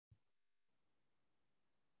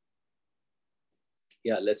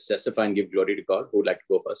let's testify and give glory to God. Who would like to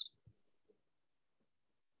go first?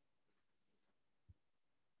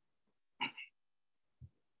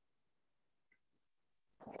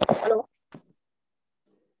 Hello.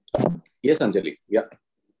 Yes, Anjali. Yeah.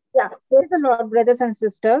 Praise the Lord, brothers and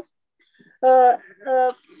sisters.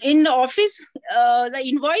 In the office, the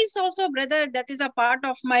invoice also, brother, that is a part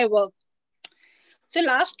of my work. So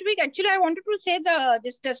last week, actually, I wanted to say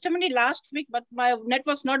this testimony last week, but my net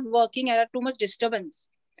was not working. I had too much disturbance.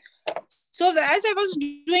 So as I was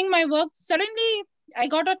doing my work, suddenly I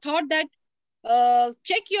got a thought that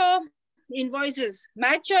check your invoices,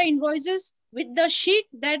 match your invoices with the sheet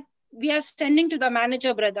that we are sending to the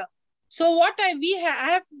manager, brother. So what I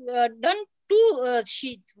have done two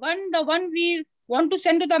sheets. The one we want to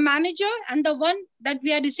send to the manager, and the one that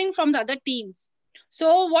we are receiving from the other teams.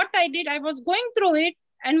 So what I did, I was going through it,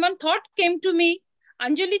 and one thought came to me: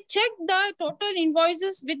 Anjali, check the total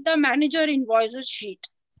invoices with the manager invoices sheet.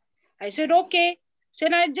 I said, okay.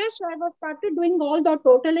 Then I was started doing all the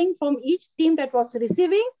totaling from each team that was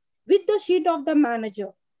receiving with the sheet of the manager.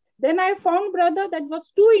 Then I found, brother, that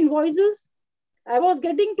was two invoices. I was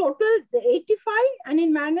getting total 85, and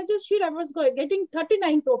in manager's sheet, I was getting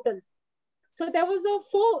 39 total. So there was a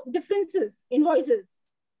four differences, invoices.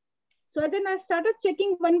 So then I started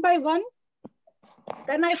checking one by one.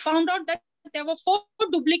 Then I found out that there were four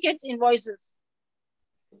duplicates invoices.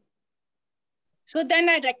 So then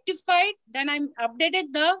I rectified, then I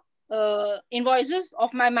updated the invoices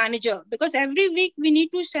of my manager, because every week we need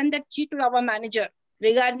to send that sheet to our manager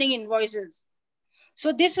regarding invoices.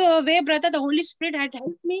 So this way, brother, the Holy Spirit had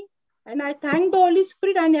helped me, and I thank the Holy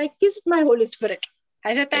Spirit, and I kissed my Holy Spirit.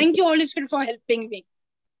 I said, thank you, Holy Spirit, for helping me.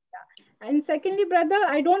 And secondly, brother,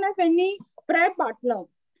 I don't have any prayer partner.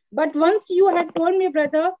 But once you had told me,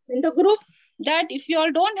 brother, in the group, that if you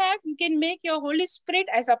all don't have, you can make your Holy Spirit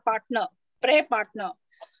as a partner, prayer partner.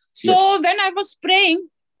 So when I was praying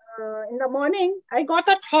in the morning, I got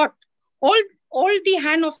a thought: hold the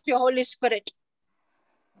hand of your Holy Spirit.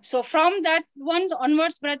 So from that one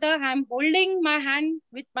onwards, brother, I'm holding my hand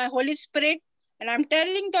with my Holy Spirit, and I'm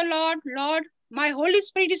telling the Lord, my Holy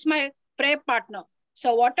Spirit is my prayer partner.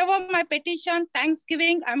 So whatever my petition,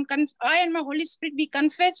 thanksgiving, I and my Holy Spirit, we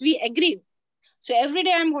confess, we agree. So every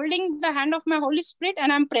day I'm holding the hand of my Holy Spirit,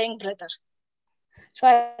 and I'm praying, brother. So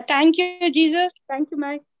I thank you, Jesus. Thank you,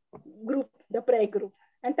 my group, the prayer group.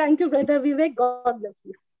 And thank you, brother Vivek. God bless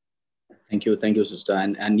you. Thank you, sister.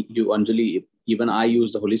 And you, Anjali, even I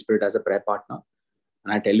use the Holy Spirit as a prayer partner.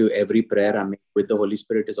 And I tell you, every prayer I make with the Holy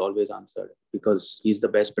Spirit is always answered, because He's the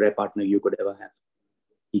best prayer partner you could ever have.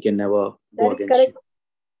 He can never go against you.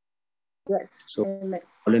 Yes. So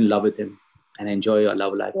fall in love with Him and enjoy your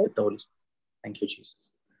love life with the Holy Spirit. Thank you, Jesus.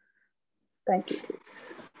 Thank you, Jesus.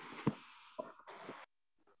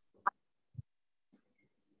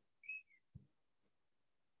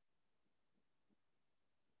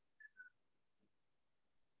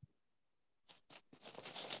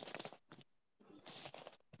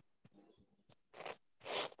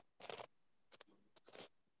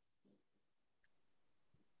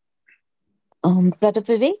 Brother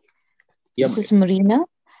Vivek, this is Marina.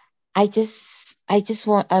 I just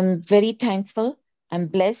want, I'm very thankful. I'm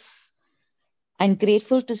blessed and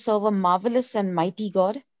grateful to serve a marvelous and mighty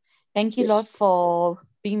God. Thank you, Lord, for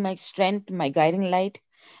being my strength, my guiding light,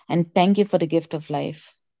 and thank you for the gift of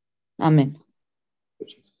life. Amen.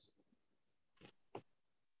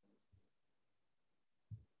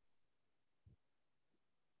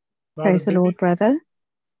 Praise the Lord, brother.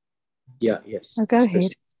 Yeah, yes. Oh, go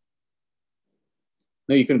ahead.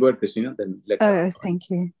 No, you can go ahead, Christina. Then thank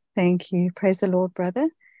you. Thank you. Praise the Lord, brother.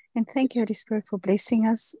 And thank you, Holy Spirit, for blessing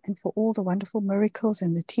us and for all the wonderful miracles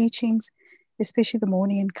and the teachings, especially the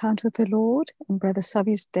morning encounter with the Lord and Brother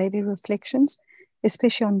Savi's daily reflections,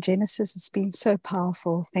 especially on Genesis. It's been so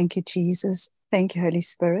powerful. Thank you, Jesus. Thank you, Holy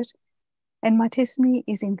Spirit. And my testimony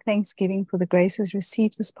is in thanksgiving for the graces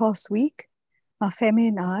received this past week. My family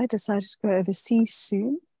and I decided to go overseas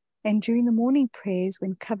soon. And during the morning prayers,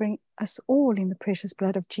 when covering us all in the precious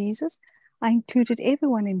blood of Jesus, I included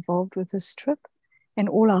everyone involved with this trip and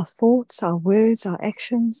all our thoughts, our words, our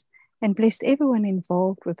actions, and blessed everyone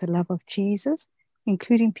involved with the love of Jesus,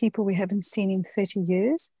 including people we haven't seen in 30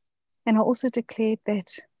 years. And I also declared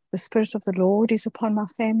that the Spirit of the Lord is upon my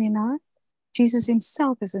family and I. Jesus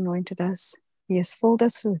Himself has anointed us. He has filled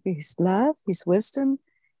us with His love, His wisdom,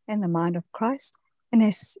 and the mind of Christ, and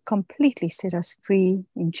has completely set us free.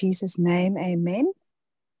 In Jesus' name, amen.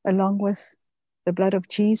 Along with the blood of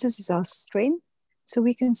Jesus is our strength, so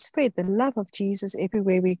we can spread the love of Jesus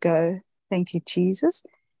everywhere we go. Thank you, Jesus.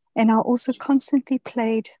 And I also constantly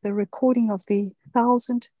played the recording of the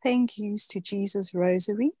 1,000 thank yous to Jesus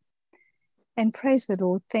Rosary. And praise the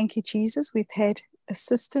Lord. Thank you, Jesus. We've had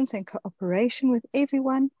assistance and cooperation with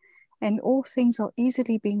everyone, and all things are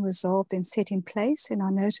easily being resolved and set in place. And I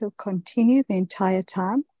know it will continue the entire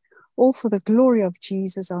time, all for the glory of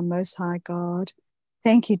Jesus, our Most High God.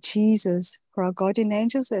 Thank you, Jesus, for our guardian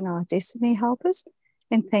angels and our destiny helpers.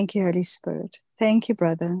 And thank you, Holy Spirit. Thank you,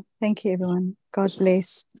 brother. Thank you, everyone. God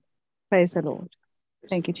bless. Praise the Lord.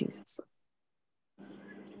 Thank you, Jesus.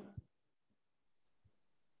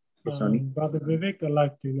 Brother Vivek, I'd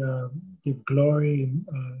like to give glory and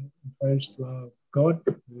praise to our God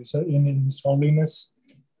in His holiness.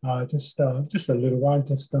 Just a little while,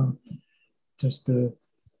 just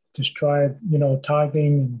try,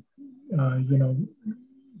 tithing and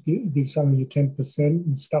give some of your 10%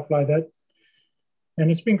 and stuff like that.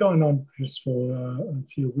 And it's been going on just for a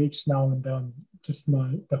few weeks now, and just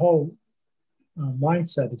the whole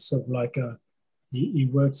mindset is sort of like he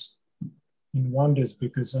works in wonders,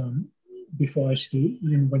 because before I used to,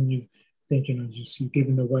 when you think, just you're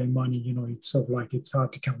giving away money, it's sort of like it's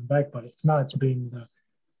hard to come back, but it's not. It's been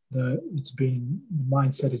the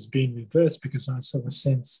mindset is being reversed, because I sort of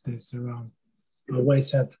sense there's I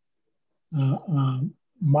always have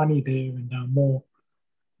money there, and more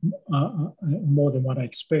than what I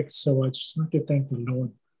expect. So I just want to thank the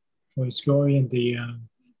Lord for His glory, and the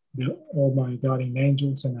all my guardian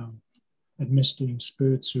angels and administering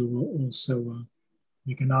spirits who will also,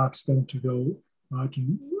 you can ask them to go out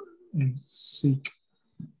and seek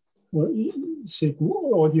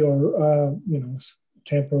all your,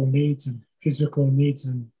 temporal needs and physical needs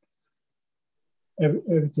and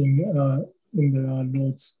everything in the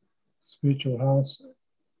Lord's spiritual house.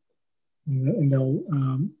 And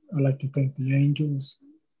I'd like to thank the angels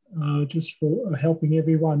just for helping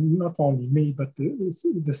everyone, not only me, but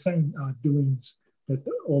the same doings that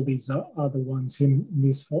all these other ones in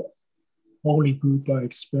this holy group are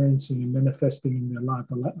experiencing and manifesting in their life.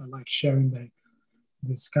 I like sharing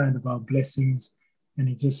this kind of blessings, and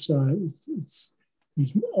it just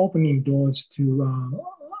it's opening doors to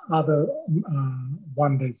other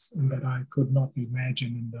wonders that I could not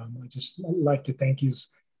imagine. And I just like to thank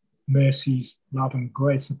His mercies, love, and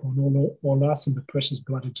grace upon all us, and the precious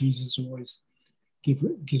blood of Jesus always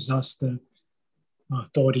gives us the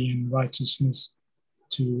authority and righteousness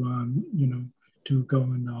to to go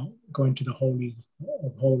into the Holy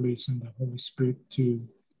of Holies and the Holy Spirit to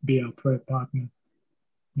be our prayer partner,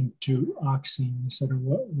 and to ask Him. He said,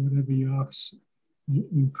 whatever you ask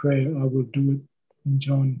in prayer, I will do it, in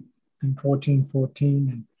John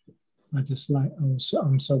 14:14. And I just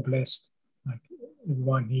I'm so blessed, like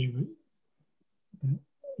everyone here,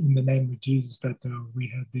 in the name of Jesus, that we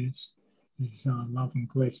have this love and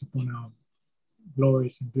grace upon our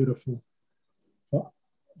glorious and beautiful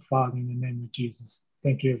Father, in the name of Jesus.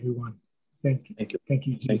 Thank you, everyone. Thank you. Thank you. Thank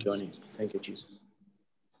you, Jesus. Thank you, Ani. Thank you, Jesus.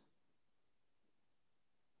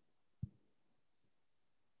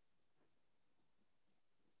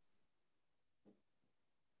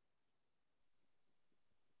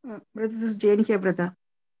 Brother, this is Jane here, brother.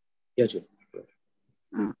 Yeah, Jane.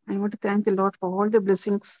 I want to thank the Lord for all the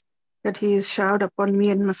blessings that He has showered upon me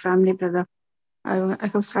and my family, brother. I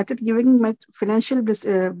have started giving my financial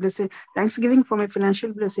blessing, thanksgiving for my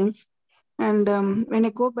financial blessings. And when I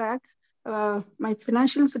go back, my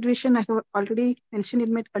financial situation, I have already mentioned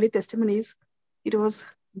in my early testimonies, it was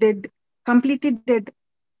dead, completely dead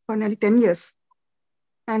for nearly 10 years.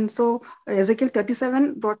 And so Ezekiel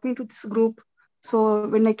 37 brought me to this group. So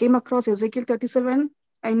when I came across Ezekiel 37,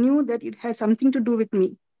 I knew that it had something to do with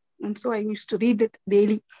me. And so I used to read it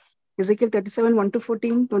daily. Ezekiel 37,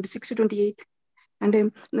 1-14, 26-28.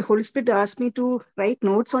 And the Holy Spirit asked me to write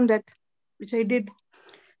notes on that, which I did.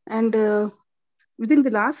 And within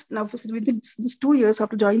these 2 years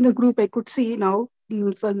after joining the group, I could see now,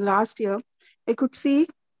 for last year, I could see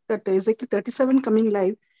that Ezekiel 37 coming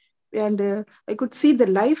live. And I could see the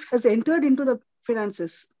life has entered into the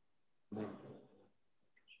finances.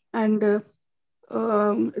 And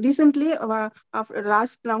recently, after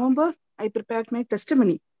last November, I prepared my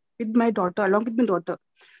testimony with my daughter, along with my daughter.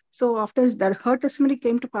 So after that, her testimony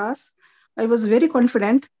came to pass, I was very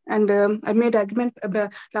confident, and I made agreement.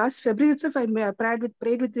 Last February itself, I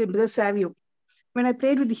prayed with Brother Savio. When I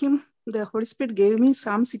prayed with him, the Holy Spirit gave me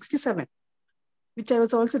Psalm 67, which I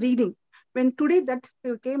was also reading. When today that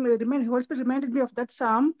came, Holy Spirit reminded me of that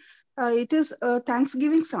Psalm. It is a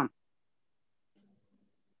Thanksgiving Psalm.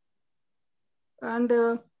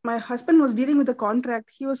 And my husband was dealing with a contract.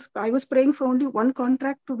 I was praying for only one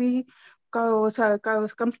contract to be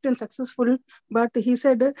was complete and successful, but he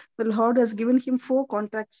said the Lord has given him 4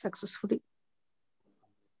 contracts successfully.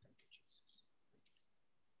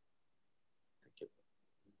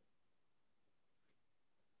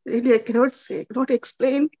 Really, I cannot say, cannot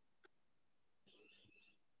explain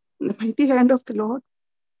the mighty hand of the Lord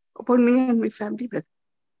upon me and my family, brother.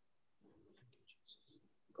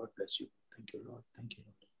 God bless you. Thank you, Lord. Thank you,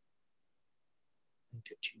 Lord. Thank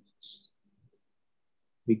you, Jesus.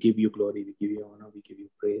 We give you glory, we give you honor, we give you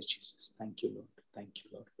praise, Jesus. Thank you, Lord. Thank you,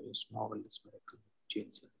 Lord, for this marvelous miracle.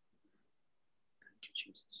 Jesus. Thank you,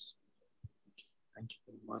 Jesus. Thank you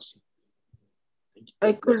for your mercy.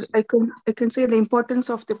 Thank you. I can say the importance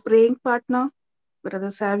of the praying partner,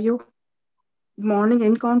 Brother Savio. Morning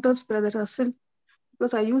encounters, Brother Russell,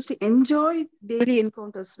 because I used to enjoy daily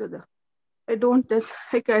encounters, brother. I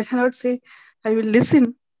cannot say I will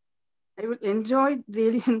listen. I will enjoy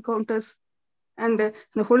daily encounters. And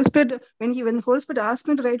the Holy Spirit, when the Holy Spirit asked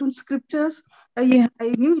me to write on scriptures, I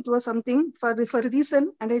knew it was something for a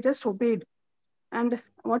reason, and I just obeyed. And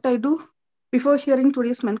what I do before hearing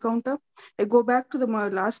today's encounter, I go back to the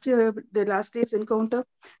last day's encounter,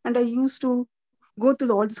 and I used to go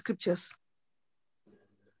through all the scriptures.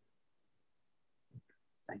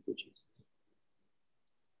 Thank you, Jesus.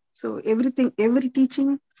 So everything, every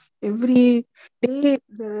teaching, every day,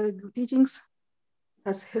 the teachings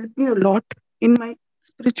has helped me a lot in my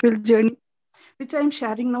spiritual journey, which I'm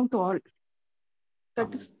sharing now to all.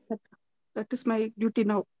 That is my duty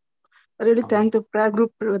now. I really thank the prayer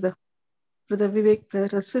group, Brother Vivek,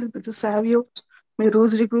 Brother Russell, Brother Savio, my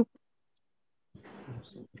rosary group.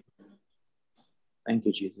 Thank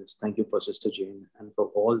you, Jesus. Thank you for Sister Jane and for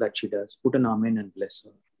all that she does. Put an amen and bless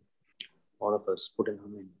her. All of us, put an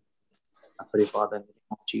amen. I pray, Father, in the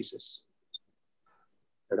name of Jesus,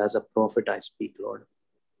 that as a prophet I speak, Lord,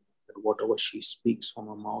 that whatever she speaks from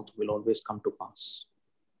her mouth will always come to pass.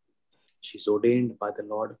 She's ordained by the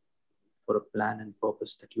Lord for a plan and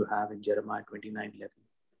purpose that you have in Jeremiah 29:11,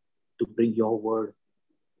 to bring your word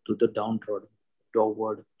to the downtrodden, your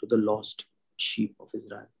word to the lost sheep of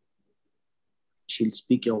Israel. She'll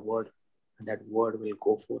speak your word, and that word will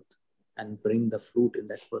go forth and bring the fruit in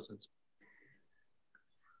that person's.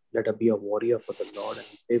 Let her be a warrior for the Lord and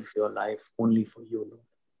live your life only for you, Lord,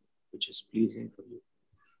 which is pleasing for you.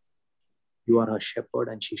 You are her shepherd,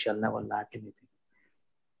 and she shall never lack anything.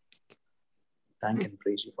 Thank and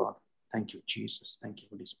praise you, Father. Thank you, Jesus. Thank you,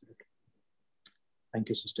 Holy Spirit. Thank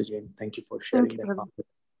you, Sister Jane. Thank you for sharing that.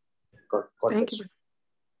 God bless you.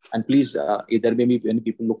 And please, if there may be any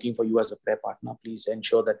people looking for you as a prayer partner, please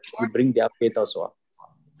ensure that you bring their faith also up.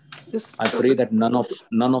 Yes. I pray that none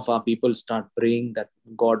of our people start praying that,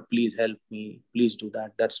 God, please help me, please do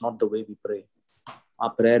that. That's not the way we pray. Our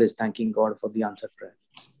prayer is thanking God for the answered prayer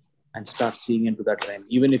and start seeing into that realm.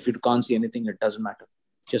 Even if you can't see anything, it doesn't matter.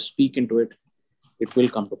 Just speak into it. It will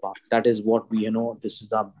come to pass. That is what we know. This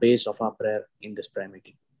is our base of our prayer in this prayer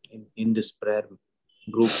meeting, in this prayer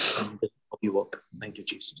group, in this work. Thank you,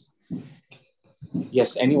 Jesus.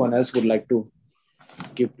 Yes, anyone else would like to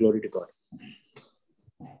give glory to God?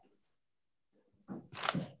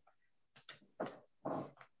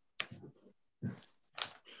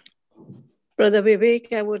 Brother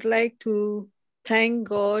Vivek, I would like to thank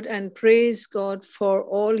God and praise God for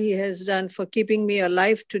all He has done, for keeping me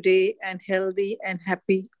alive today and healthy and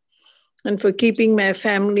happy, and for keeping my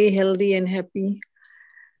family healthy and happy,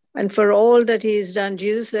 and for all that He has done.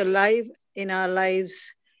 Jesus is alive in our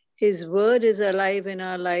lives. His word is alive in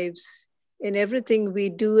our lives, in everything we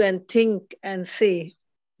do and think and say.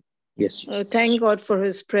 Yes. Thank God for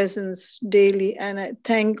His presence daily, and I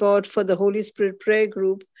thank God for the Holy Spirit prayer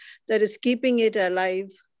group that is keeping it alive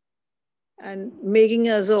and making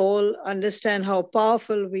us all understand how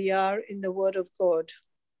powerful we are in the Word of God.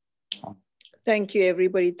 Thank you,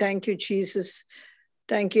 everybody. Thank you, Jesus.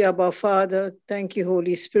 Thank you, Abba Father. Thank you,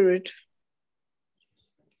 Holy Spirit.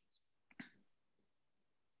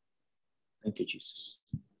 Thank you, Jesus.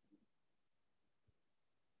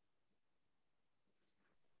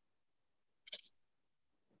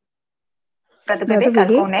 Brother Vivek, I'll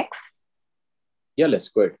go next. Yeah, let's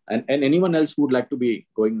go ahead. And anyone else who would like to be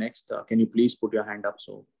going next, can you please put your hand up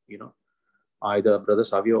so, either Brother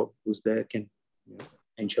Savio, who's there, can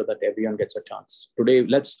ensure that everyone gets a chance. Today,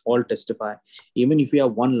 let's all testify. Even if we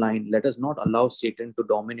have one line, let us not allow Satan to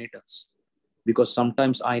dominate us. Because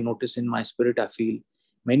sometimes I notice in my spirit, I feel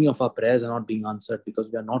many of our prayers are not being answered because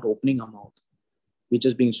we are not opening our mouth. We're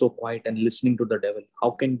just being so quiet and listening to the devil.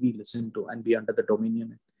 How can we listen to and be under the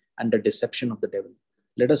dominion and the deception of the devil?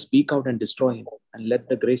 Let us speak out and destroy him, and let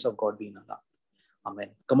the grace of God be in our life. Amen.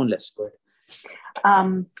 Come on, let's go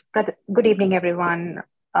ahead. Brother, good evening, everyone.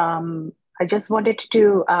 I just wanted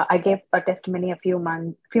to, I gave a testimony a few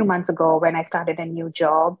months ago when I started a new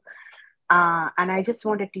job. And I just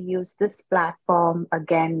wanted to use this platform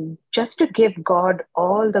again, just to give God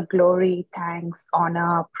all the glory, thanks,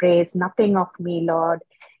 honor, praise, nothing of me, Lord,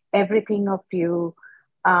 everything of you.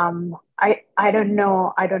 I don't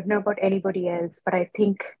know about anybody else, but I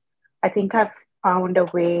think I've found a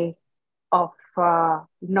way of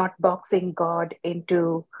not boxing God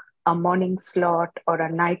into a morning slot or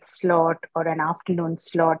a night slot or an afternoon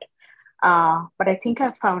slot. But I think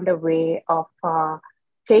I found a way of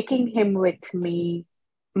taking him with me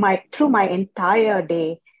through my entire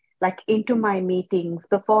day, like into my meetings.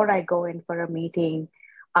 Before I go in for a meeting,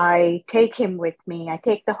 I take him with me. I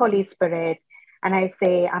take the Holy Spirit and I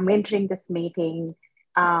say, I'm entering this meeting.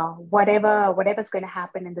 Whatever's going to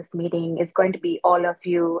happen in this meeting is going to be all of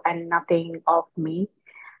you and nothing of me.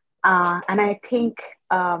 And I think,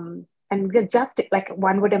 and just like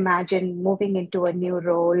one would imagine moving into a new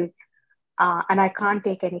role, and I can't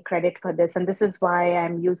take any credit for this. And this is why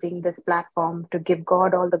I'm using this platform to give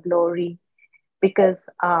God all the glory, because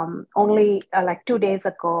only like 2 days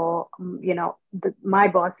ago, my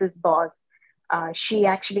boss's boss, she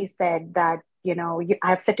actually said that,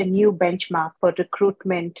 I've set a new benchmark for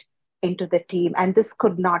recruitment into the team. And this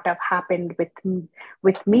could not have happened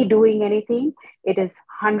with me doing anything. It is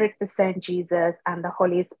 100% Jesus and the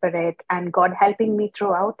Holy Spirit and God helping me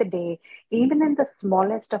throughout the day, even in the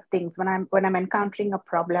smallest of things. When I'm encountering a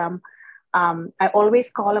problem, I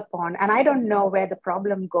always call upon, and I don't know where the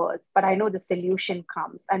problem goes, but I know the solution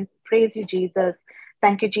comes. And praise you, Jesus.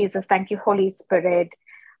 Thank you, Jesus. Thank you, Holy Spirit.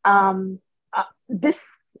 This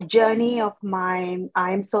journey of mine,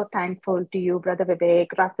 I'm so thankful to you, Brother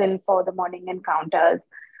Vivek, Russell, for the morning encounters.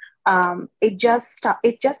 It just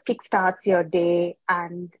kickstarts your day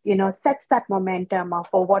and sets that momentum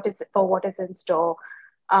for what is in store.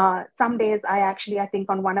 Some days I think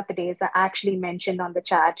on one of the days I actually mentioned on the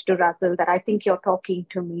chat to Russell that I think you're talking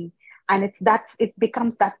to me, and it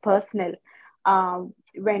becomes that personal.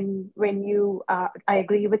 When you I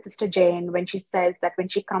agree with Sister Jane when she says that when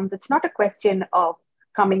she comes, it's not a question of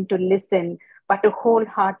coming to listen, but to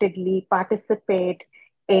wholeheartedly participate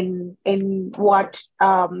in what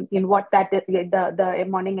the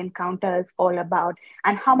morning encounter is all about,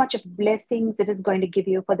 and how much of blessings it is going to give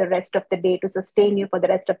you for the rest of the day, to sustain you for the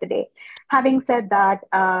rest of the day. Having said that,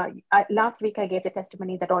 last week I gave the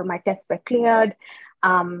testimony that all my tests were cleared,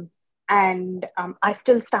 and I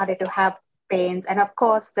still started to have pains, and of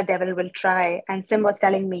course the devil will try. And Sim was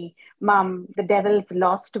telling me, Mom, the devil's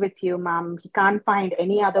lost with you, Mom. He can't find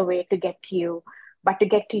any other way to get to you but to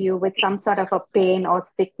get to you with some sort of a pain or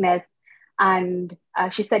sickness. And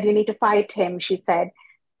she said, you need to fight him, she said.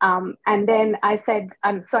 And then I said,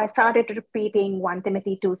 so I started repeating 1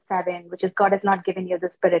 Timothy 2:7, which is, God has not given you the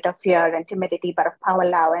spirit of fear and timidity, but of power,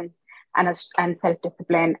 love, and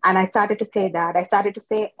self-discipline. And I started to say that. I started to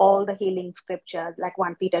say all the healing scriptures, like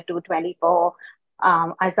 1 Peter 2:24,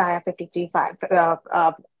 Isaiah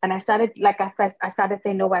 53:5. And I started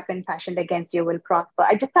saying, no weapon fashioned against you will prosper.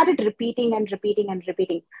 I just started repeating and repeating and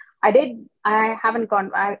repeating. I haven't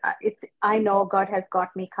gone, I know God has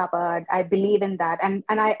got me covered. I believe in that.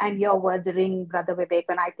 And your words ring, Brother Vivek,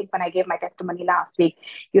 when I gave my testimony last week,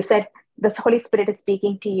 you said, the Holy Spirit is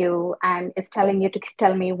speaking to you and is telling you to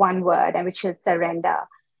tell me one word, and which is surrender.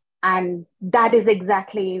 And that is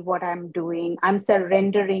exactly what I'm doing. I'm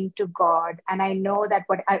surrendering to God. And I know that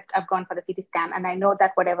I've gone for the CT scan, and I know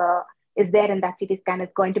that whatever is there in that CT scan is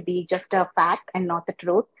going to be just a fact and not the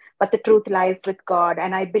truth. But the truth lies with God.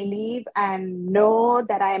 And I believe and know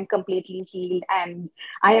that I am completely healed. And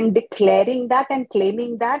I am declaring that and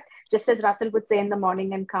claiming that, just as Russell would say in the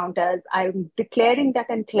morning encounters, I'm declaring that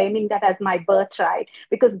and claiming that as my birthright,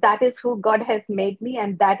 because that is who God has made me.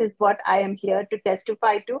 And that is what I am here to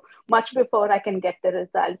testify to much before I can get the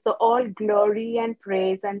result. So all glory and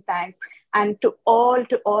praise and thanks. And to all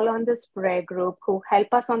on this prayer group who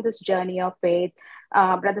help us on this journey of faith,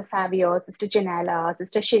 Brother Savio, Sister Janella,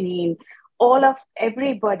 Sister Shaneen,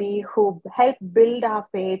 everybody who helped build our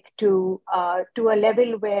faith to a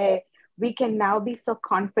level where we can now be so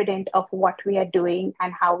confident of what we are doing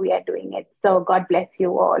and how we are doing it. So God bless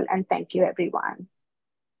you all, and thank you, everyone.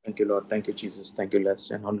 Thank you, Lord. Thank you, Jesus. Thank you,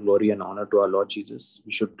 Les. And all glory and honor to our Lord Jesus.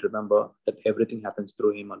 We should remember that everything happens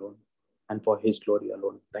through him alone and for his glory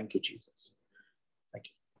alone. Thank you, Jesus. Thank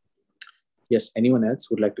you. Yes, anyone else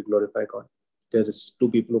would like to glorify God? There is 2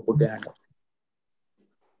 people who put their hand up.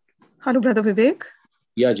 Hello, Brother Vivek.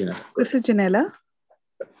 Yeah, Janella. This is Janella.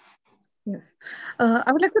 Yes.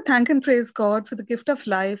 I would like to thank and praise God for the gift of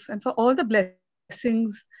life and for all the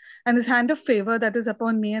blessings and his hand of favor that is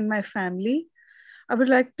upon me and my family. I would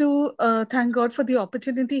like to thank God for the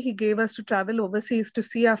opportunity He gave us to travel overseas to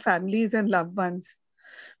see our families and loved ones.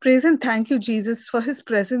 Praise and thank you, Jesus, for His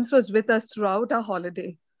presence was with us throughout our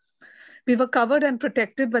holiday. We were covered and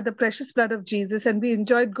protected by the precious blood of Jesus, and we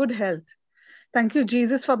enjoyed good health. Thank you,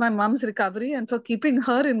 Jesus, for my mom's recovery and for keeping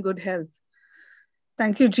her in good health.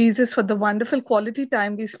 Thank you, Jesus, for the wonderful quality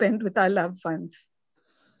time we spent with our loved ones.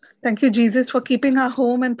 Thank you, Jesus, for keeping our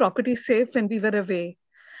home and property safe when we were away.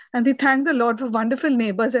 And we thank the Lord for wonderful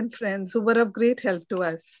neighbors and friends who were of great help to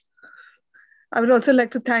us. I would also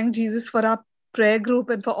like to thank Jesus for our prayer group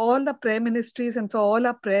and for all the prayer ministries and for all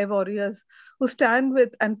our prayer warriors who stand with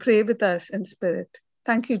and pray with us in spirit.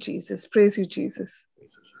 Thank you, Jesus. Praise you, Jesus.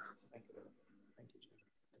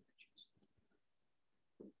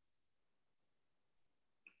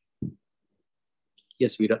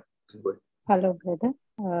 Yes, Veera. Hello, brother.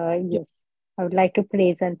 Yes, I would like to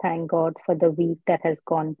praise and thank God for the week that has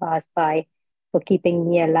gone past by, for keeping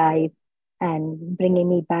me alive and bringing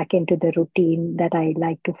me back into the routine that I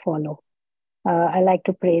like to follow. I like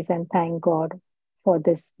to praise and thank God for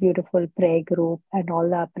this beautiful prayer group and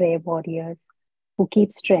all our prayer warriors who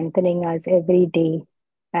keep strengthening us every day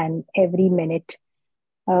and every minute.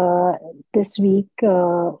 This week,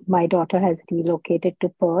 my daughter has relocated to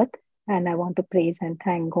Perth, and I want to praise and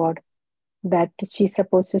thank God that she's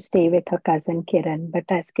supposed to stay with her cousin Kiran, but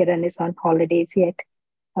as Kiran is on holidays yet,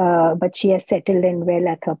 but she has settled in well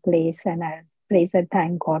at her place, and I praise and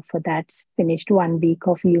thank God for that. Finished 1 week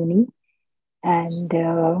of uni, and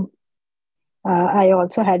I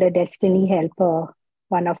also had a destiny helper,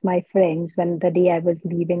 one of my friends, when the day I was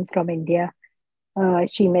leaving from India.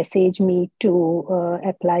 She messaged me to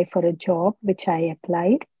apply for a job, which I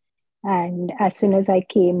applied. And as soon as I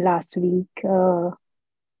came last week,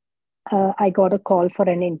 I got a call for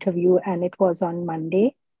an interview, and it was on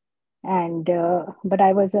Monday. And but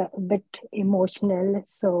I was a bit emotional,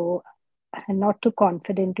 so not too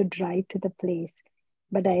confident to drive to the place.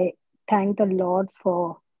 But I thank the Lord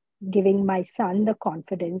for giving my son the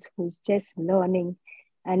confidence, who's just learning.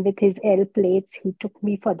 And with his L plates, he took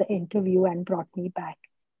me for the interview and brought me back.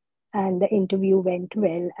 And the interview went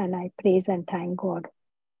well. And I praise and thank God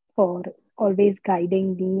for always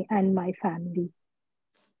guiding me and my family.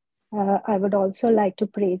 I would also like to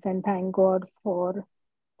praise and thank God for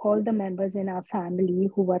all the members in our family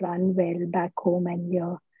who were unwell back home and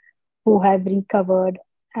here, who have recovered,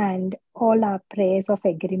 and all our prayers of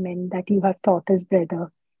agreement that you have taught us,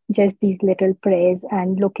 brother. Just these little prayers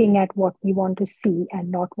and looking at what we want to see and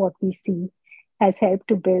not what we see has helped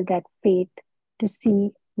to build that faith to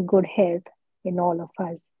see good health in all of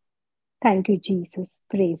us. Thank you, Jesus.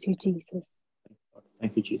 Praise you, Jesus.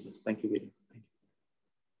 Thank you, Jesus. Thank you, Veera.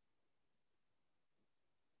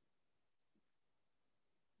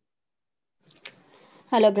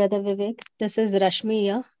 Hello, Brother Vivek. This is Rashmi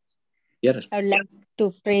here. Yeah, Rashmi. I would like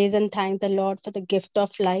to praise and thank the Lord for the gift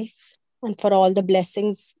of life and for all the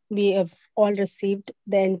blessings we have all received,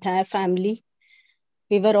 the entire family.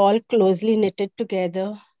 We were all closely knitted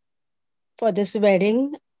together for this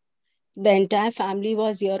wedding. The entire family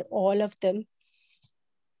was here, all of them.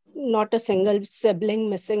 Not a single sibling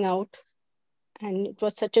missing out. And it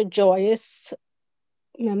was such a joyous,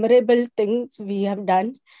 memorable things we have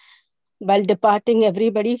done. While departing,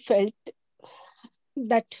 everybody felt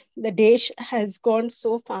that the day has gone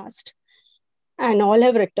so fast and all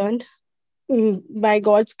have returned. By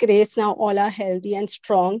God's grace, now all are healthy and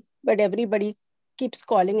strong, but everybody keeps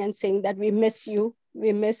calling and saying that we miss you,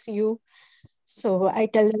 we miss you. So I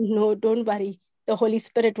tell them, no, don't worry. The Holy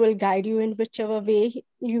Spirit will guide you in whichever way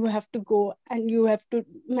you have to go, and you have to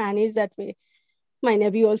manage that way. My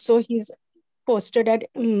nephew also, he's posted at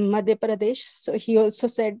Madhya Pradesh. So he also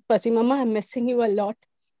said, Pasi Mama, I'm missing you a lot.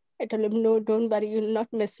 I told him, no, don't worry, you'll not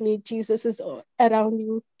miss me. Jesus is around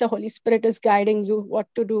you. The Holy Spirit is guiding you what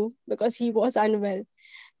to do, because he was unwell.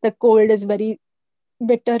 The cold is very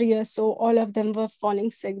bitter here, so all of them were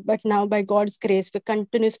falling sick. But now, by God's grace,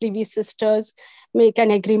 we sisters make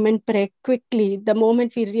an agreement, pray quickly. The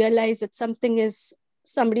moment we realize that somebody is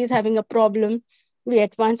having a problem, we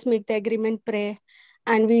at once make the agreement, pray,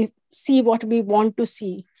 and we see what we want to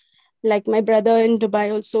see. Like my brother in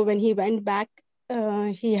Dubai also, when he went back,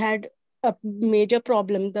 he had a major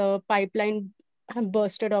problem. The pipeline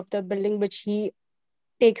bursted off the building, which he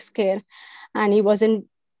takes care, and he was in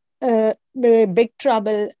big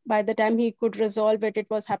trouble. By the time he could resolve it, it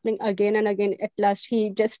was happening again and again. At last, he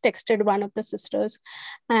just texted one of the sisters,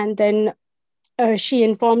 and then she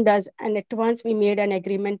informed us, and at once we made an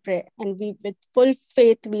agreement prayer, and we, with full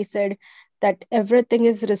faith, we said that everything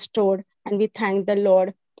is restored, and we thank the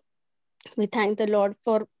Lord. We thank the Lord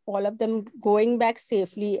for all of them going back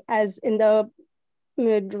safely. As in the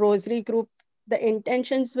rosary group, the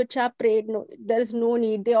intentions which are prayed, no, there is no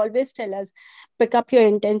need. They always tell us, pick up your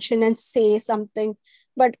intention and say something.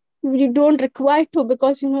 But you don't require to,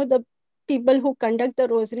 because the people who conduct the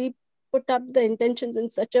rosary put up the intentions in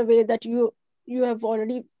such a way that you have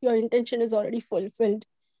already, your intention is already fulfilled.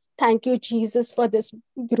 Thank you, Jesus, for this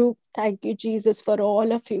group. Thank you, Jesus, for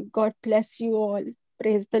all of you. God bless you all.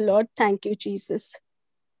 Praise the Lord. Thank you, Jesus.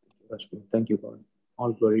 Thank you, God.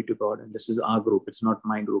 All glory to God. And this is our group. It's not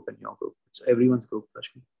my group and your group. It's everyone's group,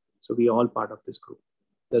 Rashmi. So we are all part of this group.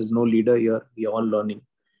 There's no leader here. We are all learning.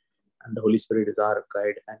 And the Holy Spirit is our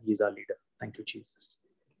guide and He's our leader. Thank you, Jesus.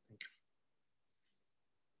 Thank you.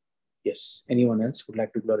 Yes. Anyone else would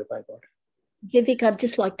like to glorify God? Vivek, I'd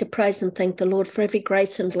just like to praise and thank the Lord for every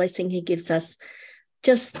grace and blessing He gives us.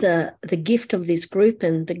 Just the gift of this group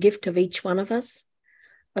and the gift of each one of us.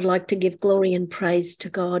 I'd like to give glory and praise to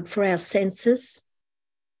God for our senses,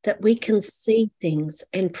 that we can see things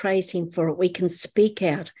and praise Him for it. We can speak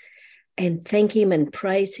out and thank Him and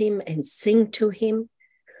praise Him and sing to Him.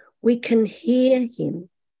 We can hear Him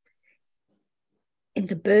in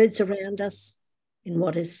the birds around us, in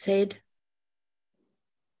what is said.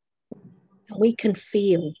 And we can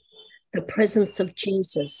feel the presence of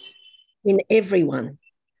Jesus in everyone.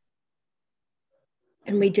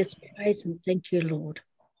 And we just praise and thank you, Lord,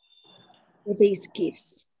 for these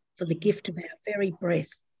gifts, for the gift of our very breath.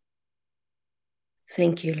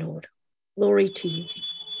 Thank you, Lord. Glory to you.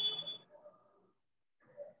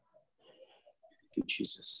 Thank you,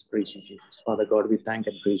 Jesus. Praise you, Jesus. Father God, we thank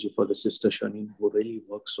and praise you for the sister Shanine, who really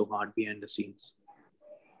works so hard behind the scenes.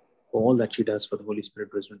 For all that she does for the Holy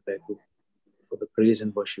Spirit Brisbane Prayer Group, for the praise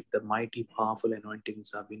and worship, the mighty, powerful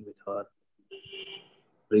anointings have been with her,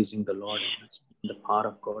 praising the Lord, and the power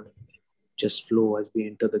of God just flow as we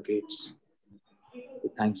enter the gates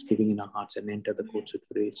with thanksgiving in our hearts and enter the courts with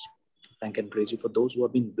praise. Thank and praise you for those who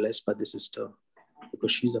have been blessed by this sister,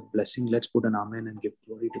 because she's a blessing. Let's put an amen and give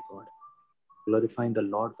glory to God, glorifying the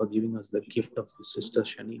Lord for giving us the gift of the sister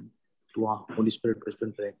Shanine to our Holy Spirit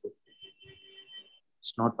Brisbane Prayer Group.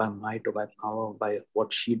 It's not by might or by power or by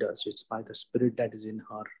what she does. It's by the Spirit that is in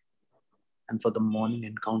her. And for the morning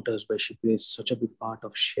encounters where she plays such a big part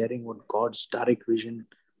of sharing what God's direct vision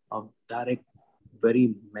of direct,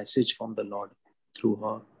 very message from the Lord through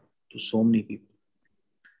her to so many people.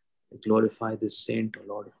 I glorify this saint, O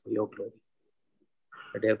Lord, for your glory.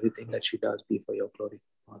 Let everything that she does be for your glory.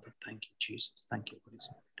 Father, thank you, Jesus. Thank you, Holy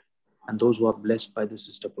Spirit. And those who are blessed by this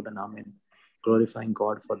sister, put an amen, glorifying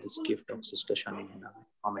God for this gift of Sister Shanine.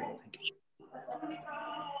 Amen. Thank you.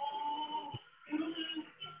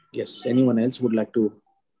 Yes, anyone else would like to?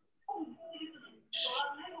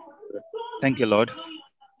 Thank you, Lord.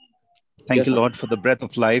 Thank you, Lord, for the breath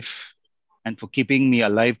of life and for keeping me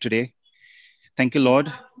alive today. Thank you,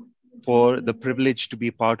 Lord, for the privilege to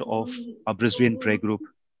be part of our Brisbane Prayer Group.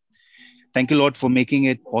 Thank you, Lord, for making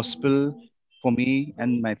it possible for me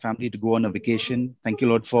and my family to go on a vacation. Thank you,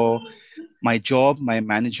 Lord, for my job, my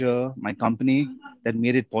manager, my company that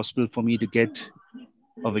made it possible for me to get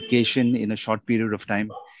a vacation in a short period of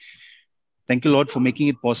time. Thank you, Lord, for making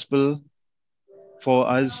it possible for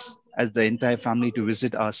us as the entire family to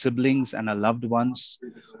visit our siblings and our loved ones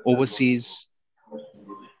overseas.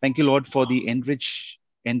 Thank you, Lord, for the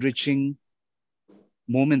enriching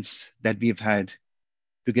moments that we've had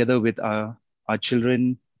together with our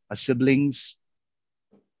children, our siblings,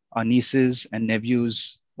 our nieces and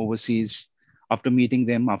nephews overseas after meeting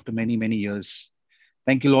them after many, many years.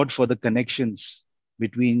 Thank you, Lord, for the connections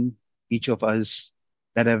between each of us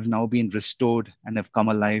that have now been restored and have come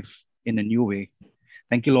alive in a new way.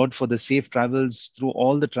 Thank you, Lord, for the safe travels through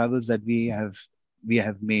all the travels that we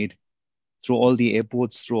have made, through all the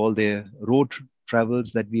airports, through all the road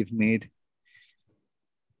travels that we've made.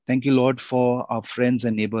 Thank you, Lord, for our friends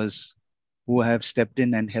and neighbors who have stepped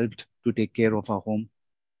in and helped to take care of our home.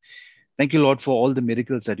 Thank you, Lord, for all the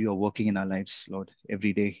miracles that you are working in our lives, Lord,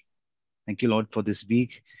 every day. Thank you, Lord, for this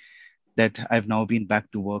week that I've now been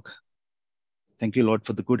back to work. Thank you, Lord,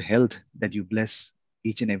 for the good health that you bless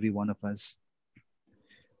each and every one of us.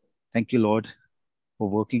 Thank you, Lord, for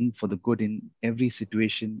working for the good in every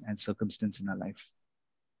situation and circumstance in our life.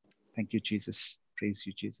 Thank you, Jesus. Praise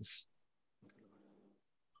you, Jesus.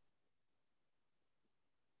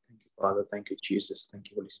 Thank you, Father. Thank you, Jesus. Thank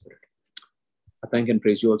you, Holy Spirit. I thank and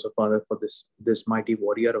praise you also, Father, for this mighty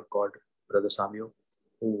warrior of God, Brother Samuel,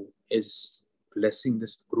 who is blessing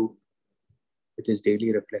this group with his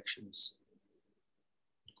daily reflections,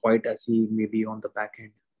 quite as he may be on the back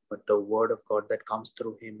end, but the word of God that comes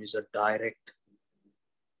through him is a direct,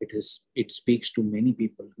 it speaks to many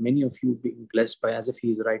people, many of you being blessed by as if he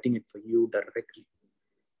is writing it for you directly.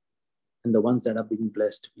 And the ones that are being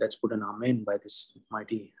blessed, let's put an amen by this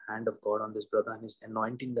mighty hand of God on this brother and his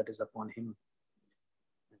anointing that is upon him,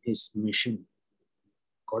 his mission.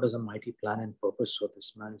 God has a mighty plan and purpose for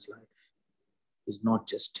this man's life. He's not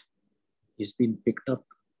just, he's been picked up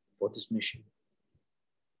for this mission.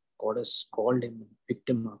 God has called him, picked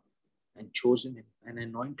him up, and chosen him, and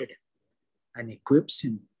anointed him, and equips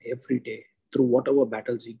him every day. Through whatever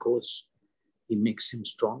battles he goes, he makes him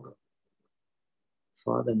stronger.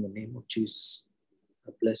 Father, in the name of Jesus,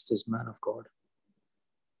 I bless this man of God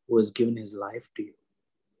who has given his life to you,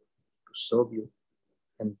 to serve you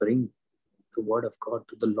and bring the word of God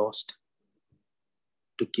to the lost,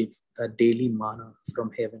 to give a daily manna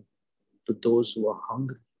from heaven to those who are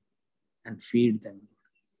hungry and feed them.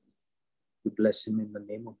 We bless him in the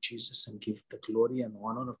name of Jesus and give the glory and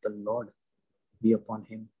honor of the Lord be upon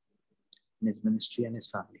him in his ministry and his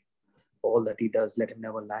family. All that he does, let him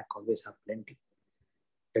never lack, always have plenty.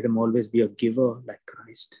 Let him always be a giver like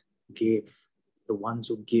Christ gave. The ones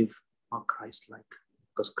who give are Christ-like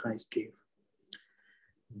because Christ gave.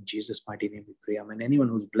 In Jesus' mighty name we pray. Amen. Anyone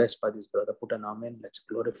who's blessed by this brother, put an amen. Let's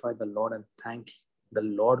glorify the Lord and thank the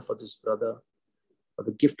Lord for this brother, for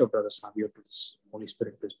the gift of Brother Savio to this Holy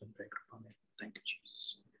Spirit Brisbane prayer group. Amen. Thank you,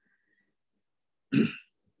 Jesus.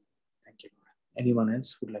 Thank you, Lord. Anyone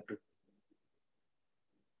else who would like to?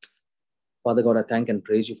 Father God, I thank and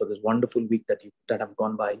praise you for this wonderful week that have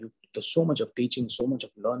gone by. There's so much of teaching, so much of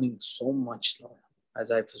learning, so much, Lord. As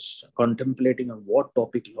I was contemplating on what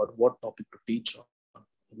topic, Lord, what topic to teach on,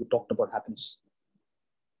 you talked about happiness.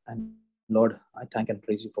 And Lord, I thank and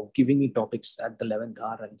praise you for giving me topics at the 11th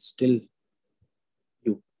hour and still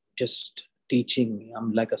you just teaching me.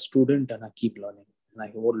 I'm like a student and I keep learning. And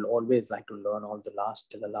I will always like to learn all till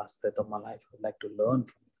the last breath of my life. I would like to learn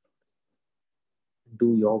from you.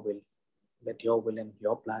 Do your will. Let your will and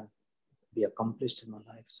your plan be accomplished in my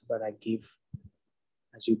life so that I give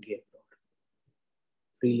as you gave, Lord.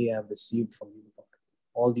 Freely I have received from you, Lord.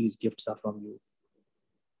 All these gifts are from you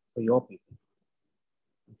for your people.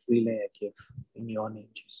 And freely I give in your name,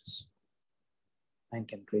 Jesus.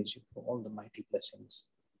 Thank and praise you for all the mighty blessings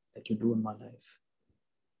that you do in my life.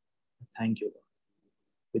 Thank you, Lord.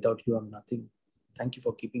 Without you, I'm nothing. Thank you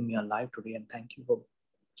for keeping me alive today, and thank you for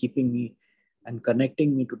keeping me and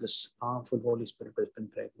connecting me to this powerful Holy Spirit Brisbane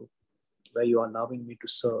prayer group, where you are allowing me to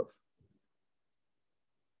serve.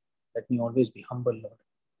 Let me always be humble, Lord.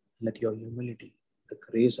 Let your humility, the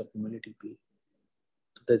grace of humility be.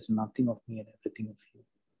 So there's nothing of me and everything of you.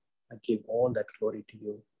 I give all that glory to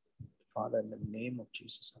you, Father, in the name of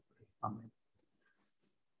Jesus, I pray. Amen.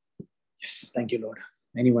 Yes, thank you, Lord.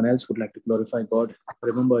 Anyone else would like to glorify God?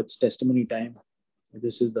 Remember, it's testimony time.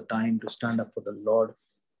 This is the time to stand up for the Lord.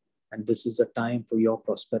 And this is a time for your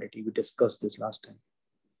prosperity. We discussed this last time.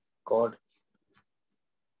 God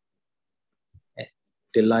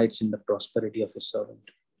delights in the prosperity of his servant.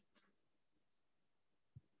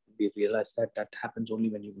 We realize that happens only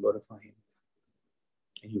when you glorify him.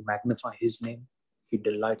 And you magnify his name. He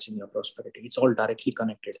delights in your prosperity. It's all directly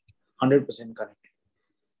connected, 100% connected.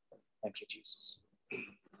 Thank you, Jesus.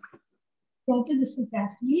 Doctor, this is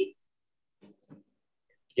Daphne.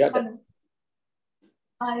 Yeah, Hello.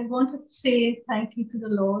 I wanted to say thank you to the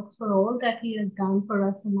Lord for all that he has done for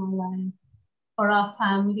us in our lives, for our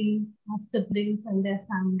families, our siblings and their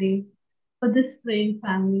families, for this praying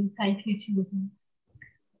family. Thank you, Jesus.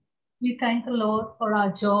 We thank the Lord for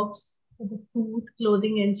our jobs, for the food,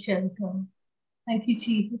 clothing, and shelter. Thank you,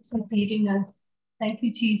 Jesus, for feeding us. Thank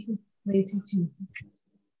you, Jesus. Praise you, Jesus.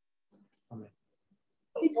 Amen.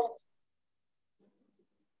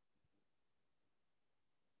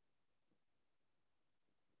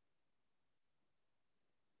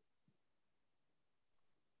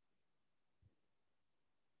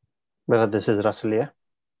 Brother, this is Russell here.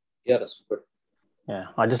 Yeah, Russell. Good. Yeah,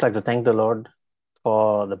 I'd just like to thank the Lord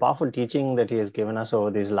for the powerful teaching that he has given us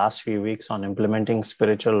over these last few weeks on implementing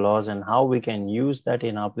spiritual laws and how we can use that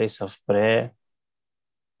in our place of prayer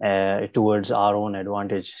towards our own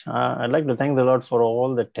advantage. I'd like to thank the Lord for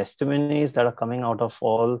all the testimonies that are coming out of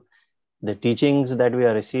all the teachings that we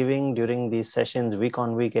are receiving during these sessions, week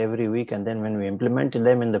on week, every week. And then when we implement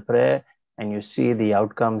them in the prayer and you see the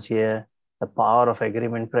outcomes here, the power of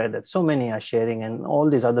agreement prayer that so many are sharing, and all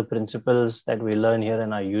these other principles that we learn here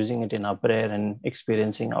and are using it in our prayer and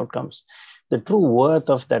experiencing outcomes. The true worth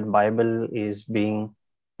of that Bible is being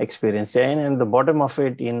experienced. And the bottom of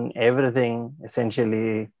it, in everything,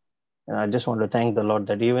 essentially, I just want to thank the Lord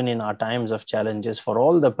that even in our times of challenges, for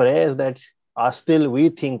all the prayers that are still, we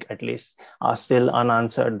think at least, are still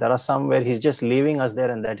unanswered, there are some where he's just leaving us there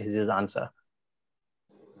and that is his answer.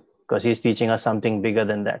 Because he's teaching us something bigger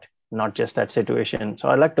than that. not just that situation. So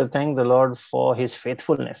I'd like to thank the Lord for his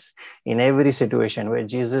faithfulness in every situation where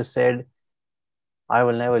Jesus said, I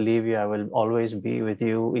will never leave you. I will always be with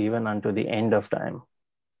you even unto the end of time.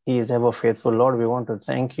 He is ever faithful. Lord, we want to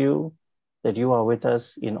thank you that you are with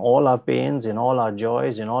us in all our pains, in all our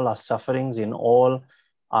joys, in all our sufferings, in all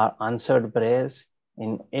our answered prayers,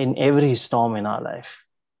 in every storm in our life.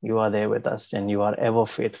 You are there with us and you are ever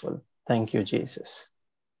faithful. Thank you, Jesus.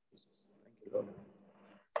 Thank you, Lord.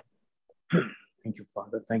 Thank you,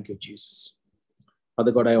 Father. Thank you, Jesus.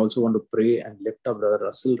 Father God, I also want to pray and lift up Brother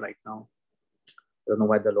Russell right now. I don't know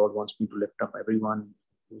why the Lord wants me to lift up everyone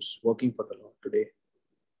who's working for the Lord today.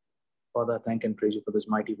 Father, I thank and praise you for this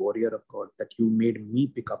mighty warrior of God that you made me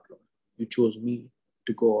pick up, Lord. You chose me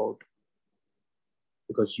to go out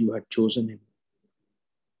because you had chosen him.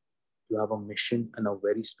 You have a mission and a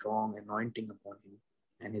very strong anointing upon him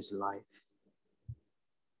and his life.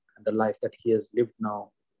 And the life that he has lived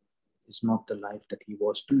now is not the life that he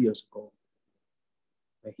was 2 years ago.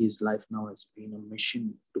 Where his life now has been a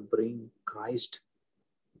mission to bring Christ,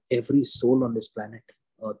 every soul on this planet,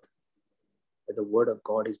 earth, where the word of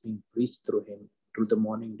God is being preached through him, through the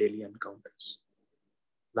morning daily encounters.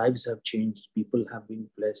 Lives have changed. People have been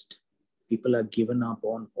blessed. People are given up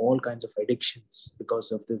on all kinds of addictions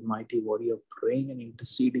because of this mighty warrior praying and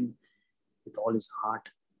interceding with all his heart,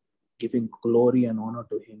 giving glory and honor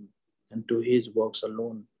to him and to his works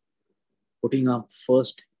alone, putting up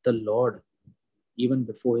first the Lord, even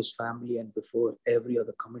before his family and before every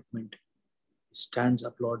other commitment. He stands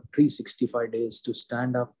up, Lord, 365 days to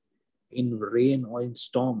stand up in rain or in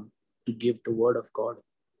storm to give the word of God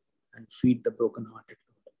and feed the brokenhearted,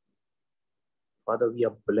 Lord. Father, we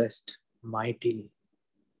are blessed mightily.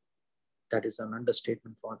 That is an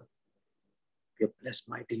understatement, Father. We are blessed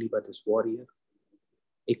mightily by this warrior.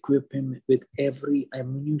 Equip him with every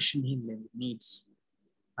ammunition he needs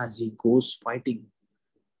as he goes fighting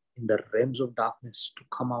in the realms of darkness to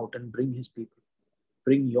come out and bring his people,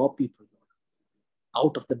 bring your people, Lord,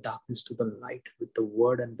 out of the darkness to the light with the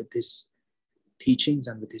word and with his teachings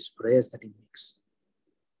and with his prayers that he makes.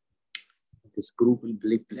 This group will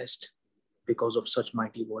be blessed because of such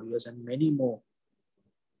mighty warriors, and many more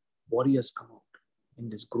warriors come out in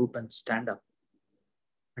this group and stand up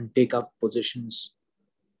and take up positions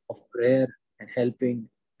of prayer and helping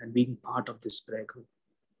and being part of this prayer group.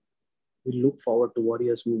 We look forward to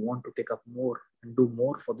warriors who want to take up more and do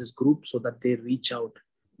more for this group so that they reach out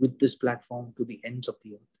with this platform to the ends of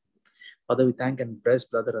the earth. Father, we thank and bless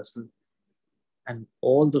Brother Russell and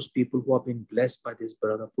all those people who have been blessed by this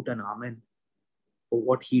brother. Put an amen for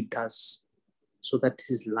what he does so that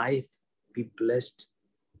his life be blessed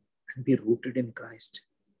and be rooted in Christ.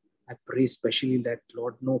 I pray especially that,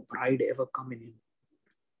 Lord, no pride ever come in him.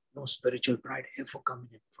 No spiritual pride ever come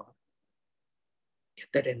in him, Father. Get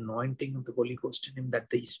that anointing of the Holy Ghost in him, that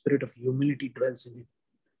the spirit of humility dwells in him,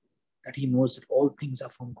 that he knows that all things are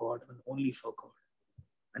from God and only for God.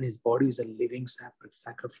 And his body is a living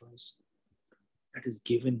sacrifice that is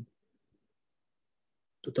given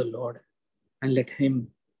to the Lord. And let him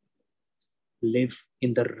live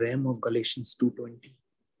in the realm of Galatians 2:20,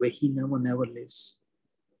 where he never lives.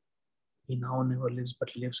 He now never lives,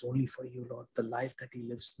 but lives only for you, Lord. The life that he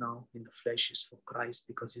lives now in the flesh is for Christ,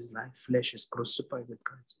 because his flesh is crucified with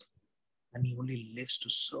Christ. And he only lives to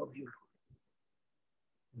serve you, Lord.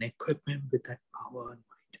 And equip him with that power and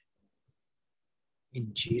might.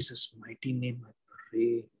 In Jesus' mighty name, I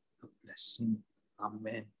pray a blessing.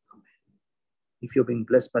 Amen. Amen. If you're being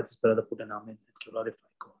blessed by this brother, put an amen and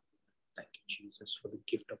glorify God. Thank you, Jesus, for the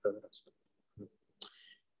gift of Brother Russell.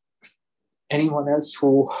 Anyone else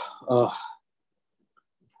who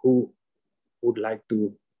would like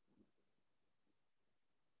to?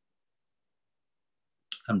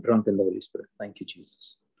 I'm drunk in the Holy Spirit. Thank you,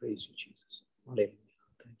 Jesus. Praise you, Jesus. Hallelujah.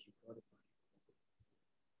 Thank you, God.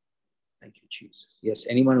 Thank you, Jesus. Yes,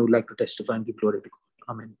 anyone who would like to testify and give glory to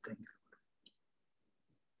God. Amen. Thank you.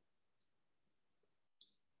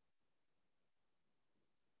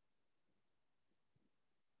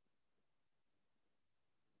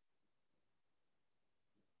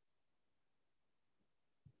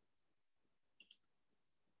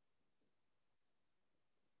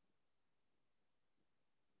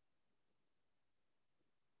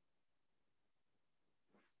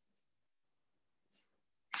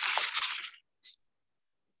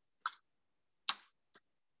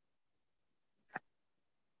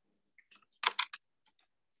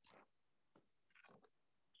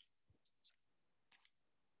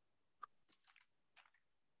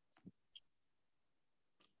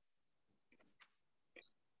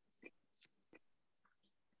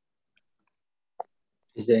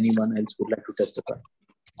 Is there anyone else who would like to testify?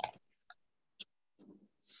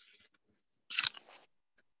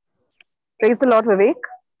 Praise the Lord, Vivek.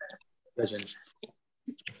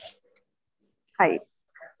 Hi.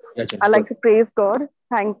 I'd like to praise God.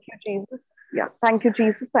 Thank you, Jesus. Yeah, thank you,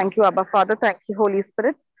 Jesus. Thank you, Abba Father. Thank you, Holy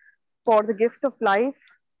Spirit, for the gift of life,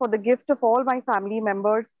 for the gift of all my family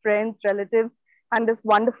members, friends, relatives, and this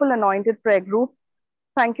wonderful anointed prayer group.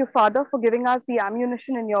 Thank you, Father, for giving us the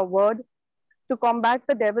ammunition in your word to combat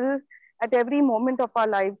the devil at every moment of our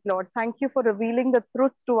lives, Lord. Thank you for revealing the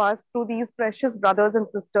truths to us through these precious brothers and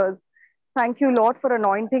sisters. Thank you, Lord, for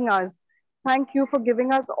anointing us. Thank you for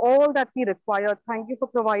giving us all that we require. Thank you for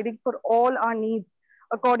providing for all our needs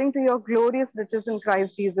according to your glorious riches in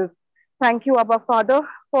Christ Jesus. Thank you, Abba Father,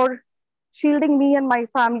 for shielding me and my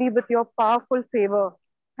family with your powerful favor.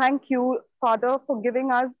 Thank you, Father, for giving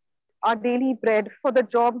us our daily bread, for the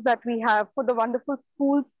jobs that we have, for the wonderful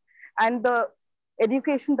schools and the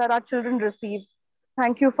education that our children receive.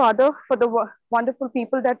 Thank you, Father, for the wonderful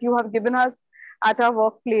people that you have given us at our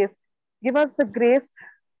workplace. Give us the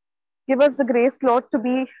grace, Lord, to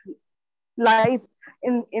be lights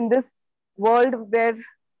in this world where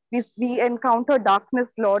we encounter darkness,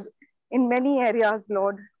 Lord, in many areas,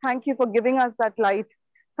 Lord. Thank you for giving us that light.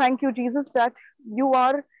 Thank you, Jesus, that you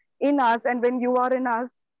are in us, and when you are in us,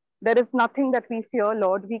 there is nothing that we fear,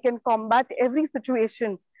 Lord. We can combat every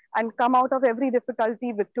situation and come out of every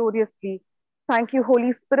difficulty victoriously. Thank you,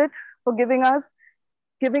 Holy Spirit, for giving us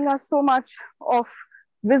so much of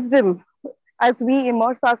wisdom as we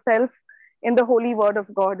immerse ourselves in the holy word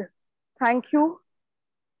of God. Thank you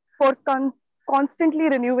for constantly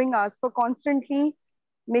renewing us, for constantly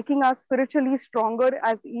making us spiritually stronger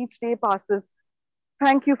as each day passes.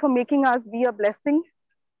 Thank you for making us be a blessing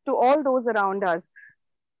to all those around us.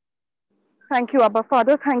 Thank you, Abba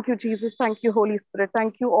Father. Thank you, Jesus. Thank you, Holy Spirit.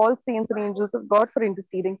 Thank you, all saints and angels of God, for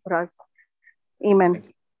interceding for us. Amen.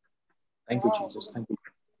 Thank you, Jesus. Thank you.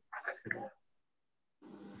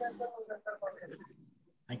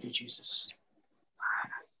 Thank you, Jesus.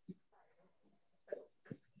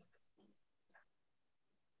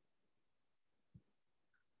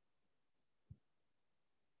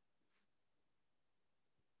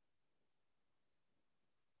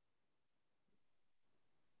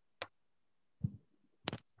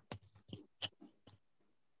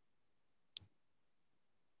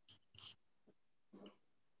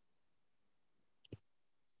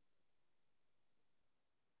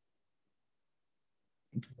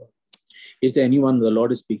 Is there anyone the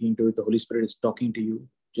Lord is speaking to? If the Holy Spirit is talking to you,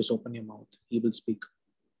 just open your mouth. He will speak.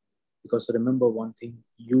 Because remember one thing,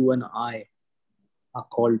 you and I are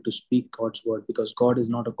called to speak God's word, because God is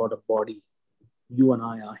not a God of body. You and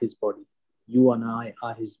I are his body. You and I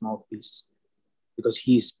are his mouthpiece, because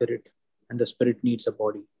he is spirit, and the spirit needs a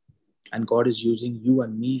body. And God is using you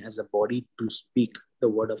and me as a body to speak the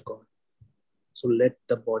word of God. So let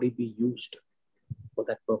the body be used for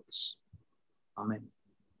that purpose. Amen.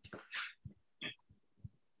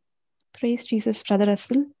 Praise Jesus, Brother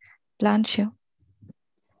Russell. Blanche. Thank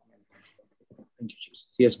you, Jesus.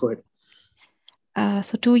 Yes, go ahead.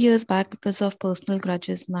 So 2 years back, because of personal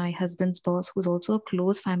grudges, my husband's boss, who's also a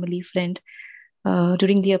close family friend,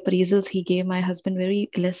 during the appraisals, he gave my husband very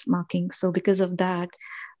less marking. So because of that,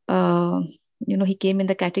 he came in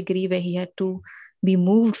the category where he had to be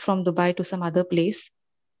moved from Dubai to some other place.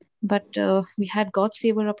 But we had God's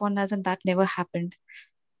favor upon us, and that never happened.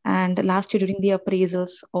 And last year during the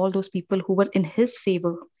appraisals, all those people who were in his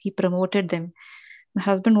favor, he promoted them. My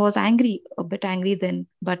husband was angry, a bit angry then.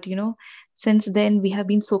 But, since then we have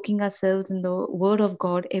been soaking ourselves in the word of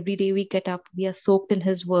God. Every day we get up, we are soaked in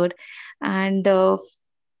his word. And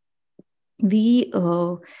we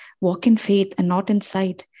walk in faith and not in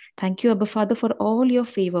sight. Thank you, Abba Father, for all your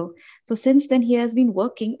favor. So since then he has been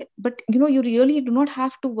working, but you really do not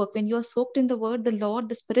have to work. When you are soaked in the word, the Lord,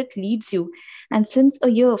 the Spirit leads you. And since a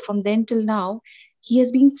year from then till now, he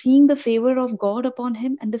has been seeing the favor of God upon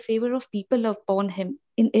him and the favor of people upon him.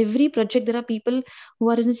 In every project, there are people who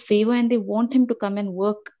are in his favor and they want him to come and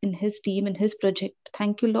work in his team, in his project.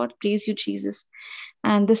 Thank you, Lord. Praise you, Jesus.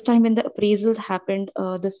 And this time when the appraisals happened,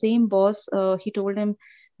 the same boss, he told him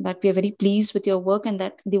that we are very pleased with your work and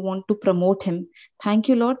that they want to promote him. Thank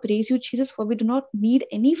you, Lord. Praise you, Jesus, for we do not need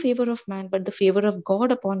any favor of man, but the favor of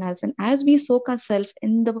God upon us. And as we soak ourselves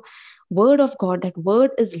in the word of God, that word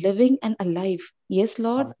is living and alive. Yes,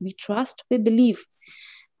 Lord, we trust, we believe.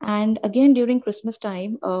 And again, during Christmas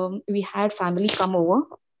time, we had family come over.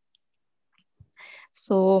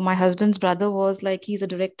 So my husband's brother was like, he's a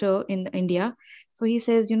director in India. So he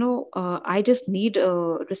says, I just need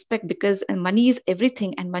respect, because money is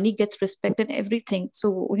everything and money gets respect and everything.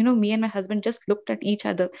 So, me and my husband just looked at each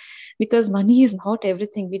other, because money is not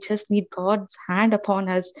everything. We just need God's hand upon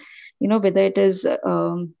us, whether it is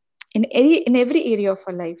in every area of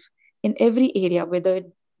our life, in every area, whether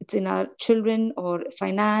it's in our children or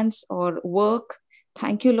finance or work.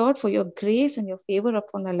 Thank you, Lord, for your grace and your favor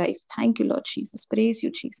upon our life. Thank you, Lord Jesus. Praise you,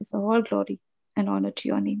 Jesus. All glory and honor to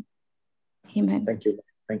your name. Amen. Thank you.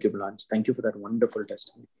 Thank you, Blanche. Thank you for that wonderful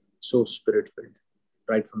testimony. So spirit-filled,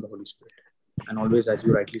 right from the Holy Spirit. And always, as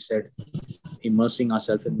you rightly said, immersing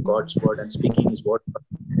ourselves in God's word and speaking his word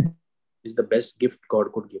is the best gift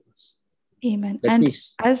God could give us. Amen. And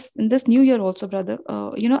as in this new year also, brother,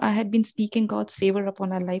 I had been speaking God's favor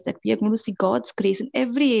upon our life, that we are going to see God's grace in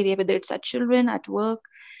every area, whether it's at children, at work.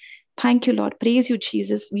 Thank you, Lord. Praise you,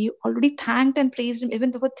 Jesus. We already thanked and praised him even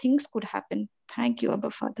before things could happen. Thank you, Abba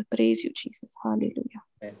Father. Praise you, Jesus. Hallelujah.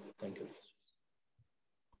 Thank you.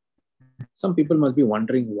 Some people must be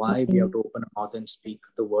wondering why we have to open our mouth and speak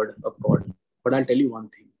the word of God. But I'll tell you one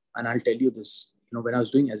thing, and I'll tell you this. When I was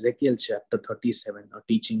doing Ezekiel chapter 37, a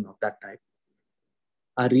teaching of that type,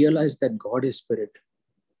 I realized that God is spirit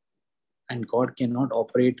and God cannot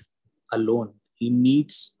operate alone. He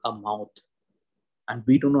needs a mouth. And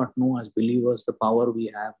we do not know as believers the power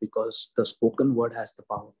we have, because the spoken word has the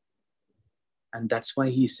power. And that's why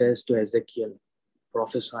he says to Ezekiel,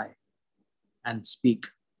 prophesy and speak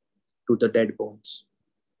to the dead bones.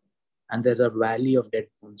 And there's a valley of dead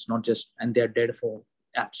bones, not just, and they're dead for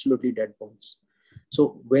absolutely dead bones.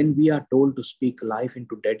 So when we are told to speak life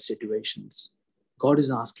into dead situations, God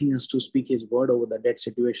is asking us to speak his word over the dead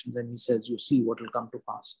situations. And he says, you see what will come to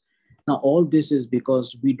pass. Now, all this is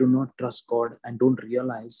because we do not trust God and don't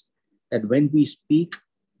realize that when we speak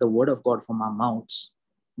the word of God from our mouths,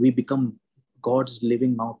 we become God's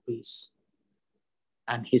living mouthpiece.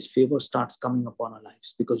 And his favor starts coming upon our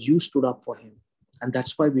lives because you stood up for him. And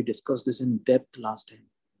that's why we discussed this in depth last time.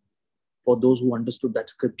 For those who understood that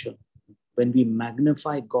scripture, when we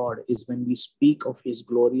magnify God is when we speak of his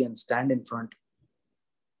glory and stand in front.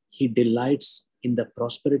 He delights in the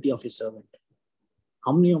prosperity of his servant.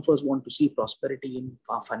 How many of us want to see prosperity in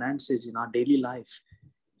our finances, in our daily life,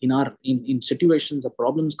 in situations of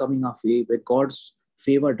problems coming our way, where God's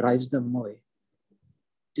favor drives them away?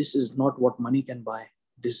 This is not what money can buy.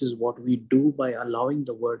 This is what we do by allowing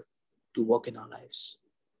the word to work in our lives.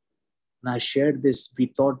 And I shared this, we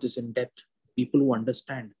taught this in depth. People who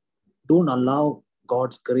understand, don't allow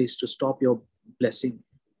God's grace to stop your blessing.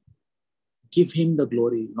 Give him the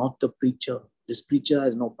glory, not the preacher. This preacher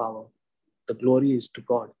has no power. The glory is to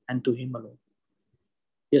God and to him alone.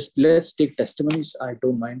 Yes, let's take testimonies. I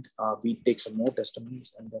don't mind. We take some more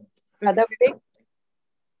testimonies and then. Brother Vivek?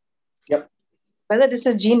 Yep. Brother, this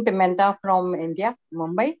is Jean Pimenta from India,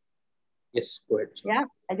 Mumbai. Yes, go ahead. Yeah,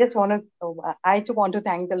 I just want to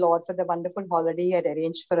thank the Lord for the wonderful holiday he had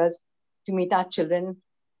arranged for us to meet our children.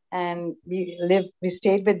 And we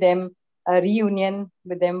stayed with them, a reunion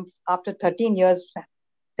with them after 13 years,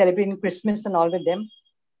 celebrating Christmas and all with them.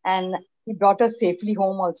 And he brought us safely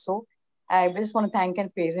home also. I just want to thank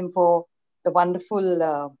and praise him for the wonderful,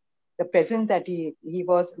 the present that he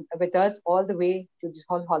was with us all the way to this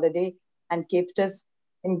whole holiday and kept us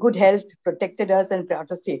in good health, protected us and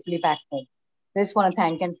brought us safely back home. I just want to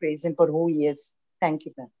thank and praise him for who he is. Thank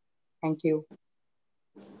you, man. Thank you.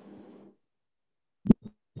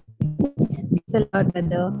 Praise the Lord,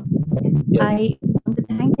 brother. I want to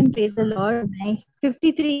thank and praise the Lord. My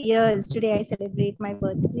 53 years today, I celebrate my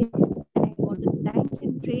birthday. And I want to thank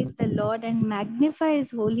and praise the Lord and magnify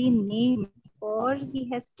his holy name, for he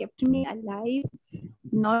has kept me alive.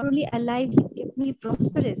 Not only alive, he's kept me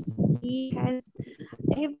prosperous. He has,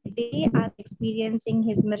 every day I'm experiencing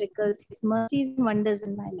his miracles, his mercies and wonders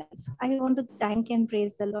in my life. I want to thank and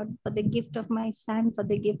praise the Lord for the gift of my son, for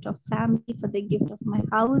the gift of family, for the gift of my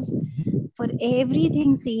house, for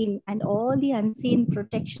everything seen and all the unseen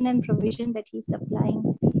protection and provision that he's supplying.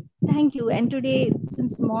 Thank you. And today,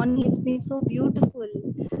 since morning, it's been so beautiful.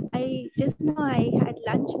 I had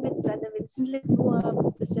lunch with Brother Vincent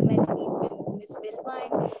Lisboa, Sister Melody, Miss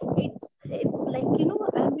Vilma. It's like,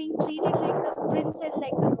 I'm being treated like a princess,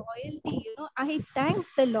 like a royalty. I thank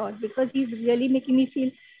the Lord because he's really making me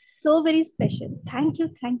feel so very special. Thank you,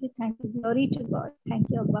 thank you, thank you. Glory to God. Thank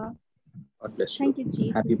you, Abba. God bless you. Thank you,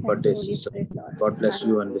 Jesus. Happy birthday, sister. God bless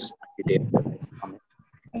you and this mighty day. Amen.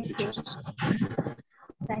 Thank you, Jesus.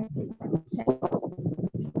 Thank you.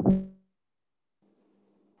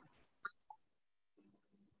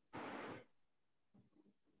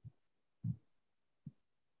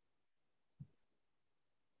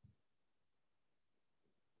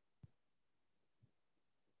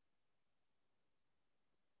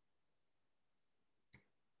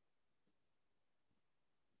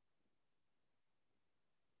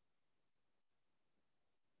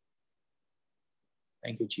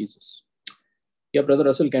 Thank you, Jesus. Yeah, Brother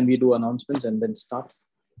Russell, can we do announcements and then start?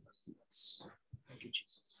 Thank you,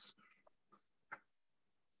 Jesus.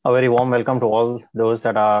 A very warm welcome to all those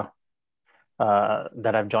that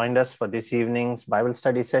have joined us for this evening's Bible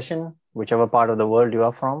study session, whichever part of the world you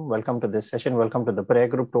are from. Welcome to this session. Welcome to the prayer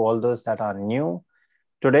group, to all those that are new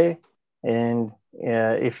today. And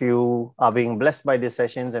if you are being blessed by these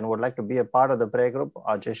sessions and would like to be a part of the prayer group,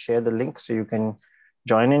 I'll just share the link so you can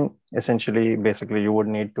join in. Essentially, basically, you would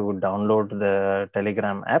need to download the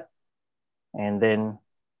Telegram app and then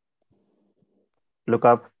look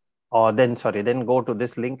up, or then go to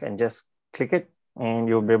this link and just click it, and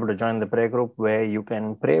you'll be able to join the prayer group where you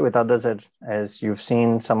can pray with others, as you've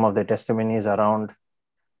seen some of the testimonies around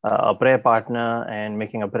a prayer partner and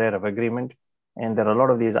making a prayer of agreement. And there are a lot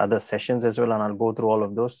of these other sessions as well, and I'll go through all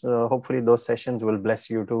of those. Hopefully those sessions will bless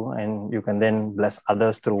you too, and you can then bless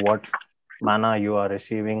others through what manna you are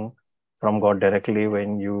receiving from God directly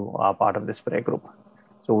when you are part of this prayer group.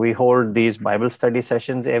 So we hold these Bible study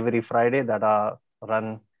sessions every Friday that are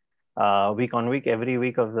run week on week, every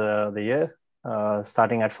week of the year,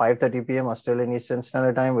 starting at 5:30 p.m. Australian Eastern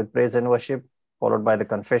Standard Time with praise and worship, followed by the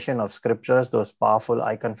confession of scriptures, those powerful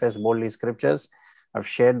I confess boldly scriptures. I've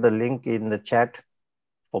shared the link in the chat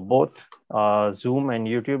for both Zoom and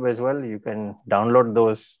YouTube as well. You can download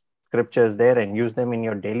those scriptures there and use them in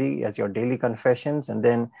your daily confessions. And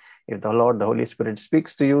then if the Lord, the Holy Spirit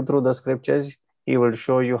speaks to you through the scriptures, He will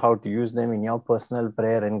show you how to use them in your personal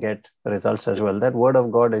prayer and get results as well. That word of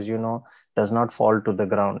God, as you know, does not fall to the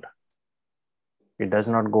ground. It does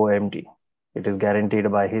not go empty. It is guaranteed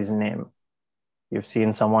by His name. You've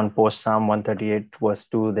seen someone post Psalm 138 verse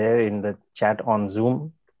 2 there in the chat on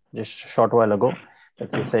Zoom just a short while ago.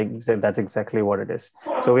 That's exactly what it is.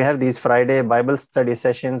 So we have these Friday Bible study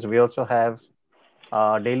sessions. We also have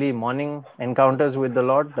daily morning encounters with the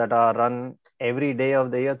Lord that are run every day of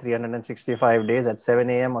the year, 365 days at 7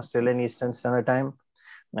 a.m. Australian Eastern Standard Time.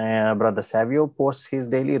 Brother Savio posts his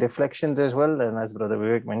daily reflections as well. And as Brother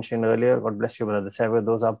Vivek mentioned earlier, God bless you, Brother Savio,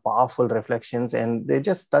 those are powerful reflections, and they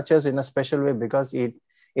just touch us in a special way because it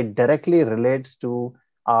directly relates to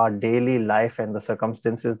our daily life and the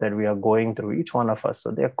circumstances that we are going through, each one of us.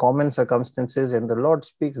 So they are common circumstances, and the Lord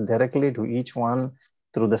speaks directly to each one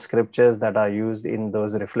through the scriptures that are used in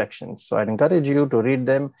those reflections. So I'd encourage you to read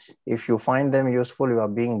them. If you find them useful, you are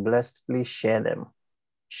being blessed, please share them.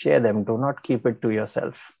 Share them. Do not keep it to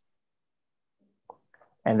yourself.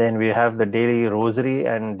 And then we have the daily rosary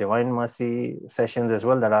and divine mercy sessions as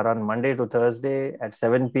well that are on Monday to Thursday at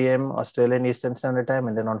 7 p.m. Australian Eastern Standard Time.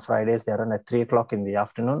 And then on Fridays, they are on at 3 o'clock in the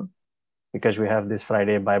afternoon, because we have this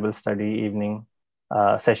Friday Bible study evening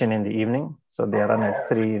session in the evening. So they are on at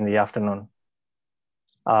 3 in the afternoon.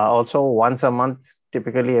 Also, once a month,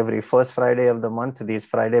 typically every first Friday of the month, these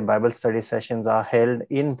Friday Bible study sessions are held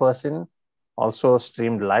in person, also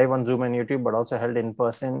streamed live on Zoom and YouTube, but also held in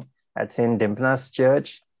person at St. Dimphna's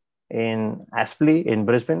Church in Aspley in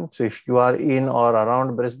Brisbane. So if you are in or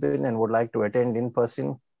around Brisbane and would like to attend in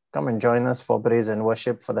person, come and join us for praise and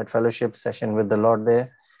worship, for that fellowship session with the Lord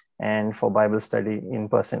there, and for Bible study in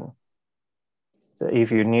person. So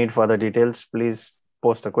if you need further details, please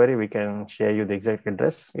post a query. We can share you the exact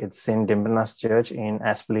address. It's St. Dimphna's Church in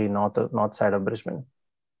Aspley, north side of Brisbane.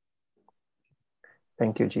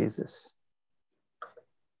 Thank you, Jesus.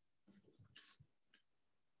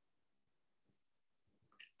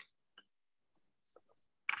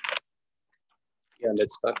 Yeah,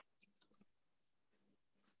 let's start.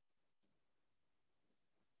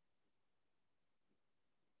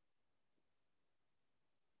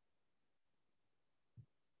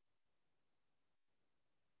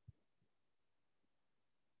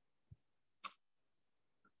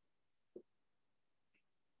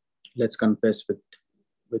 Let's confess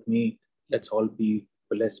with me. Let's all be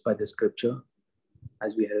blessed by the scripture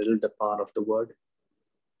as we herald the power of the word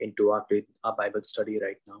into our Bible study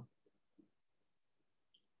right now.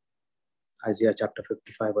 Isaiah chapter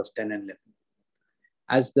 55 verse 10 and 11.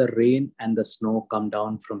 As the rain and the snow come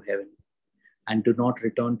down from heaven and do not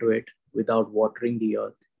return to it without watering the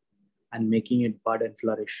earth and making it bud and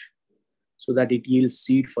flourish, so that it yields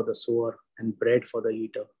seed for the sower and bread for the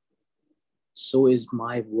eater, so is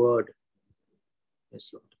my word, yes,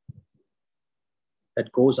 Lord,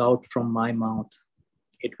 that goes out from my mouth.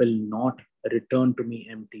 It will not return to me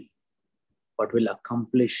empty, but will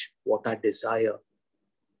accomplish what I desire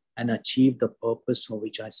and achieve the purpose for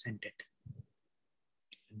which I sent it.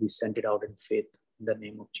 And we sent it out in faith in the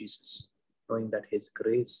name of Jesus, knowing that His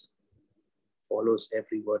grace follows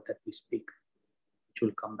every word that we speak, which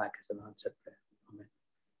will come back as an answered prayer. Amen.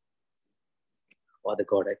 Father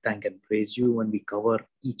God, I thank and praise you when we cover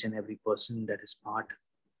each and every person that is part of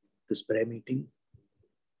this prayer meeting.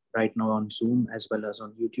 right now on Zoom as well as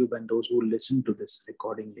on YouTube, and those who listen to this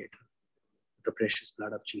recording later, the precious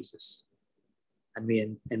blood of Jesus. And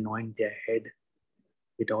we anoint their head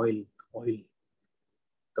with oil,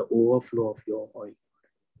 the overflow of your oil,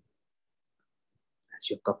 as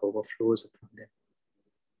your cup overflows upon them.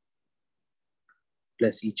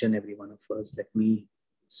 Bless each and every one of us. Let me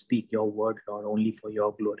speak your word, Lord, only for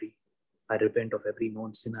your glory. I repent of every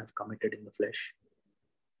known sin I've committed in the flesh.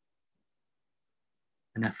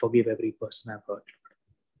 And I forgive every person I've hurt, Lord.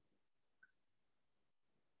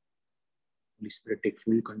 Holy Spirit, take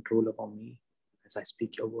full control upon me as I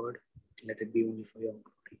speak your word. Let it be only for your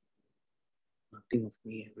glory. Nothing of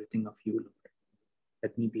me, everything of you, Lord.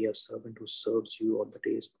 Let me be a servant who serves you all the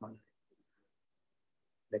days of my life.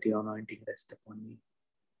 Let your anointing rest upon me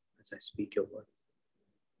as I speak your word.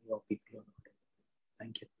 Your people, Lord.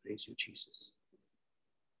 Thank you. Praise you, Jesus.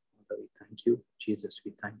 Father, we thank you. Jesus,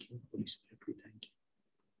 we thank you. Holy Spirit, we thank you.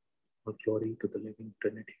 All glory to the living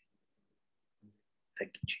Trinity.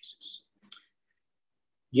 Thank you, Jesus.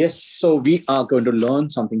 Yes, so we are going to learn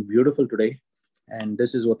something beautiful today. And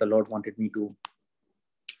this is what the Lord wanted me to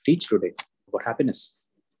teach today about happiness.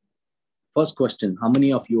 First question, how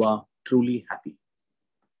many of you are truly happy?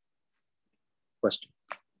 Question.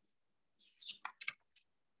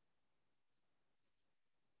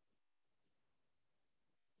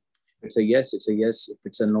 If it's a yes, it's a yes. If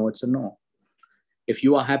it's a no, it's a no. If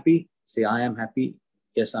you are happy, say, I am happy.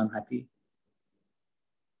 Yes, I'm happy.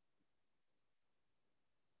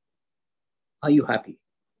 Are you happy?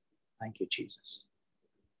 Thank you, Jesus.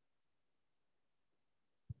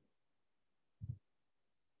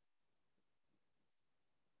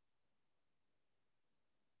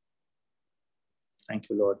 Thank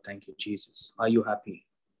you, Lord. Thank you, Jesus. Are you happy?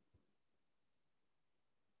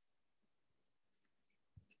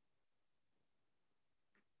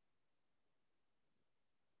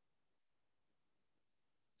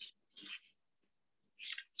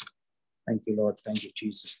 Thank you, Lord. Thank you,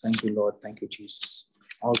 Jesus. Thank you, Lord. Thank you, Jesus.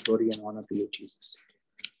 All glory and honor to you, Jesus.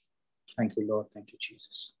 Thank you, Lord. Thank you,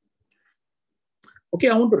 Jesus. Okay,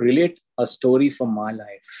 I want to relate a story from my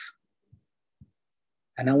life.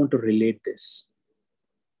 And I want to relate this.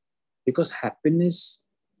 Because happiness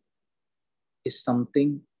is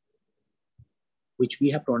something which we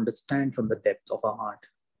have to understand from the depth of our heart.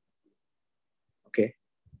 Okay?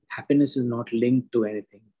 Happiness is not linked to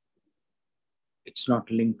anything. It's not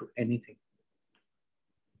linked to anything.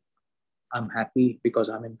 I'm happy because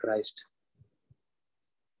I'm in Christ.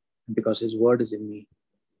 And because His word is in me.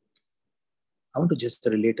 I want to just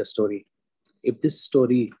relate a story. If this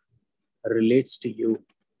story relates to you,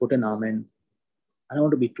 put an amen. And I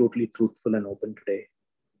want to be totally truthful and open today.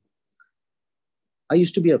 I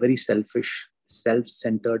used to be a very selfish,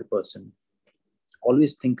 self-centered person.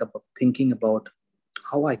 Always thinking about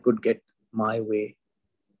how I could get my way.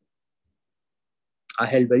 I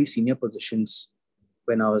held very senior positions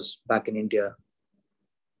when I was back in India.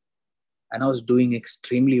 And I was doing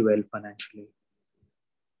extremely well financially.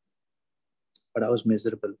 But I was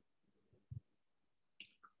miserable.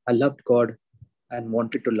 I loved God and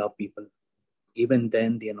wanted to love people. Even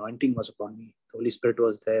then, the anointing was upon me. The Holy Spirit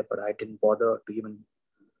was there, but I didn't bother to even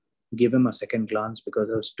give Him a second glance because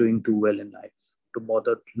I was doing too well in life to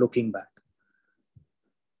bother looking back.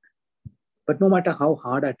 But no matter how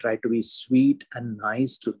hard I tried to be sweet and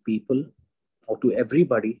nice to people or to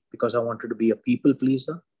everybody because I wanted to be a people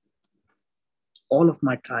pleaser, all of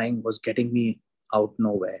my trying was getting me out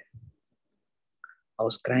nowhere. I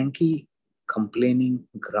was cranky, complaining,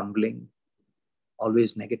 grumbling,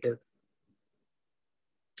 always negative,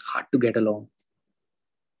 hard to get along,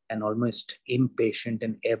 and almost impatient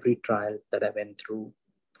in every trial that I went through.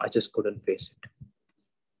 I just couldn't face it.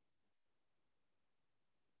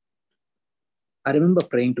 I remember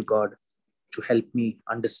praying to God to help me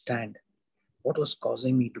understand what was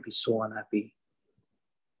causing me to be so unhappy.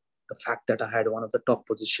 The fact that I had one of the top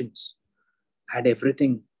positions, had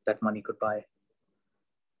everything that money could buy,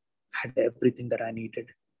 had everything that I needed.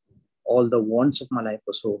 All the wants of my life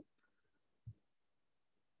were so.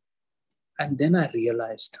 And then I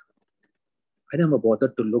realized, I never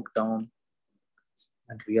bothered to look down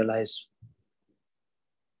and realize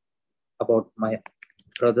about my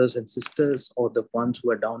brothers and sisters or the ones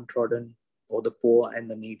who are downtrodden or the poor and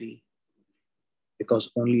the needy,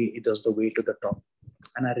 because only it was the way to the top.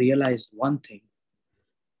 And I realized one thing,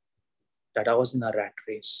 that I was in a rat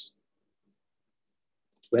race.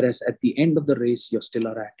 Whereas at the end of the race, you're still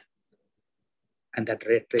a rat. And that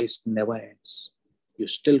rat race never ends. You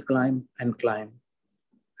still climb,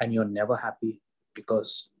 and you're never happy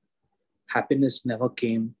because happiness never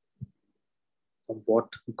came from what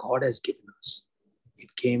God has given us.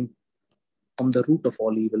 It came from the root of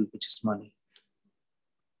all evil, which is money.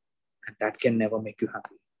 And that can never make you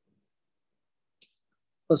happy.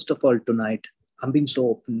 First of all, tonight, I'm being so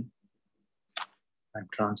open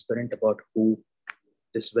and transparent about who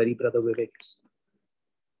this very brother Vivek is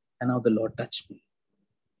and how the Lord touched me.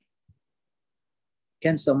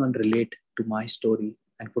 Can someone relate to my story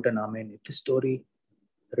and put an amen if this story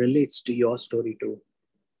relates to your story too,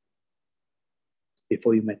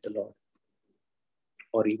 before you met the Lord,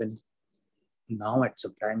 or even now at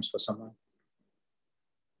some times for someone?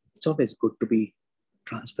 It's always good to be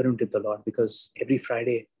transparent with the Lord, because every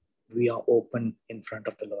Friday we are open in front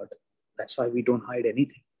of the Lord. That's why we don't hide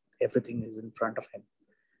anything. Everything is in front of Him.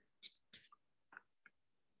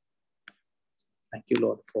 Thank you,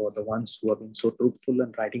 Lord, for the ones who have been so truthful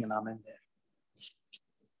and writing an amen there.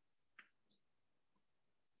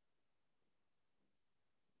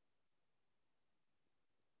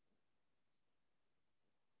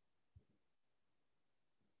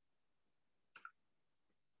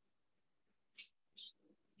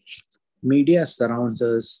 Media surrounds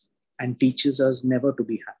us and teaches us never to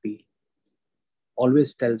be happy.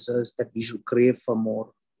 Always tells us that we should crave for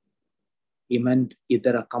more. Even if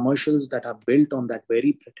there are commercials that are built on that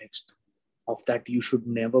very pretext of that you should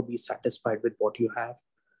never be satisfied with what you have,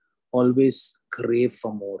 always crave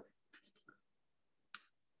for more.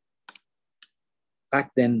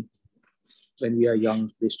 Back then, when we are young,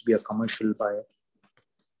 there used to be a commercial by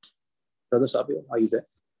Brother Sabio. Are you there?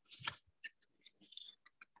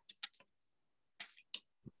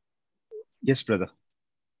 Yes, brother.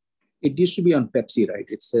 It used to be on Pepsi, right?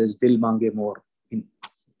 It says Dil Mange More.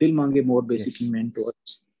 Dil Mange More basically meant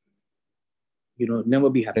was, never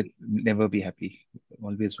be happy. Never be happy.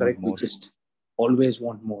 Always Correct. want more. We just always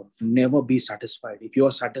want more. Never be satisfied. If you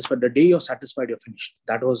are satisfied, the day you're satisfied, you're finished.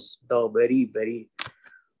 That was the very, very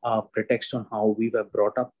pretext on how we were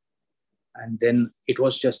brought up. And then it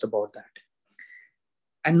was just about that.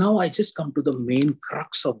 And now I just come to the main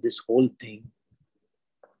crux of this whole thing.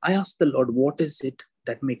 I asked the Lord, what is it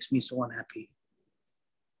that makes me so unhappy?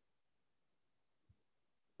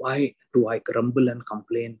 Why do I grumble and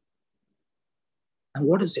complain? And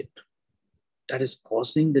what is it that is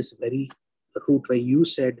causing this very root where you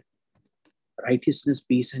said righteousness,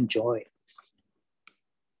 peace, and joy,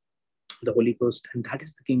 the Holy Ghost, and that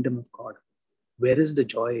is the kingdom of God. Where is the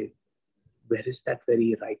joy? Where is that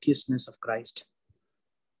very righteousness of Christ?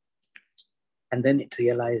 And then it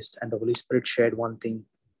realized, and the Holy Spirit shared one thing.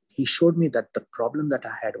 He showed me that the problem that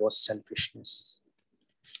I had was selfishness.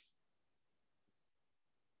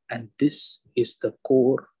 And this is the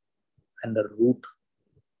core and the root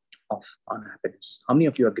of unhappiness. How many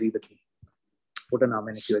of you agree with me? Put an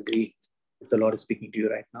amen if you agree, if the Lord is speaking to you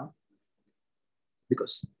right now.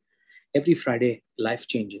 Because every Friday, life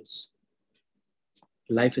changes.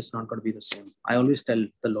 Life is not going to be the same. I always tell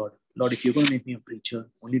the Lord, Lord, if you're going to make me a preacher,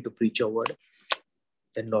 only to preach your word,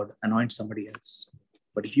 then Lord, anoint somebody else.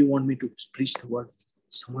 But if you want me to preach the word,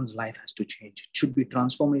 someone's life has to change. It should be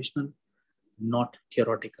transformational, not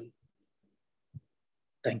theoretical.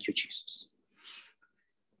 Thank you, Jesus.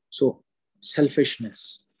 So,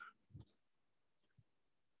 selfishness.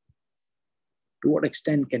 To what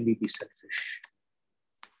extent can we be selfish?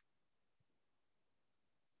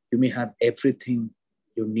 You may have everything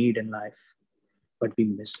you need in life, but be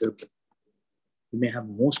miserable. You may have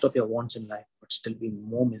most of your wants in life, but still be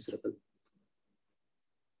more miserable.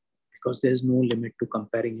 Because there's no limit to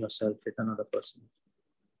comparing yourself with another person.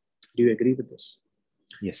 Do you agree with this?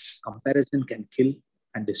 Yes. Comparison can kill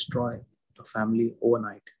and destroy a family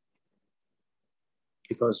overnight.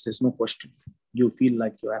 Because there's no question. You feel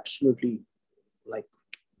like you're absolutely, like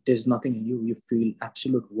there's nothing in you. You feel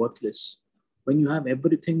absolute worthless. When you have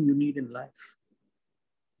everything you need in life.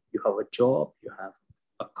 You have a job, you have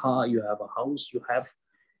a car, you have a house, you have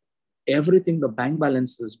everything. The bank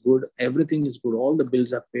balance is good. Everything is good. All the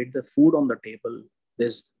bills are paid. The food on the table.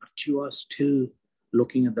 But you are still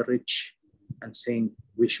looking at the rich and saying,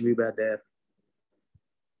 wish we were there.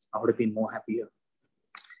 I would have been more happier.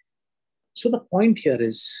 So the point here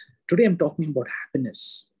is, today I'm talking about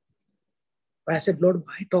happiness. But I said, Lord,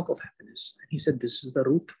 why talk of happiness? And He said, this is the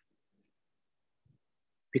root.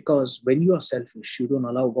 Because when you are selfish, you don't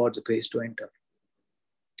allow God's grace to enter.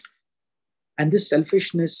 And this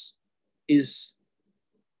selfishness is,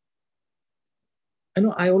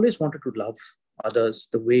 I always wanted to love others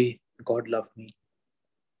the way God loved me.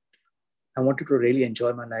 I wanted to really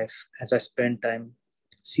enjoy my life as I spent time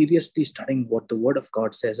seriously studying what the Word of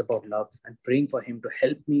God says about love and praying for Him to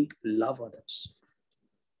help me love others.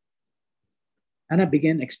 And I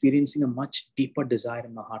began experiencing a much deeper desire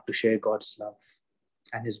in my heart to share God's love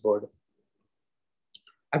and His Word.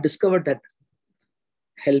 I've discovered that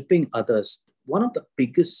helping others, one of the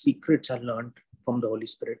biggest secrets I learned from the Holy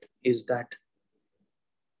Spirit is that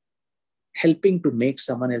helping to make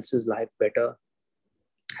someone else's life better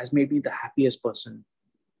has made me the happiest person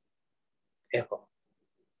ever.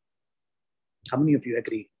 How many of you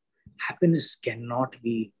agree? Happiness cannot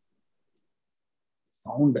be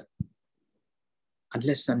found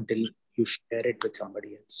unless until you share it with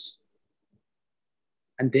somebody else.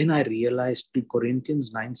 And then I realized 2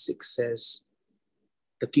 Corinthians 9:6 says,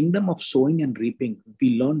 the kingdom of sowing and reaping,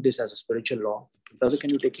 we learned this as a spiritual law. Brother,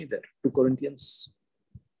 can you take me there? 2 Corinthians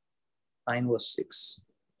 9:6.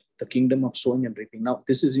 The kingdom of sowing and reaping. Now,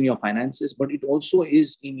 this is in your finances, but it also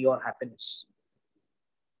is in your happiness.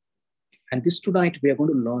 And this tonight, we are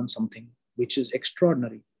going to learn something which is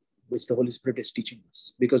extraordinary, which the Holy Spirit is teaching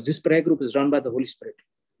us. Because this prayer group is run by the Holy Spirit.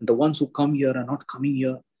 And the ones who come here are not coming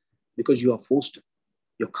here because you are forced.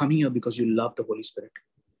 You're coming here because you love the Holy Spirit.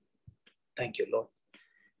 Thank you, Lord.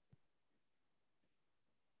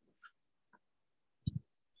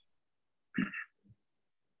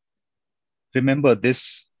 Remember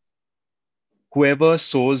this, whoever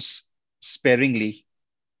sows sparingly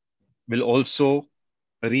will also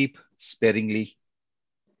reap sparingly.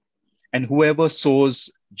 And whoever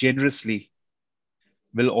sows generously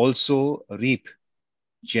will also reap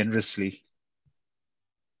generously.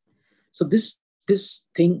 So this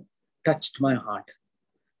thing touched my heart.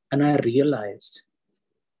 And I realized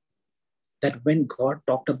that when God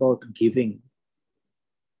talked about giving,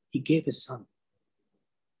 he gave his son.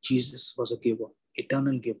 Jesus was a giver,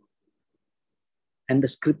 eternal giver. And the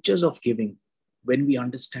scriptures of giving, when we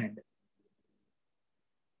understand,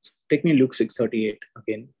 take me Luke 6:38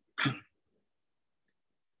 again.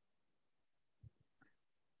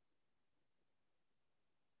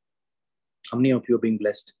 How many of you are being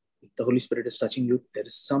blessed? If the Holy Spirit is touching you, there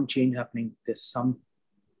is some change happening. There's some,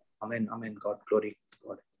 amen, amen, God, glory to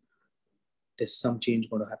God. There's some change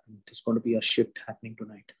going to happen. There's going to be a shift happening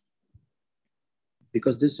tonight.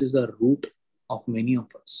 Because this is the root of many of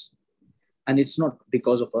us. And it's not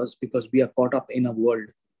because of us, because we are caught up in a world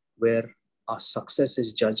where our success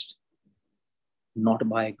is judged not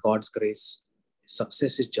by God's grace.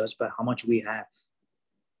 Success is judged by how much we have.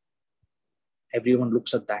 Everyone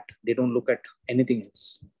looks at that. They don't look at anything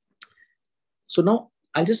else. So now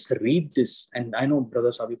I'll just read this. And I know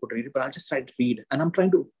Brother Savi could read it, but I'll just try to read. And I'm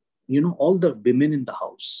trying to, all the women in the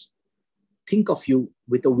house, think of you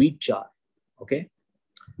with a wheat jar. Okay.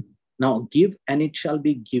 Now give and it shall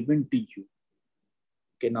be given to you.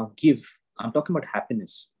 Okay. Now give. I'm talking about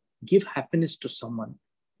happiness. Give happiness to someone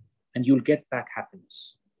and you'll get back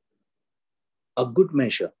happiness. A good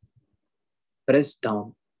measure, pressed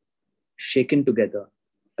down, shaken together,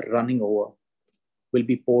 running over, will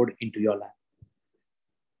be poured into your lap.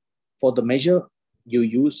 For the measure you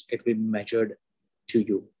use, it will be measured to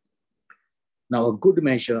you. Now, a good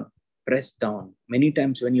measure, pressed down. Many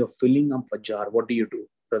times when you're filling up a jar, what do you do,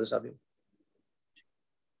 Brother Savio?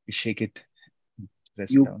 You shake it.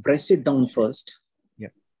 Press it down first. Yeah.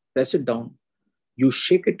 Press it down. You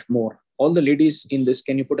shake it more. All the ladies in this,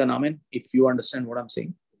 can you put an amen if you understand what I'm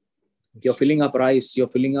saying? Yes. You're filling up rice, you're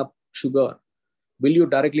filling up sugar. Will you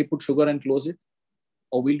directly put sugar and close it?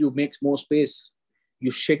 Or will you make more space?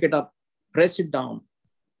 You shake it up, press it down.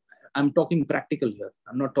 I'm talking practical here.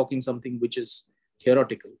 I'm not talking something which is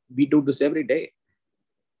theoretical. We do this every day.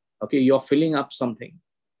 Okay, you're filling up something.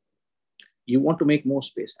 You want to make more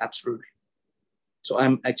space, absolutely. So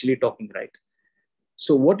I'm actually talking right.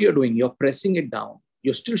 So what you're doing, you're pressing it down.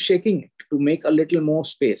 You're still shaking it to make a little more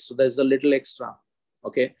space. So there's a little extra,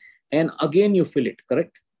 okay? And again, you fill it,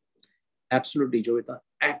 correct? Absolutely, Jovita.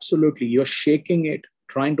 Absolutely. You're shaking it,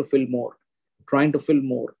 trying to fill more,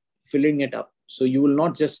 filling it up. So you will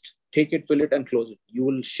not just take it, fill it, and close it. You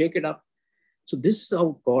will shake it up. So this is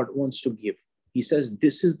how God wants to give. He says,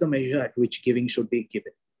 this is the measure at which giving should be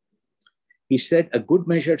given. He said, a good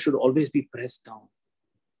measure should always be pressed down.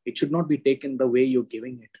 It should not be taken the way you're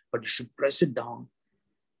giving it, but you should press it down,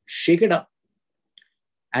 shake it up,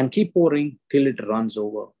 and keep pouring till it runs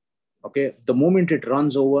over. Okay, the moment it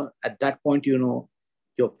runs over, at that point, you're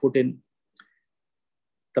put in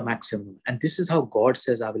the maximum. And this is how God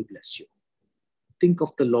says, I will bless you. Think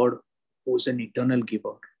of the Lord who is an eternal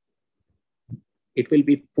giver. It will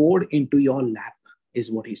be poured into your lap,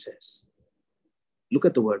 is what he says. Look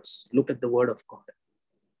at the words. Look at the word of God.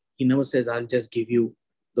 He never says, I'll just give you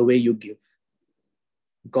the way you give.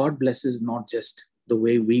 God blesses not just the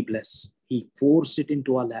way we bless. He pours it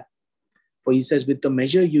into our lap. For he says, with the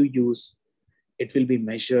measure you use, it will be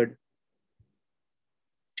measured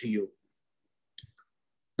to you.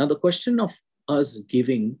 Now, the question of us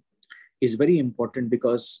giving is very important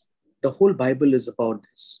because the whole Bible is about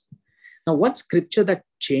this. Now, one scripture that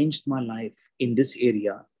changed my life in this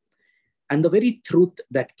area, and the very truth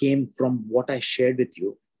that came from what I shared with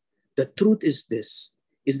you, the truth is this,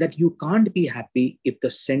 is that you can't be happy if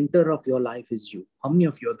the center of your life is you. How many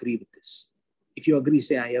of you agree with this? If you agree,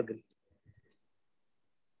 say, I agree.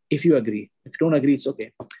 If you agree. If you don't agree, it's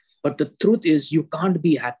okay. But the truth is, you can't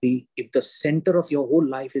be happy if the center of your whole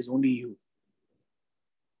life is only you.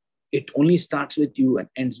 It only starts with you and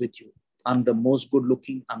ends with you. I'm the most good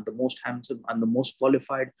looking, I'm the most handsome, I'm the most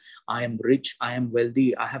qualified, I am rich, I am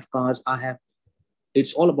wealthy, I have cars,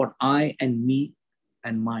 it's all about I and me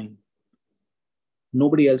and mine.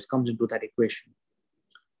 Nobody else comes into that equation.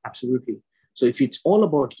 Absolutely. So if it's all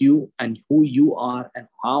about you and who you are and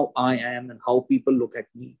how I am and how people look at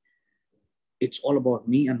me, it's all about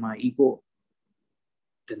me and my ego,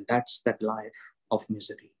 then that's that life of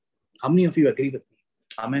misery. How many of you agree with me?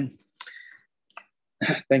 Amen.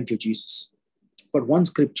 Thank you, Jesus. But one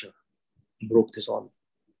scripture broke this all.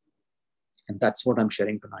 And that's what I'm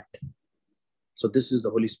sharing tonight. So this is the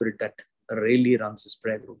Holy Spirit that really runs this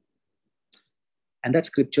prayer group. And that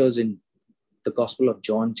scripture is in the Gospel of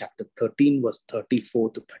John, chapter 13, verse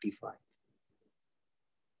 34 to 35.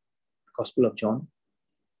 Gospel of John.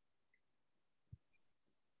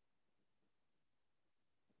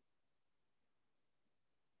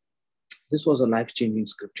 This was a life-changing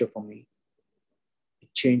scripture for me.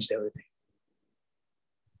 It changed everything.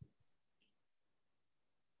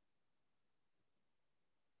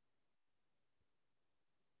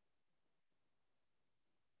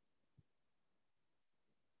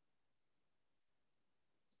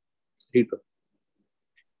 Read it.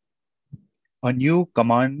 A new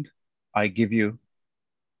command I give you,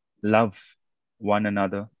 love one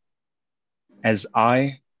another as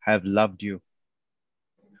I have loved you.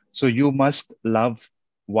 So you must love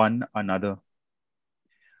one another.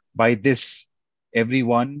 By this,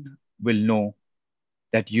 everyone will know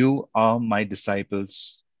that you are my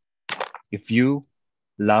disciples, if you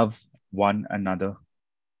love one another.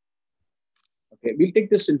 Okay, we'll take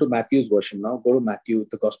this into Matthew's version now. Go to Matthew,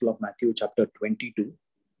 the Gospel of Matthew, chapter 22.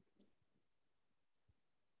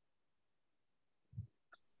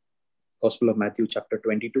 Gospel of Matthew, chapter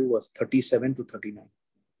 22, verse 37 to 39.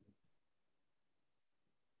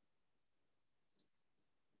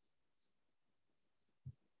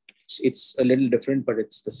 It's a little different, but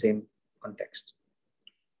it's the same context.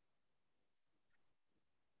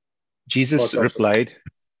 Jesus replied,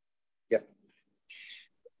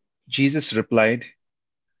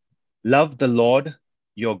 love the Lord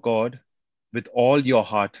your God with all your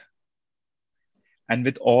heart and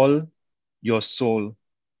with all your soul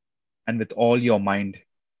and with all your mind.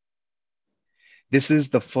 This is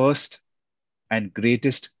the first and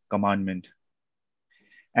greatest commandment.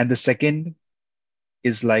 And the second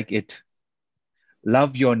is like it.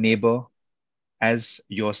 Love your neighbor as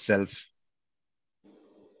yourself.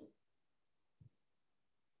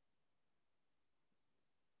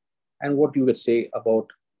 And what you would say about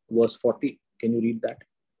verse 40? Can you read that?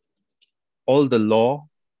 All the law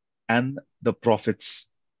and the prophets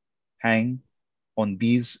hang on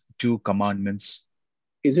these two commandments.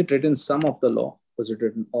 Is it written some of the law? Was it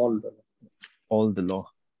written all the law? All the law.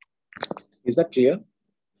 Is that clear?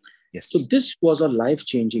 Yes. So this was a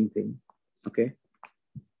life-changing thing. Okay.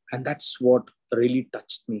 And that's what really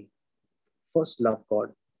touched me. First, love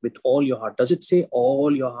God with all your heart. Does it say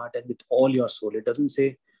all your heart and with all your soul? It doesn't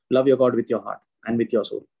say love your God with your heart and with your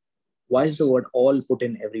soul. Why is the word all put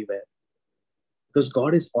in everywhere? Because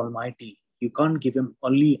God is almighty. You can't give him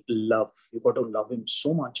only love. You got to love him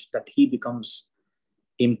so much that he becomes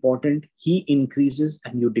important. He increases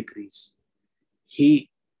and you decrease. He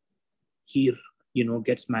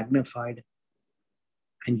gets magnified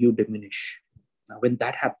and you diminish. Now, when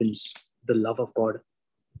that happens, the love of God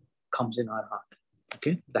comes in our heart.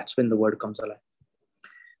 Okay, that's when the word comes alive.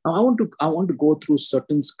 Now, I want to go through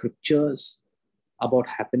certain scriptures about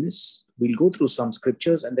happiness. We'll go through some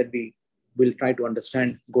scriptures and then we will try to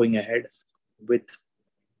understand going ahead with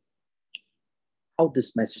how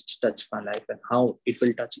this message touched my life and how it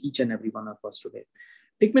will touch each and every one of us today.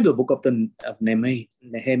 Take me to the book of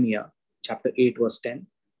Nehemiah, chapter 8, verse 10.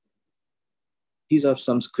 These are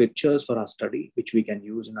some scriptures for our study, which we can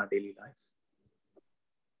use in our daily life.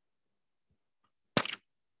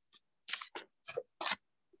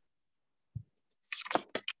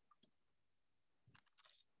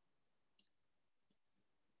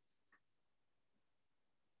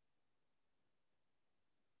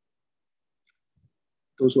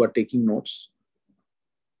 Those who are taking notes,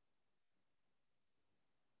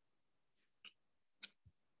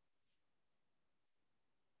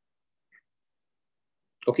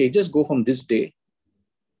 Okay, just go from this day.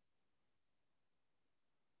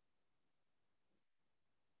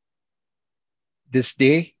 This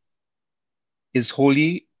day is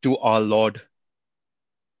holy to our Lord.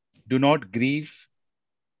 Do not grieve,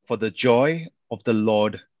 for the joy of the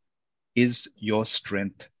Lord is your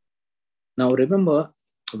strength. Now remember,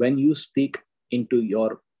 when you speak into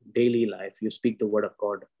your daily life, you speak the word of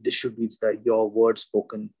God. This should be your word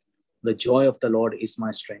spoken. The joy of the Lord is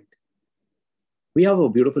my strength. We have a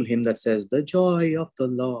beautiful hymn that says, the joy of the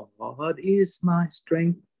Lord is my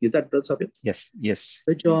strength. Is that Brother Sabir? Yes, yes.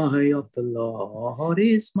 The joy of the Lord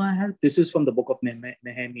is my help. This is from the book of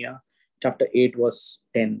Nehemiah, chapter 8, verse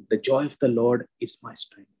 10. The joy of the Lord is my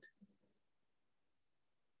strength.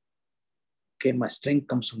 Okay, my strength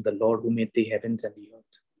comes from the Lord who made the heavens and the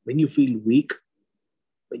earth. When you feel weak,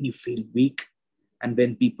 and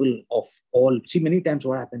when people of all, see, many times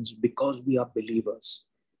what happens, because we are believers,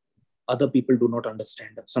 other people do not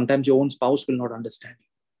understand us. Sometimes your own spouse will not understand you.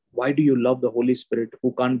 Why do you love the Holy Spirit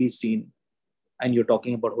who can't be seen? And you're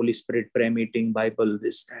talking about Holy Spirit, prayer meeting, Bible,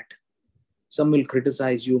 this, that. Some will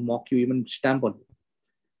criticize you, mock you, even stamp on you.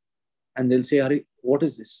 And they'll say, Hari, what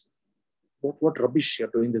is this? What rubbish you're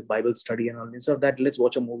doing, this Bible study and all this or that, let's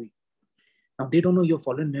watch a movie. Now they don't know you're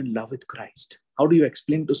fallen in love with Christ. How do you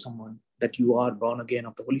explain to someone that you are born again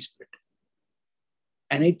of the Holy Spirit?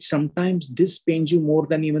 And sometimes this pains you more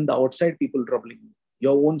than even the outside people troubling you.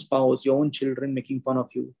 Your own spouse, your own children making fun of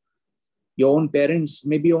you, your own parents,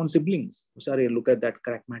 maybe your own siblings. Sorry, look at that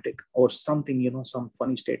charismatic or something, some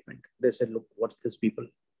funny statement. They said, look, what's this people?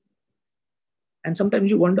 And sometimes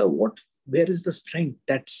you wonder, where is the strength?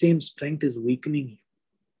 That same strength is weakening you.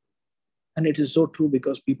 And it is so true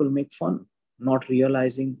because people make fun, not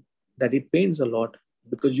realizing that it pains a lot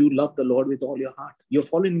because you love the Lord with all your heart. You're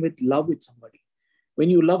falling in love with somebody. When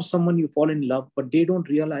you love someone, you fall in love, but they don't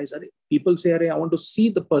realize. People say, I want to see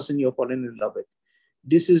the person you're falling in love with.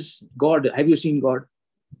 This is God. Have you seen God?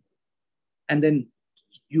 And then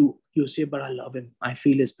you say, but I love him. I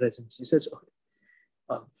feel his presence. He says,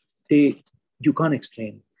 you can't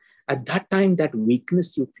explain. At that time, that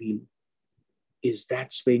weakness you feel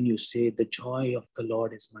that's when you say, the joy of the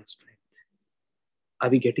Lord is my strength. Are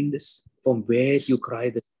we getting this? From where you cry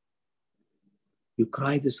this? You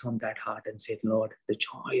cry this from that heart and say, Lord, the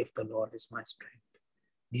joy of the Lord is my strength.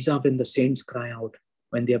 These are when the saints cry out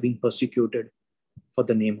when they are being persecuted for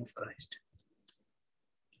the name of Christ.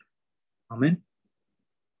 Amen.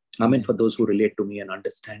 Amen for those who relate to me and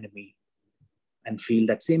understand me and feel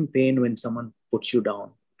that same pain when someone puts you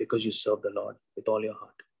down because you serve the Lord with all your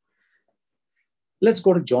heart. Let's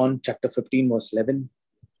go to John chapter 15, verse 11.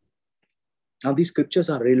 Now, these scriptures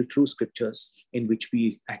are real true scriptures in which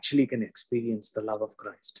we actually can experience the love of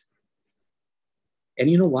Christ. And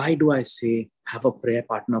why do I say have a prayer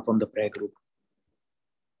partner from the prayer group?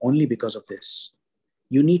 Only because of this.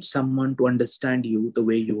 You need someone to understand you the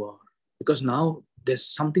way you are. Because now there's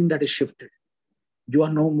something that is shifted. You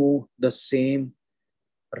are no more the same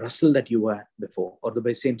Russell that you were before, or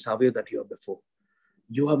the same Savio that you were before.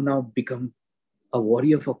 You have now become a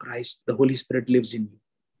warrior for Christ. The Holy Spirit lives in you.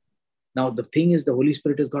 Now, the thing is, the Holy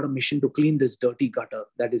Spirit has got a mission to clean this dirty gutter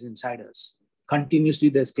that is inside us. Continuously,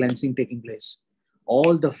 there's cleansing taking place.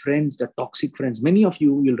 All the friends, the toxic friends, many of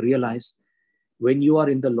you will realize when you are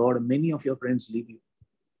in the Lord, many of your friends leave you.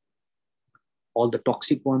 All the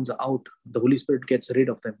toxic ones are out. The Holy Spirit gets rid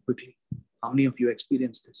of them quickly. How many of you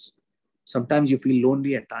experience this? Sometimes you feel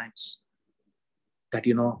lonely at times that,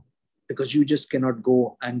 because you just cannot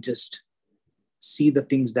go and just see the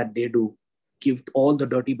things that they do. Give all the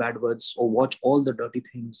dirty bad words or watch all the dirty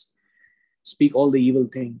things, speak all the evil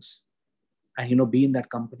things, and be in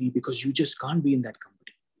that company because you just can't be in that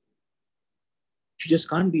company. You just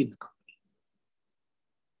can't be in the company.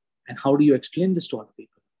 And how do you explain this to other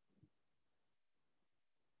people?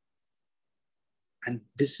 And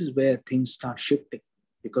this is where things start shifting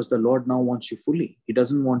because the Lord now wants you fully. He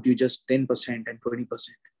doesn't want you just 10% and 20%.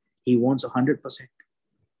 He wants 100%.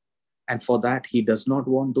 And for that, he does not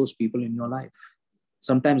want those people in your life.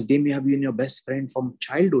 Sometimes they may have been your best friend from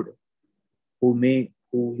childhood who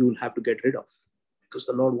you'll have to get rid of because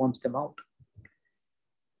the Lord wants them out.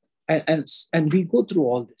 And we go through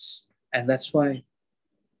all this. And that's why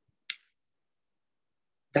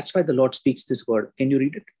the Lord speaks this word. Can you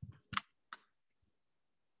read it?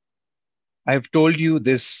 I have told you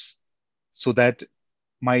this so that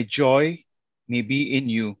my joy may be in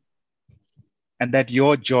you and that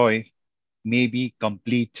your joy may be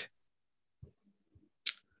complete.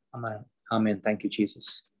 Amen. Amen. Thank you,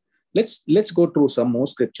 Jesus. Let's go through some more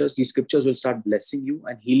scriptures. These scriptures will start blessing you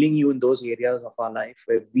and healing you in those areas of our life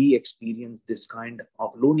where we experience this kind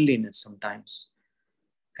of loneliness sometimes.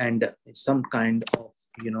 and some kind of,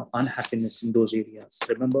 unhappiness in those areas.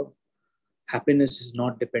 Remember, happiness is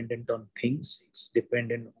not dependent on things.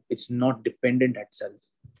 It's not dependent at self.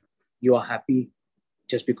 You are happy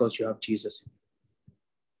just because you have Jesus in you,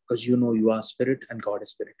 because you are spirit and God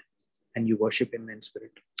is spirit, and you worship him in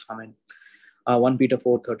spirit. Amen. 1 Peter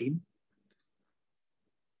 4:13.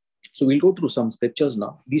 So we'll go through some scriptures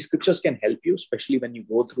now. These scriptures can help you, especially when you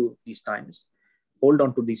go through these times. Hold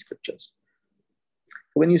on to these scriptures.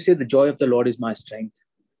 When you say the joy of the Lord is my strength,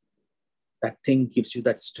 that thing gives you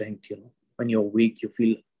that strength. When you're weak, you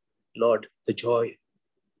feel, Lord,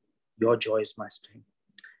 your joy is my strength.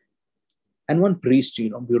 And one priest,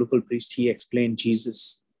 beautiful priest, he explained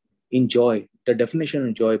Jesus in joy. The definition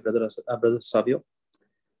of joy, brother Savio,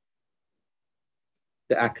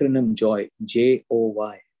 the acronym joy,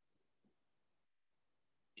 J-O-Y.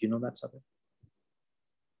 Do you know that, Savio?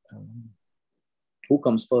 Who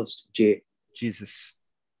comes first? J. Jesus.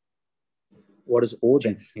 What is O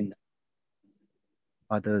then in that?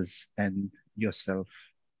 Others and yourself.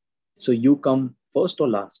 So you come first or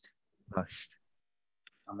last? Last.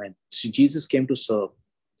 Amen. So Jesus came to serve.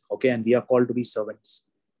 Okay, and we are called to be servants.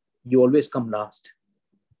 You always come last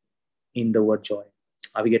in the word joy.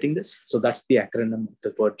 Are we getting this? So that's the acronym of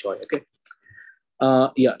the word joy. Okay.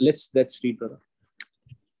 Let's read, brother.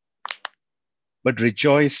 But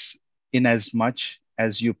rejoice in as much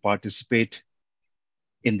as you participate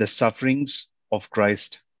in the sufferings of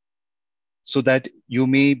Christ, so that you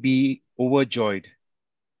may be overjoyed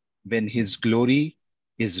when his glory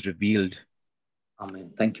is revealed.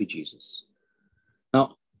 Amen. Thank you, Jesus.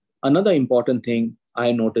 Now, another important thing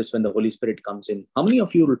I notice when the Holy Spirit comes in, how many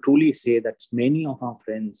of you will truly say that many of our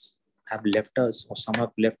friends have left us, or some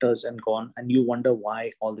have left us and gone, and you wonder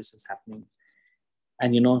why all this is happening?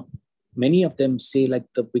 And many of them say, like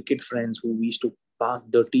the wicked friends who we used to pass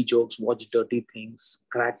dirty jokes, watch dirty things,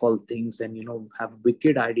 crack all things, and have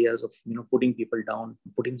wicked ideas of putting people down,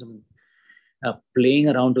 putting some playing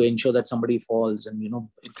around to ensure that somebody falls, and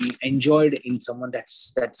be enjoyed in someone that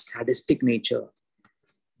sadistic nature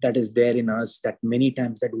that is there in us, that many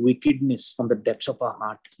times that wickedness from the depths of our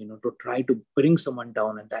heart, to try to bring someone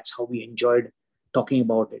down, and that's how we enjoyed talking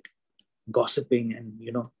about it, gossiping, and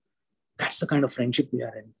that's the kind of friendship we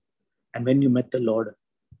are in. And when you met the Lord,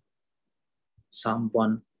 Psalm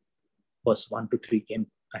 1, verse 1 to 3 came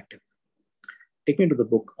active. Take me to the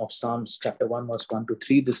book of Psalms, chapter 1, verse 1 to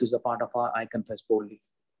 3. This is a part of our I Confess Boldly.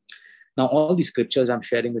 Now, all these scriptures I'm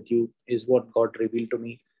sharing with you is what God revealed to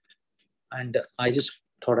me. And I just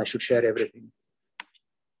thought I should share everything.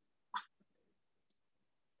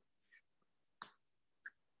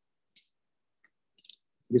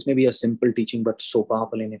 This may be a simple teaching, but so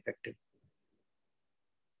powerful and effective.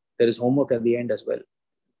 There is homework at the end as well.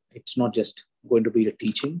 It's not just going to be a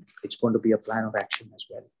teaching, it's going to be a plan of action as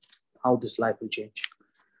well. How this life will change.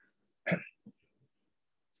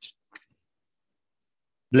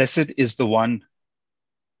 Blessed is the one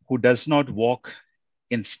who does not walk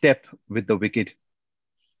in step with the wicked,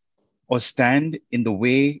 or stand in the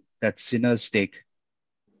way that sinners take,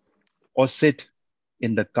 or sit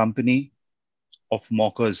in the company of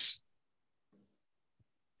mockers,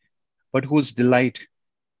 but whose delight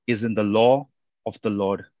is in the law of the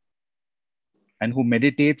Lord, and who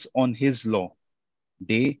meditates on his law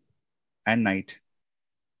day and night.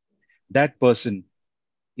 That person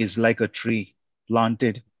is like a tree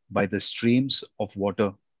planted by the streams of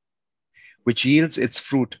water, which yields its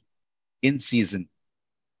fruit in season,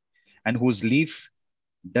 and whose leaf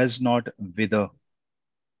does not wither.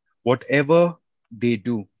 Whatever they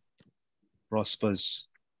do prospers.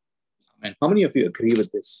 Amen. How many of you agree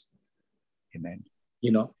with this? Amen.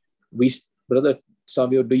 Brother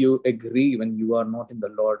Savio, do you agree when you are not in the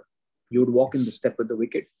Lord, you would walk in the step with the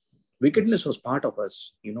wicked? Wickedness was part of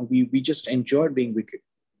us. We just enjoyed being wicked.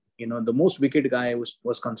 The most wicked guy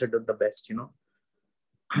was considered the best,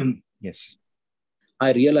 Yes.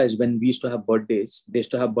 I realized when we used to have birthdays, they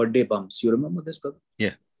used to have birthday bumps. You remember this, brother?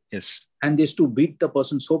 Yeah. Yes. And they used to beat the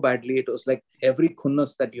person so badly. It was like every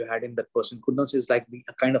khunnas that you had in that person. Khunnas is like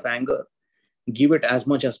a kind of anger. Give it as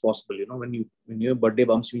much as possible. When your birthday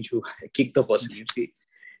bumps means you kick the person,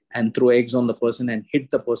 and throw eggs on the person and hit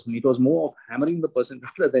the person. It was more of hammering the person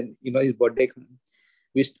rather than, his birthday coming.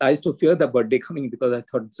 I used to fear the birthday coming because I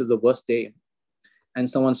thought this is the worst day. And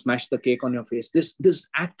someone smashed the cake on your face. This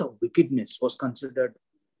act of wickedness was considered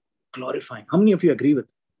glorifying. How many of you agree with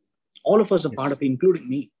it? All of us are part of it, including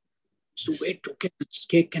me. So wait, okay, this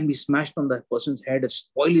cake can be smashed on that person's head and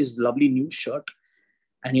spoil his lovely new shirt,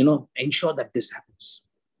 and ensure that this happens.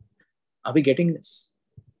 Are we getting this?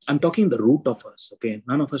 I'm talking the root of us. Okay,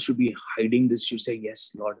 none of us should be hiding this. You say,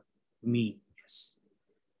 yes, Lord, me, yes.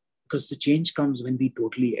 Because the change comes when we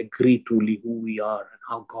totally agree truly who we are and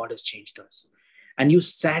how God has changed us. And you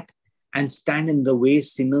sat and stand in the way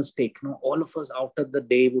sinners take. All of us after the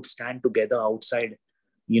day would stand together outside,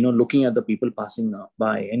 looking at the people passing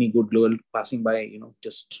by, any good girl passing by,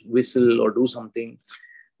 just whistle or do something.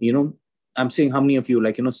 I'm saying how many of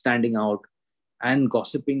you, standing out and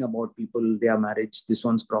gossiping about people, their marriage, this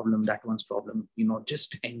one's problem, that one's problem,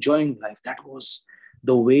 just enjoying life. That was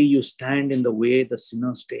the way you stand in the way the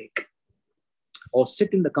sinners take. Or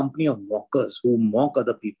sit in the company of mockers who mock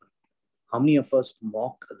other people. How many of us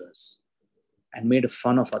mocked others and made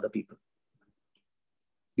fun of other people?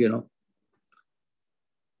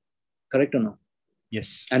 Correct or no?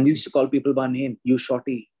 Yes. And we used to call people by name. You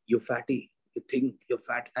shorty, you fatty, you think you're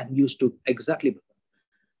fat, and used to exactly.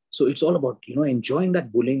 So it's all about, enjoying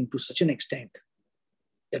that bullying to such an extent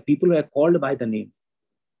that people were called by the name.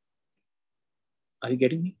 Are you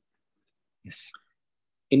getting me? Yes.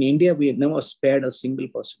 In India, we have never spared a single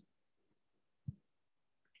person.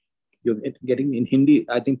 You're getting me? In Hindi,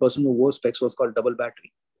 I think person who wore specs was called double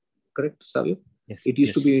battery. Correct, Savio? Yes. It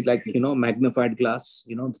used to be like, magnified glass,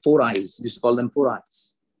 4 eyes. You used to call them 4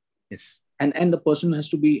 eyes. Yes. And the person has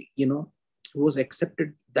to be, who was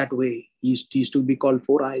accepted that way. He used to be called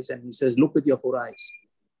 4 eyes, and he says, look with your 4 eyes.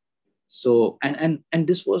 So, and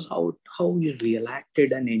this was how we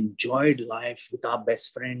reacted and enjoyed life with our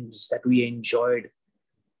best friends that we enjoyed.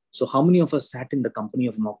 So how many of us sat in the company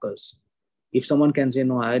of mockers? If someone can say,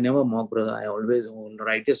 no, I never mock, brother. I always,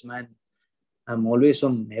 righteous man. I'm always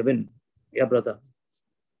from heaven. Yeah, brother.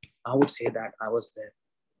 I would say that I was there.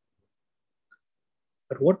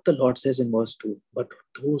 But what the Lord says in verse 2, but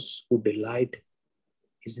those who delight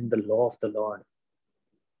is in the law of the Lord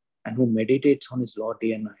and who meditates on his law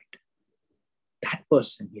day and night. That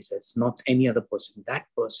person, he says, not any other person, that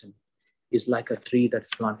person is like a tree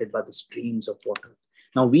that's planted by the streams of water.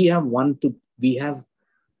 Now we have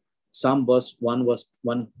Psalm verse 1, verse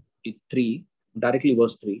 1, 3, directly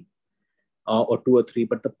verse 3, or 2 or 3.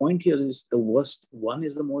 But the point here is the verse 1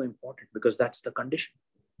 is the more important because that's the condition.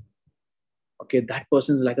 Okay, that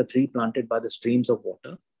person is like a tree planted by the streams of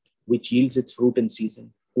water, which yields its fruit in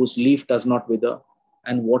season, whose leaf does not wither,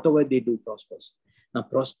 and whatever they do prospers. Now,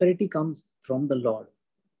 prosperity comes from the Lord,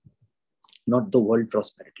 not the world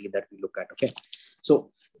prosperity that we look at. Okay,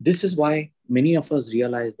 so this is why many of us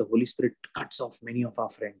realize the Holy Spirit cuts off many of our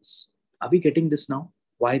friends. Are we getting this now?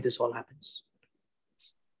 Why this all happens?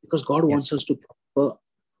 Because God wants us to prosper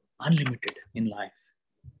unlimited in life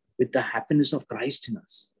with the happiness of Christ in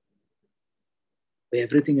us, where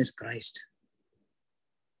everything is Christ.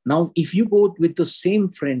 Now, if you go with the same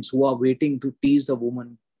friends who are waiting to tease the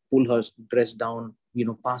woman, pull her dress down,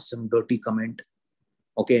 pass some dirty comment,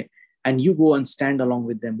 okay, and you go and stand along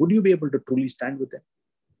with them, would you be able to truly stand with them,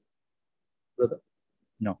 brother?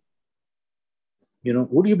 No.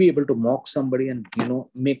 Would you be able to mock somebody and,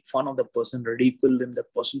 make fun of the person, ridicule them, the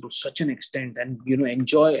person to such an extent and,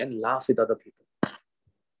 enjoy and laugh with other people?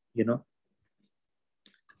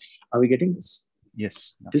 Are we getting this?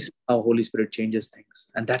 Yes. No. This is how Holy Spirit changes things.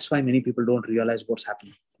 And that's why many people don't realize what's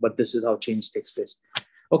happening. But this is how change takes place.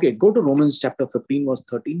 Okay, go to Romans chapter 15, verse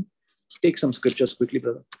 13. Take some scriptures quickly,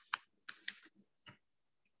 brother.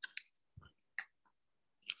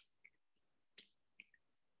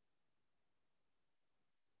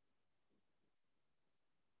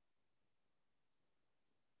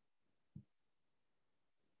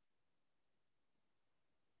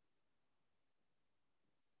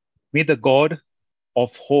 May the God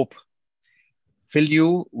of hope fill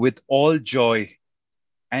you with all joy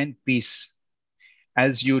and peace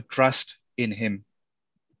as you trust in him,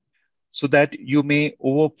 so that you may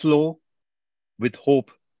overflow with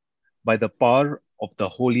hope by the power of the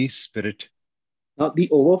Holy Spirit. Now, the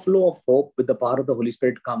overflow of hope with the power of the Holy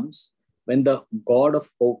Spirit comes when the God of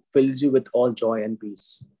hope fills you with all joy and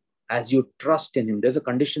peace as you trust in him. There's a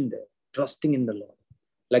condition there, trusting in the Lord.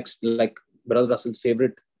 Like Brother Russell's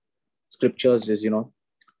favorite scriptures is,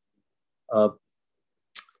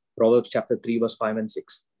 Proverbs chapter 3, verse 5 and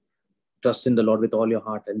 6. Trust in the Lord with all your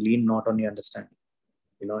heart and lean not on your understanding.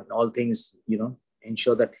 In all things,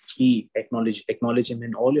 ensure that he acknowledge him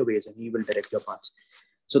in all your ways and he will direct your paths.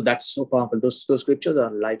 So that's so powerful. Those scriptures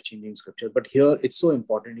are life-changing scriptures. But here it's so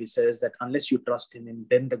important. He says that unless you trust in him,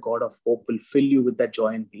 then the God of hope will fill you with that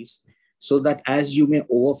joy and peace so that as you may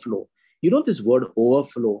overflow. This word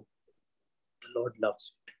overflow, the Lord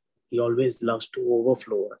loves it. He always loves to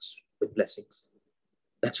overflow us with blessings.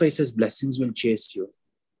 That's why he says blessings will chase you.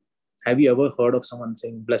 Have you ever heard of someone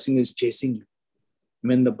saying blessing is chasing you?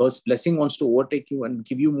 When the blessing wants to overtake you and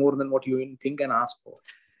give you more than what you even think and ask for.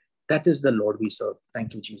 That is the Lord we serve.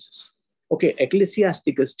 Thank you, Jesus. Okay,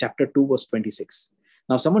 Ecclesiasticus chapter 2, verse 26.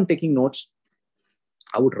 Now, someone taking notes,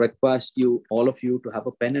 I would request you, all of you, to have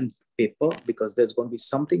a pen and paper, because there's going to be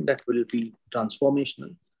something that will be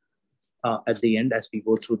transformational at the end as we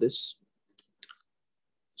go through this.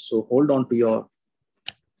 So hold on to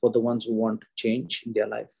for the ones who want change in their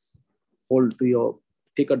life,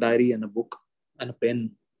 take a diary and a book and a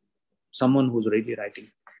pen, someone who's really writing.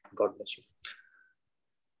 God bless you.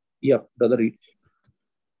 Yeah, brother, read.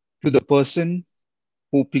 To the person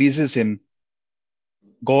who pleases him,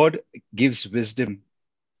 God gives wisdom,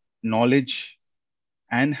 knowledge,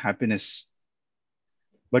 and happiness.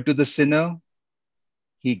 But to the sinner,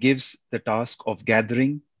 he gives the task of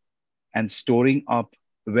gathering and storing up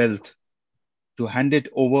wealth to hand it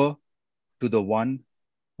over to the one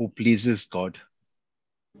who pleases God.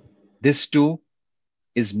 This too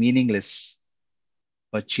is meaningless,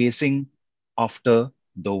 but chasing after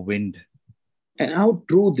the wind. And how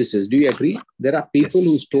true this is. Do you agree? There are people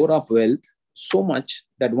who store up wealth so much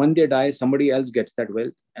that when they die, somebody else gets that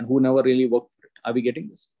wealth and who never really worked for it. Are we getting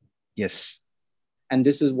this? Yes. And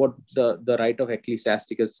this is what the right of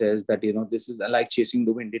Ecclesiasticus says, that, this is like chasing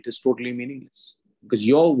the wind. It is totally meaningless because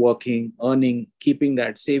you're working, earning, keeping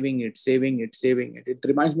that, saving it. It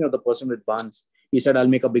reminds me of the person with barns. He said, I'll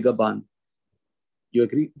make a bigger barn. You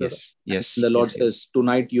agree? Yes. Yes. And the Lord says,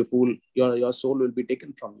 tonight, you fool, your soul will be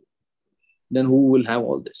taken from you. Then who will have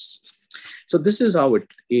all this? So this is how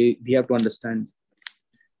we have to understand.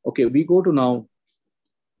 Okay, we go to now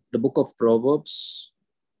the book of Proverbs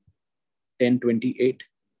 10:28.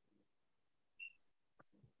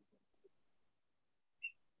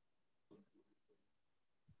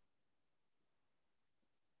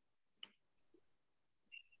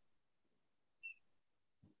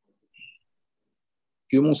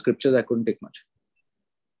 Few more scriptures, I couldn't take much.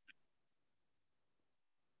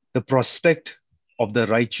 The prospect of the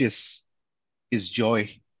righteous is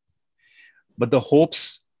joy, but the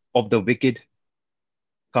hopes of the wicked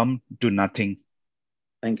come to nothing.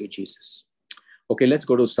 Thank you, Jesus. Okay, let's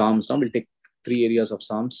go to Psalms. Now we'll take 3 areas of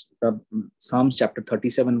Psalms. Psalms chapter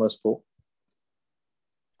 37, verse 4.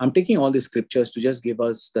 I'm taking all these scriptures to just give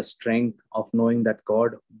us the strength of knowing that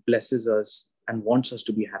God blesses us and wants us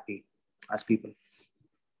to be happy as people.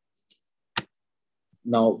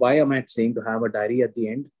 Now, why am I saying to have a diary at the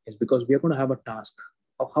end? Is because we are going to have a task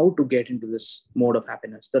of how to get into this mode of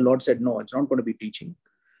happiness. The Lord said, no, it's not going to be teaching.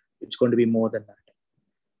 It's going to be more than that.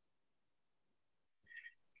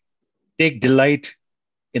 Take delight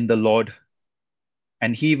in the Lord,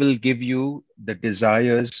 and He will give you the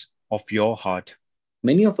desires of your heart.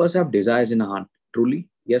 Many of us have desires in our heart. Truly?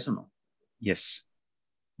 Yes or no? Yes.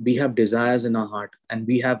 We have desires in our heart, and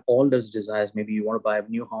we have all those desires. Maybe you want to buy a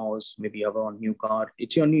new house, maybe you have a new car.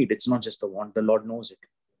 It's your need. It's not just a want. The Lord knows it.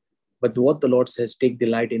 But what the Lord says, take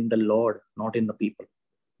delight in the Lord, not in the people.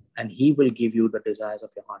 And He will give you the desires of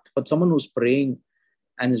your heart. But someone who's praying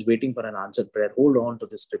and is waiting for an answered prayer, hold on to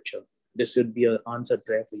this scripture. This should be an answered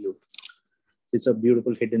prayer for you. It's a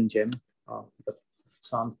beautiful hidden gem.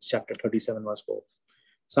 Psalm chapter 37, verse 4.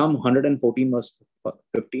 Psalm 114, verse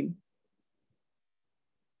 15.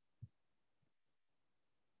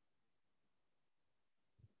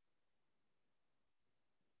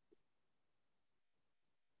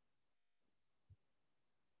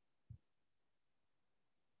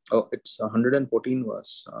 Oh, it's 114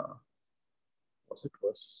 verse. Was it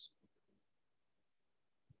verse?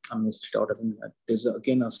 I missed it out. I think that is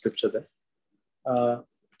again a scripture there.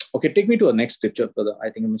 Okay, take me to the next scripture, brother. I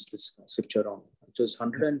think I missed this scripture wrong. It was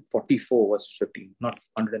 144 verse 15, not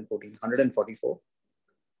 114. 144.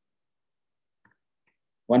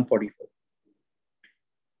 144.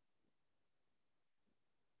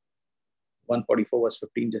 144 verse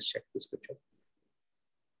 15. Just check the scripture.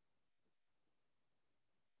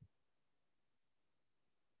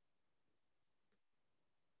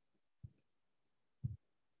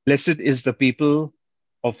 Blessed is the people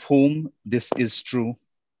of whom this is true.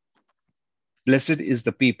 Blessed is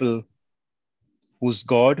the people whose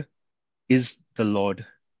God is the Lord.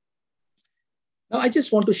 Now, I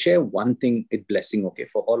just want to share one thing, a blessing, okay,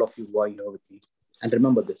 for all of you who are here with me. And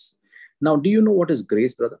remember this. Now, do you know what is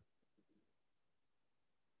grace, brother?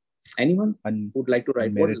 Anyone would like to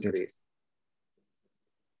write what is grace?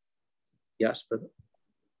 Yes, brother.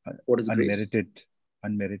 What is grace?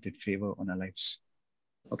 Unmerited favor on our lives.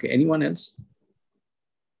 Okay, anyone else?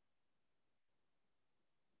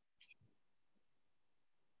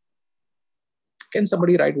 Can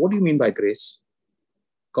somebody write, what do you mean by grace?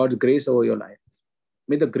 God's grace over your life.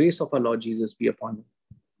 May the grace of our Lord Jesus be upon you.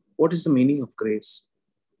 What is the meaning of grace?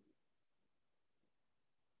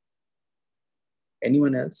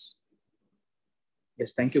 Anyone else?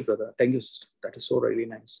 Yes, thank you, brother. Thank you, sister. That is so really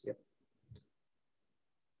nice. Yeah.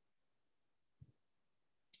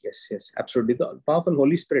 Yes, absolutely. The powerful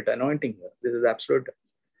Holy Spirit anointing here. This is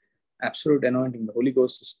absolute anointing. The Holy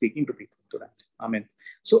Ghost is speaking to people tonight. Amen.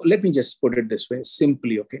 So let me just put it this way,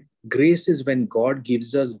 simply, okay? Grace is when God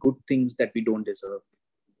gives us good things that we don't deserve.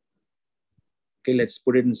 Okay, let's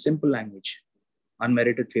put it in simple language.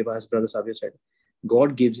 Unmerited favor, as Brother Savio said.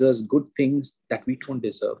 God gives us good things that we don't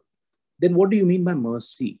deserve. Then what do you mean by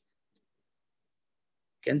mercy?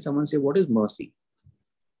 Can someone say, what is mercy?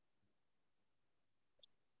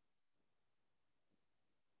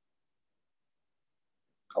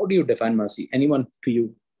 How do you define mercy? Anyone to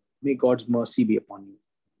you? May God's mercy be upon you.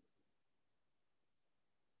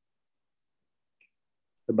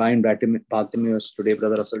 The blind Bartimaeus today,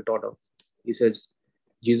 Brother Russell taught of. He says,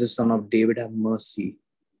 Jesus, son of David, have mercy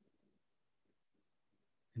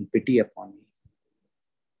and pity upon me.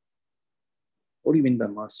 What do you mean by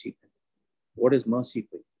mercy? What is mercy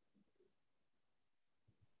for you?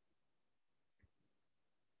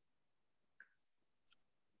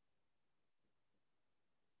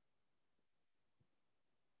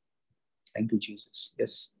 Thank you, Jesus.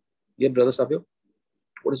 Yes. Yeah, Brother Savio,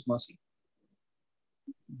 what is mercy?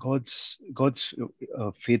 God's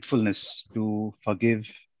faithfulness to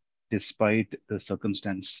forgive despite the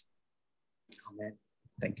circumstance. Amen.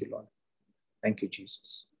 Thank you, Lord. Thank you,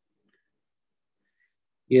 Jesus.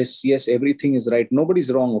 Yes, everything is right. Nobody's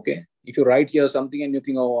wrong, okay? If you write here something and you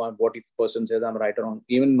think, oh, what if person says I'm right or wrong?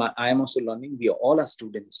 Even I am also learning. We all are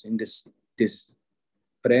students in this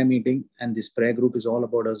prayer meeting, and this prayer group is all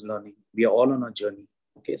about us learning. We are all on a journey,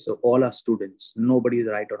 okay? So all are students. Nobody is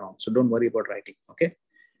right or wrong. So don't worry about writing, okay?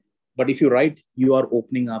 But if you write, you are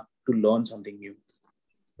opening up to learn something new.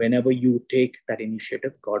 Whenever you take that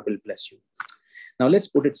initiative, God will bless you. Now, let's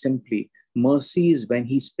put it simply. Mercy is when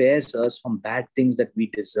he spares us from bad things that we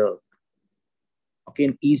deserve. Okay,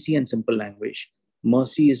 in easy and simple language.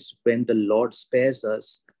 Mercy is when the Lord spares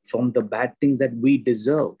us from the bad things that we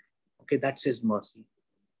deserve. Okay, that's his mercy.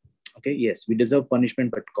 Okay, yes, we deserve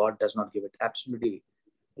punishment, but God does not give it. Absolutely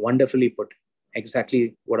wonderfully put.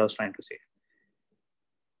 Exactly what I was trying to say.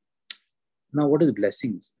 Now, what is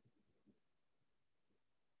blessings?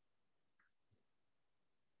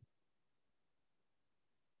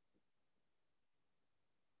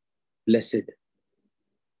 Blessed.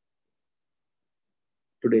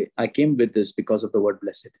 Today, I came with this because of the word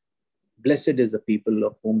blessed. Blessed is the people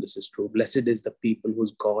of whom this is true. Blessed is the people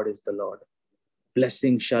whose God is the Lord.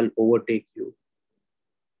 Blessing shall overtake you.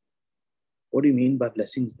 What do you mean by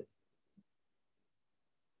blessings then?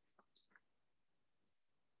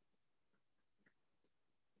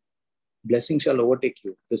 Blessing shall overtake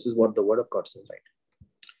you. This is what the word of God says, right?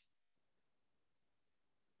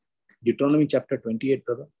 Deuteronomy chapter 28,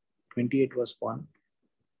 brother. 28 verse 1.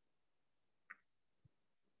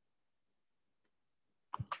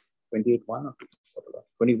 28:1 or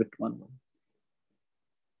 20:1.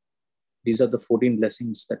 These are the 14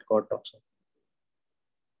 blessings that God talks about.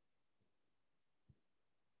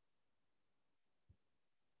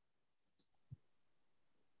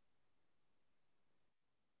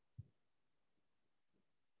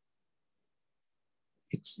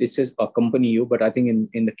 It says accompany you, but I think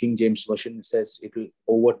in the King James Version, it says it will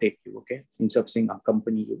overtake you, okay? Instead of saying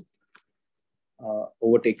accompany you,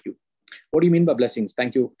 overtake you. What do you mean by blessings?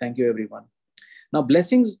 Thank you, everyone. Now,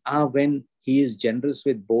 blessings are when he is generous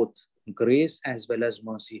with both grace as well as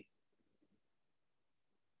mercy.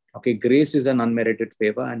 Okay, grace is an unmerited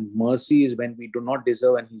favor, and mercy is when we do not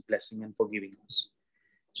deserve and he's blessing and forgiving us.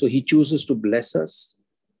 So he chooses to bless us,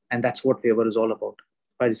 and that's what favor is all about,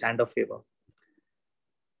 by his hand of favor.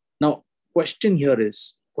 Now, question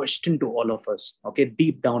to all of us, okay,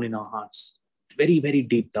 deep down in our hearts, very, very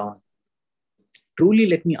deep down. Truly,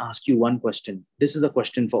 let me ask you one question. This is a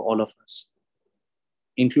question for all of us,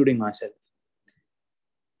 including myself.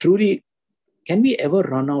 Truly, can we ever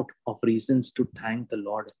run out of reasons to thank the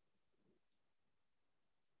Lord?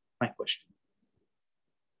 My question.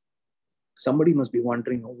 Somebody must be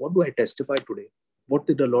wondering, oh, what do I testify today? What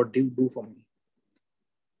did the Lord do for me?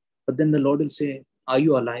 But then the Lord will say, are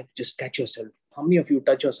you alive? Just catch yourself. How many of you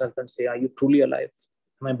touch yourself and say, are you truly alive?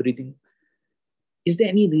 Am I breathing? Is there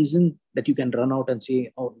any reason that you can run out and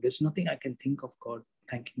say, oh, there's nothing I can think of God,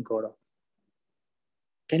 thanking God of?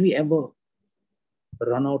 Can we ever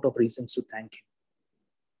run out of reasons to thank him?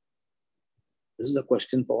 This is a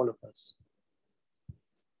question for all of us.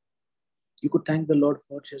 You could thank the Lord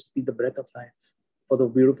for just the breath of life, for the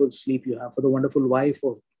beautiful sleep you have, for the wonderful wife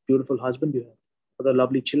or beautiful husband you have, for the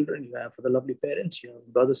lovely children you have, for the lovely parents you have,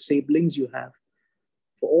 brother siblings you have,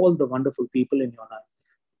 for all the wonderful people in your life.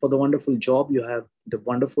 for the wonderful job you have, the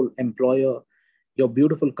wonderful employer, your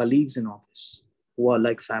beautiful colleagues in office who are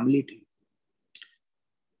like family to you.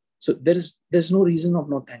 So there's no reason of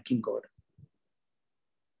not thanking God,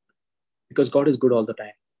 because God is good all the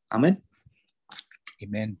time. Amen.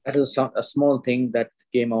 Amen. That is a small thing that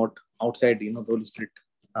came out outside. The Holy Spirit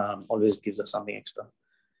always gives us something extra.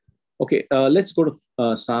 Okay, let's go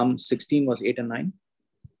to Psalm 16, verse 8 and 9.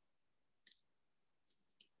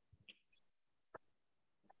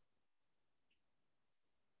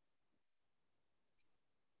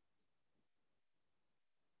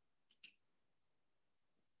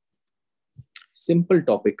 Simple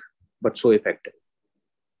topic, but so effective.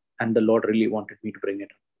 And the Lord really wanted me to bring it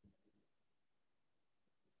up.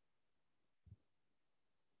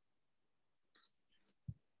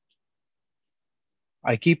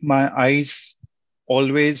 I keep my eyes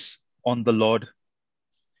always on the Lord.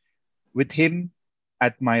 With him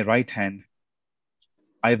at my right hand,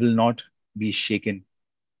 I will not be shaken.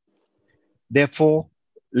 Therefore,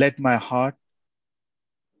 let my heart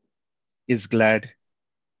is glad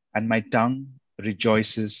and my tongue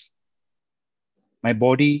rejoices. My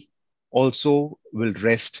body also will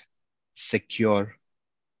rest secure.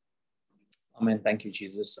 Amen. Thank you,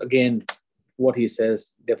 Jesus. Again, what he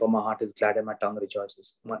says, therefore my heart is glad and my tongue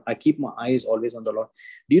rejoices. I keep my eyes always on the Lord.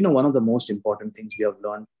 Do you know one of the most important things we have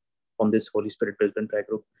learned from this Holy Spirit Brisbane prayer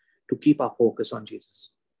group? To keep our focus on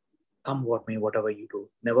Jesus. Come what may, whatever you do,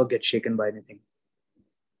 never get shaken by anything.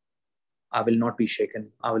 I will not be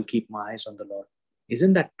shaken. I will keep my eyes on the Lord.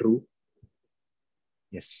 Isn't that true?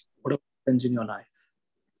 Yes. Whatever happens in your life,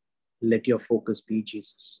 let your focus be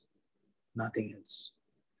Jesus. Nothing else.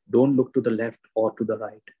 Don't look to the left or to the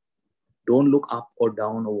right. Don't look up or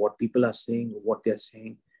down or what people are saying or what they're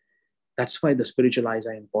saying. That's why the spiritual eyes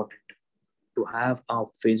are important. To have our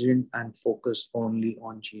vision and focus only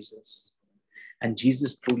on Jesus. And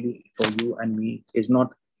Jesus truly, for you and me, is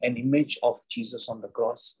not an image of Jesus on the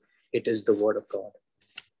cross. It is the Word of God.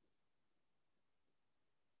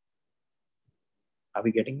 Are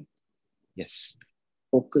we getting it? Yes.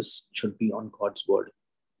 Focus should be on God's Word.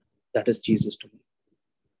 That is Jesus to me.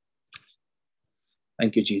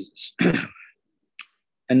 Thank you, Jesus.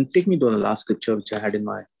 And take me to the last scripture which I had in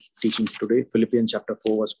my teaching today, Philippians chapter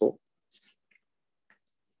 4, verse 4.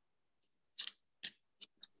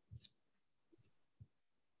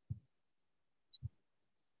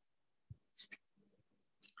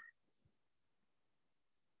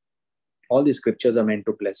 All these scriptures are meant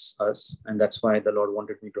to bless us, and that's why the Lord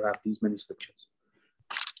wanted me to have these many scriptures.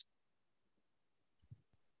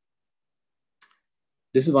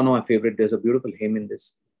 This is one of my favorite. There's a beautiful hymn in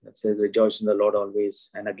this that says, rejoice in the Lord always.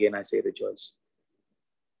 And again, I say rejoice.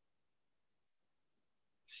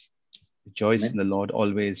 Rejoice in the Lord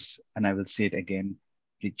always. And I will say it again,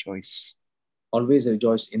 rejoice. Always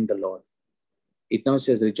rejoice in the Lord. It now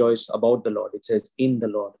says rejoice about the Lord. It says in the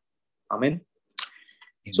Lord. Amen.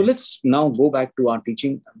 Amen. So let's now go back to our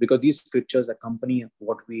teaching, because these scriptures accompany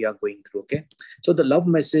what we are going through. Okay. So the love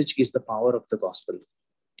message is the power of the gospel.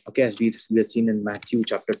 Okay, as we have seen in Matthew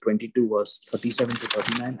chapter 22, verse 37 to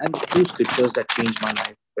 39, and two scriptures that changed my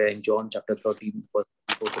life were in John chapter 13, verse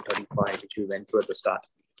 4 to 35, which we went through at the start.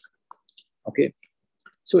 Okay,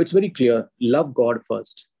 so it's very clear, love God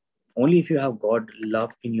first. Only if you have God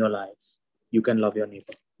love in your life, you can love your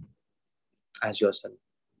neighbor as yourself.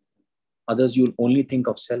 Others, you'll only think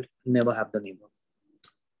of self, never have the neighbor.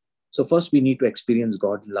 So first we need to experience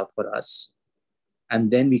God's love for us. And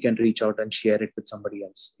then we can reach out and share it with somebody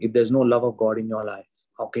else. If there's no love of God in your life,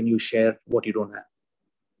 how can you share what you don't have?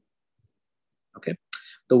 Okay.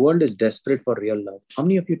 The world is desperate for real love. How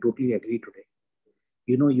many of you totally agree today?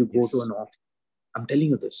 You go to an office. I'm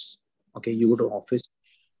telling you this. Okay. You go to an office.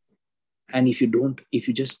 And if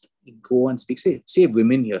you just go and speak, say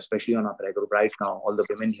women here, especially on our prayer group right now, all the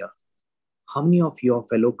women here. How many of your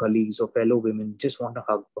fellow colleagues or fellow women just want a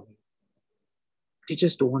hug from you? They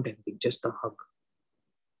just don't want anything, just a hug.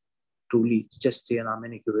 Truly, just say an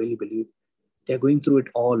amen if you really believe. They're going through it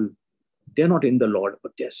all. They're not in the Lord,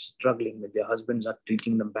 but they're struggling with their husbands are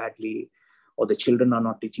treating them badly, or the children are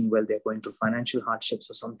not teaching well. They're going through financial hardships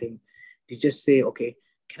or something. They just say, okay,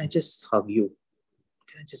 can I just hug you?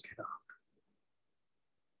 Can I just get a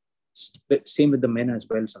hug? Same with the men as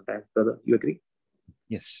well sometimes, brother. You agree?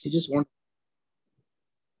 Yes. They just want,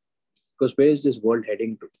 because where is this world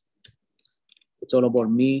heading to? It's all about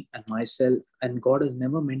me and myself. And God has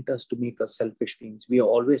never meant us to make us selfish beings. We are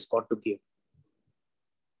always called to give.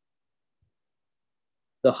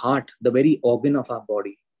 The heart, the very organ of our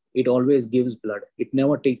body, it always gives blood. It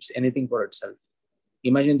never takes anything for itself.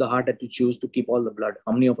 Imagine the heart that you choose to keep all the blood.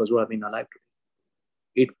 How many of us who have been alive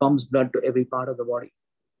today? It pumps blood to every part of the body.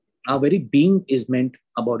 Our very being is meant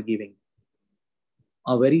about giving.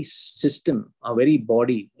 Our very system, our very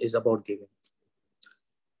body is about giving.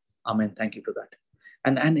 Amen. Thank you for that.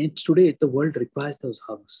 And it's today, the world requires those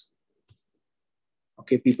hugs.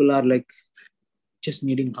 Okay, people are like just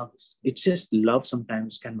needing hugs. It's just love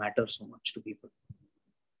sometimes can matter so much to people.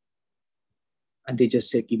 And they just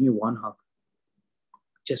say, give me one hug.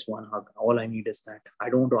 Just one hug. All I need is that. I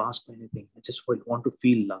don't want to ask for anything. I just want to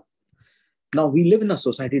feel love. Now, we live in a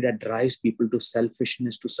society that drives people to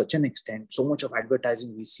selfishness to such an extent. So much of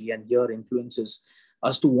advertising we see and hear influences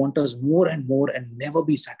us to want us more and more and never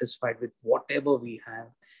be satisfied with whatever we have.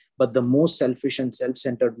 But the more selfish and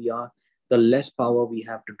self-centered we are, the less power we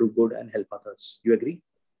have to do good and help others. You agree?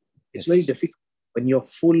 It's very difficult when you're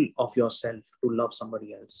full of yourself to love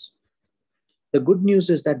somebody else. The good news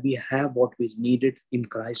is that we have what is needed in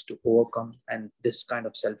Christ to overcome and this kind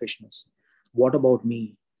of selfishness. What about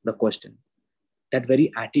me? The question. That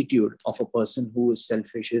very attitude of a person who is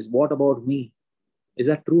selfish is, what about me? Is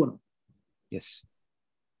that true or no? Yes.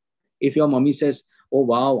 If your mommy says, oh,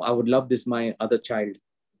 wow, I would love this, my other child.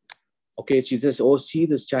 Okay, she says, oh, see,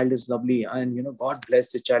 this child is lovely. And, God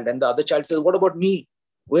bless the child. And the other child says, what about me?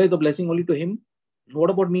 Where is the blessing only to him? What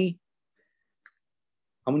about me?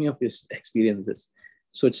 How many of you experience this?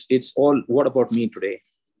 So it's all, what about me today?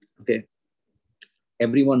 Okay.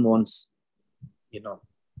 Everyone wants,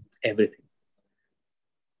 everything.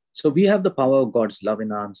 So we have the power of God's love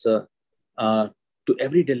in answer to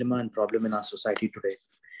every dilemma and problem in our society today.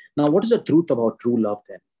 Now, what is the truth about true love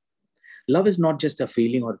then? Love is not just a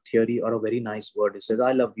feeling or a theory or a very nice word. It says,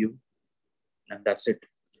 I love you. And that's it.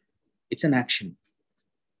 It's an action.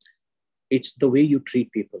 It's the way you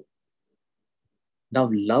treat people. Now,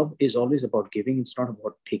 love is always about giving. It's not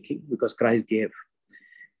about taking, because Christ gave.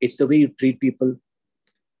 It's the way you treat people,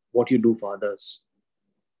 what you do for others.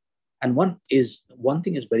 And one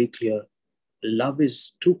thing is very clear. Love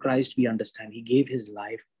is, through Christ we understand. He gave his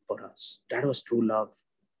life for us. That was true love.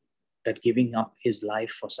 That giving up his life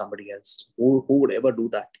for somebody else. Who would ever do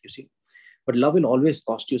that, you see? But love will always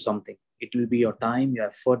cost you something. It will be your time, your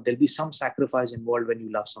effort. There'll be some sacrifice involved when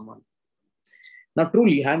you love someone. Now,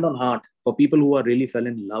 truly, hand on heart, for people who are really fell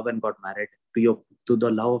in love and got married to the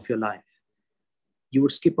love of your life, you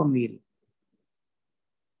would skip a meal.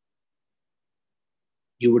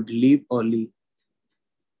 You would leave early.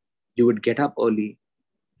 You would get up early,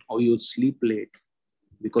 or you would sleep late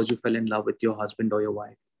because you fell in love with your husband or your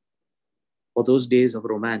wife. For those days of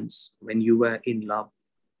romance, when you were in love,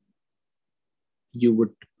 you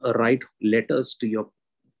would write letters to your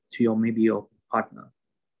maybe your partner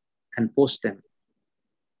and post them.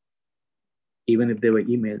 Even if they were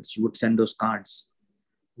emails, you would send those cards.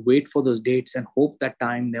 Wait for those dates and hope that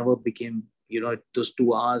time never became, those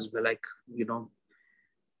 2 hours were like,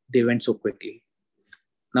 they went so quickly.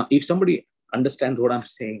 Now, if somebody understands what I'm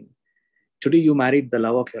saying, today you married the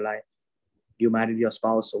love of your life. You married your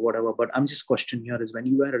spouse or whatever, but I'm just questioning here is when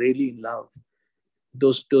you were really in love,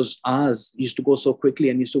 those hours used to go so quickly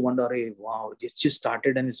and you used to wonder, hey, wow, it's just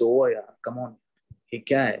started and it's over. Yeah, come on. Hey,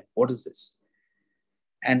 kya hai? What is this?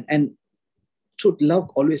 And so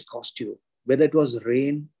love always cost you, whether it was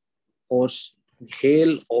rain or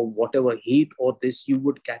hail or whatever, heat or this, you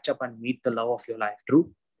would catch up and meet the love of your life.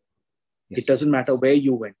 True? Yes. It doesn't matter where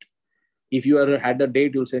you went. If you ever had a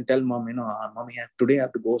date, you'll say, tell mom, mommy, today I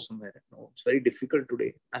have to go somewhere. No, it's very difficult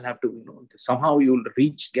today. I'll have to, somehow you'll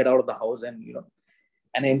get out of the house and,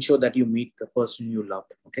 and ensure that you meet the person you love.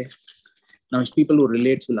 Okay. Now, if people who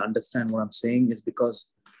relate will understand what I'm saying is because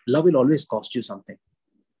love will always cost you something.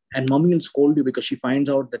 And mommy will scold you because she finds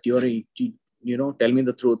out that you're tell me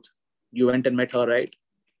the truth. You went and met her, right?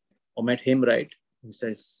 Or met him, right? He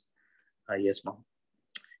says, yes, mom.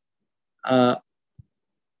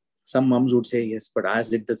 Some moms would say, yes, but I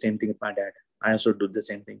did the same thing with my dad. I also do the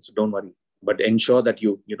same thing. So don't worry. But ensure that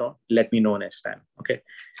you let me know next time. Okay.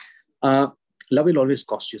 Love will always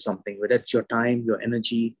cost you something, whether it's your time, your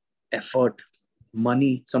energy, effort,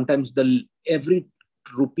 money. Sometimes every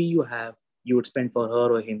rupee you have, you would spend for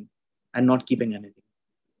her or him and not keeping anything.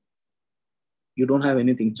 You don't have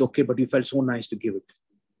anything. It's okay, but you felt so nice to give it.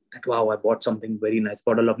 That, wow, I bought something very nice.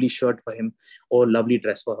 Bought a lovely shirt for him or a lovely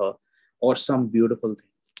dress for her or some beautiful thing.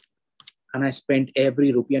 And I spent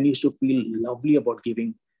every rupee and used to feel lovely about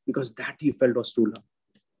giving because that you felt was true love.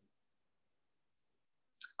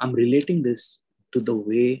 I'm relating this to the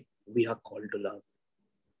way we are called to love.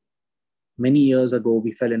 Many years ago,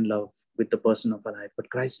 we fell in love with the person of our life. But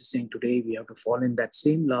Christ is saying today we have to fall in that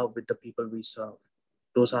same love with the people we serve.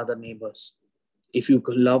 Those are the neighbors. If you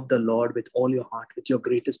love the Lord with all your heart, with your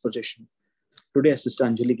greatest possession. Today, Sister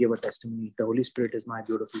Anjali gave a testimony. The Holy Spirit is my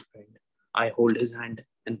beautiful friend. I hold his hand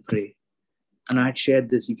and pray. And I had shared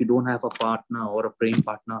this. If you don't have a partner or a praying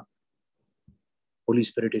partner, Holy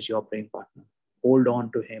Spirit is your praying partner. Hold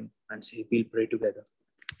on to him and say, we'll pray together.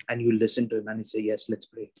 And you listen to him and you say, yes, let's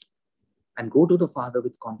pray. And go to the Father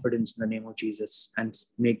with confidence in the name of Jesus and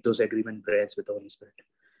make those agreement prayers with the Holy Spirit.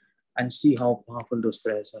 And see how powerful those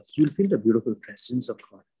prayers are. You'll feel the beautiful presence of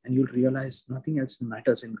God. And you'll realize nothing else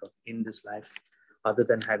matters in this life other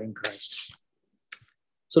than having Christ.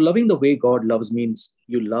 So loving the way God loves means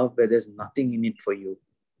you love where there's nothing in it for you.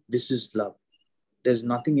 This is love. There's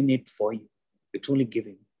nothing in it for you. It's only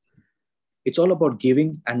giving. It's all about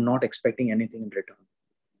giving and not expecting anything in return.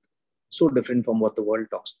 So different from what the world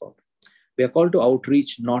talks about. We are called to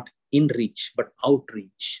outreach, not in reach, but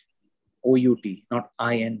outreach. O-U-T, not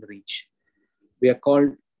I-N reach. We are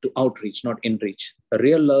called to outreach, not in reach. The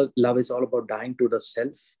real love is all about dying to the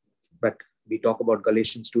self, but we talk about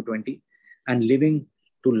Galatians 2:20, and living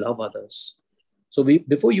to love others. So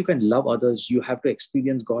before you can love others, you have to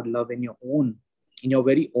experience God love in your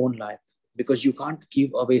very own life, because you can't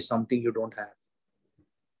give away something you don't have.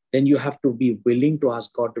 Then you have to be willing to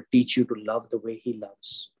ask God to teach you to love the way he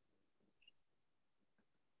loves.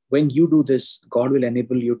 When you do this, God will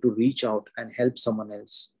enable you to reach out and help someone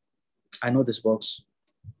else. I know this works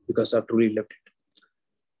because I've truly lived it.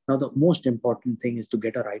 Now, the most important thing is to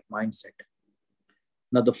get a right mindset.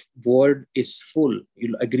 Now, the world is full.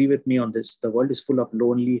 You'll agree with me on this. The world is full of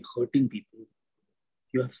lonely, hurting people.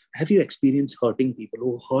 Have you experienced hurting people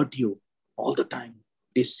who hurt you all the time?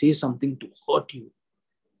 They say something to hurt you.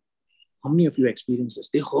 How many of you experience this?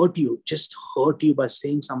 They hurt you, just hurt you by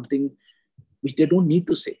saying something which they don't need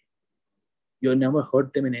to say. You never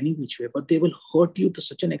hurt them in any which way, but they will hurt you to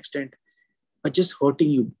such an extent by just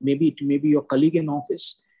hurting you. Maybe it may be your colleague in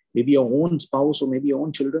office, maybe your own spouse, or maybe your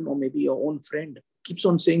own children, or maybe your own friend keeps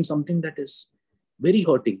on saying something that is very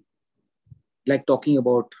hurting. Like talking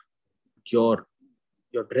about your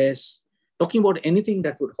dress, talking about anything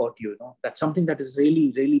that would hurt you, that's something that is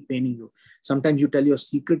really, really paining you. Sometimes you tell your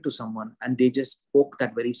secret to someone and they just poke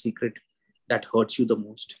that very secret that hurts you the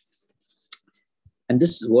most. And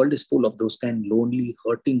this world is full of those kind of lonely,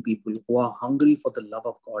 hurting people who are hungry for the love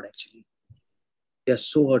of God, actually. They are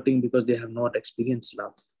so hurting because they have not experienced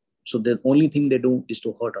love. So the only thing they do is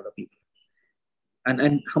to hurt other people.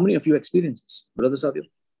 And how many of you experience this, Brother Savio?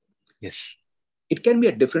 Yes. It can be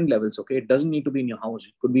at different levels, okay? It doesn't need to be in your house.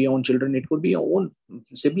 It could be your own children. It could be your own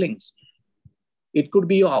siblings. It could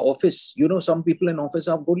be your office. Some people in office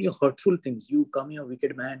are only hurtful things. You come here,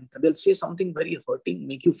 wicked man. They'll say something very hurting,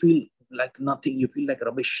 make you feel like nothing. You feel like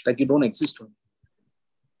rubbish, like you don't exist.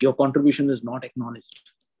 Your contribution is not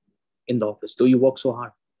acknowledged in the office, though you work so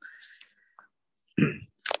hard.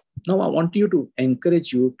 Now, I want to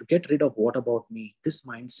encourage you to get rid of what about me, this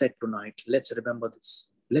mindset tonight. Let's remember this.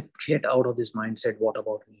 Let's get out of this mindset, what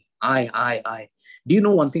about me? I. Do you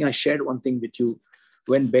know one thing? I shared one thing with you.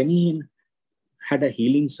 When Benny Hinn had a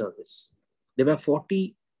healing service, there were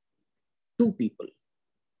 42 people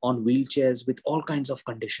on wheelchairs with all kinds of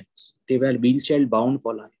conditions. They were wheelchair bound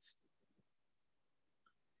for life.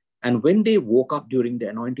 And when they woke up during the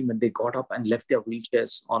anointing, when they got up and left their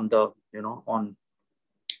wheelchairs on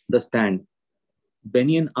the stand,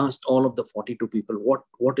 Benny Hinn asked all of the 42 people,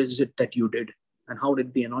 what is it that you did? And how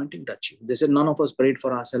did the anointing touch you? They said, none of us prayed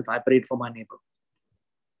for ourselves. I prayed for my neighbor.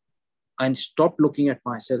 I stopped looking at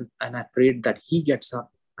myself and I prayed that he gets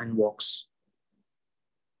up and walks.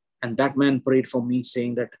 And that man prayed for me,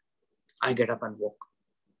 saying that I get up and walk.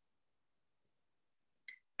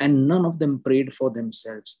 And none of them prayed for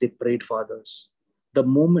themselves. They prayed for others. The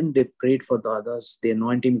moment they prayed for the others, the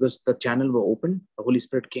anointing, because the channel were open, the Holy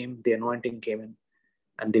Spirit came, the anointing came in,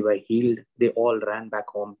 and they were healed. They all ran back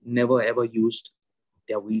home, never ever used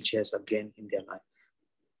their wheelchairs again in their life.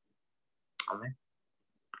 Amen.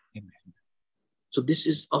 Amen. So this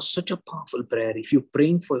is such a powerful prayer. If you're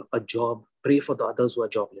praying for a job, pray for the others who are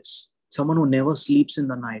jobless. Someone who never sleeps in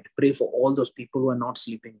the night, pray for all those people who are not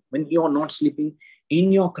sleeping. When you're not sleeping,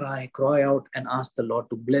 in your cry out and ask the Lord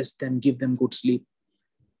to bless them, give them good sleep.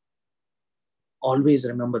 Always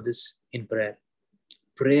remember this in prayer.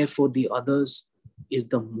 Prayer for the others is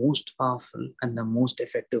the most powerful and the most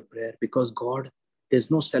effective prayer, because God,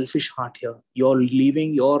 there's no selfish heart here. You're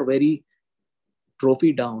leaving your very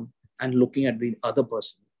trophy down and looking at the other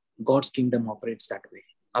person. God's kingdom operates that way.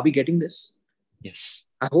 Are we getting this? Yes.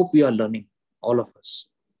 I hope we are learning, all of us.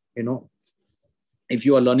 If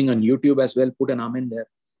you are learning on YouTube as well, put an amen there,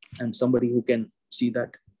 and somebody who can see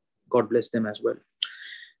that, God bless them as well.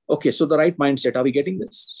 Okay, so the right mindset, are we getting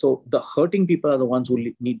this? So the hurting people are the ones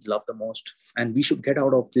who need love the most, and we should get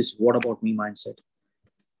out of this what about me mindset.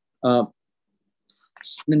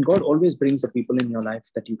 then God always brings the people in your life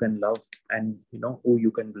that you can love and who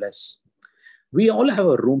you can bless. We all have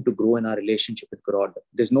a room to grow in our relationship with God.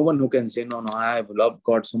 There's no one who can say, no, I've loved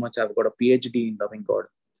God so much, I've got a PhD in loving God.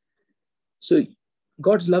 So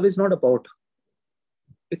God's love is not about,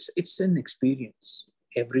 it's an experience.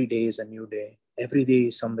 Every day is a new day. Every day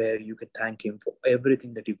is somewhere you can thank Him for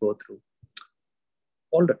everything that you go through.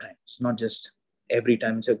 All the time. It's not just every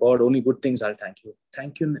time you say, God, only good things I'll thank you.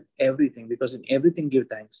 Thank you in everything, because in everything give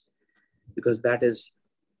thanks. Because that is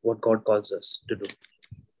what God calls us to do.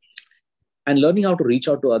 And learning how to reach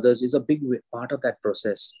out to others is a big part of that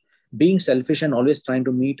process. Being selfish and always trying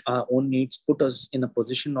to meet our own needs put us in a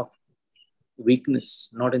position of weakness,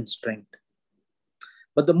 not in strength.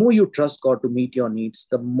 But the more you trust God to meet your needs,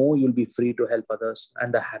 the more you'll be free to help others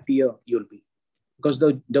and the happier you'll be. Because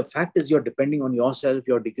the fact is you're depending on yourself,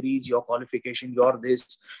 your degrees, your qualification, you're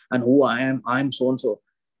this, and who I'm so-and-so.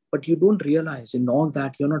 But you don't realize in all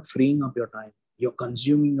that you're not freeing up your time. You're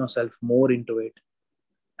consuming yourself more into it.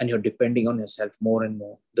 And you're depending on yourself more and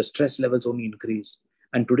more. The stress levels only increase.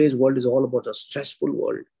 And today's world is all about a stressful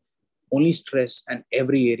world. Only stress and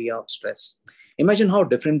every area of stress. Imagine how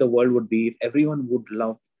different the world would be if everyone would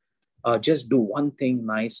love, just do one thing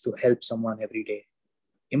nice to help someone every day.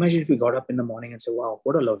 Imagine if we got up in the morning and said, wow,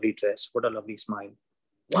 what a lovely dress, what a lovely smile.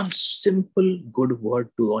 One simple good word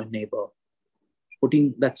to our neighbor,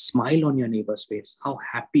 putting that smile on your neighbor's face, how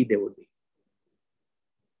happy they would be.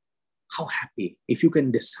 How happy if you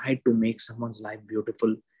can decide to make someone's life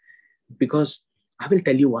beautiful. Because I will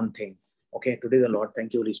tell you one thing. Okay, today the Lord,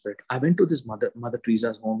 thank you, Holy Spirit. I went to this Mother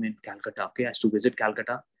Teresa's home in Calcutta. Okay, I used to visit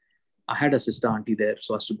Calcutta. I had a sister auntie there,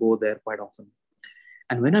 so I used to go there quite often.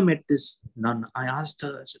 And when I met this nun, I asked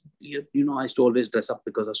her, I said, I used to always dress up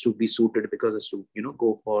because I used to be suited, because I used to,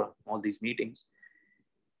 go for all these meetings.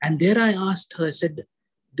 And there I asked her, I said,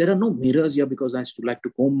 there are no mirrors here because I used to like to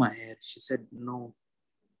comb my hair. She said, no.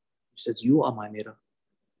 She says, you are my mirror.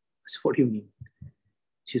 I said, what do you mean?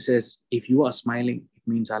 She says, if you are smiling, it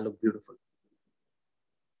means I look beautiful.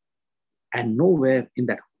 And nowhere in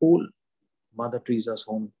that whole Mother Teresa's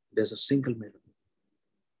home, there's a single mirror.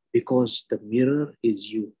 Because the mirror is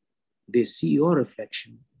you. They see your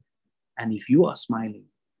reflection. And if you are smiling,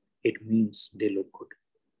 it means they look good.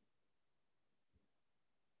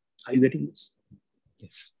 Are you getting this?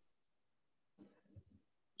 Yes.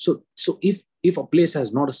 So if a place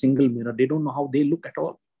has not a single mirror, they don't know how they look at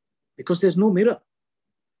all. Because there's no mirror.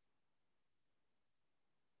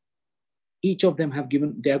 Each of them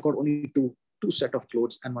they have got only two set of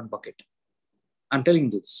clothes and one bucket. I'm telling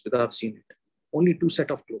you this because I've seen it. Only 2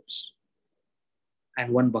 set of clothes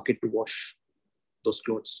and one bucket to wash those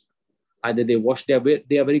clothes. Either they wash, they are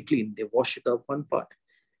very clean. They wash it up one part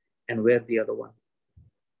and wear the other one.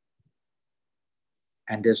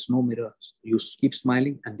 And there's no mirrors. You keep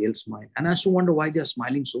smiling and they'll smile. And I used to wonder why they're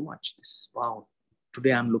smiling so much. Wow,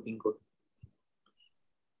 today I'm looking good.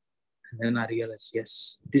 And then I realized,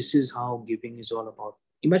 yes, this is how giving is all about.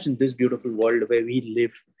 Imagine this beautiful world where we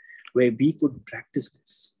live, where we could practice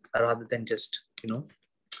this rather than just,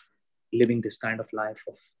 living this kind of life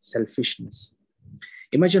of selfishness.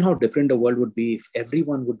 Imagine how different the world would be if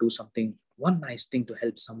everyone would do something, one nice thing to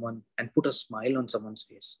help someone and put a smile on someone's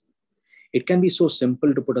face. It can be so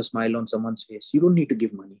simple to put a smile on someone's face. You don't need to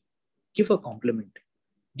give money. Give a compliment.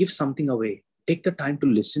 Give something away. Take the time to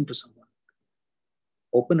listen to someone.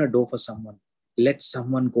 Open a door for someone. Let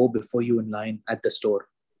someone go before you in line at the store.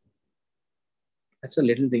 That's a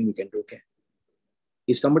little thing we can do, okay?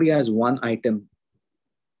 If somebody has one item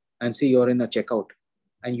and say you're in a checkout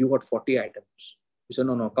and you got 40 items, you say,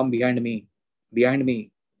 no, come behind me. Behind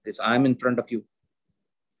me. I'm in front of you.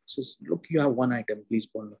 Says, look, you have one item, please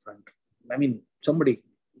go in the front. I mean, somebody,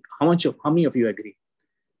 how many of you agree?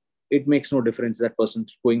 It makes no difference that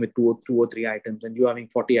person's going with two or three items and you having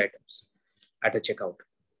 40 items at a checkout.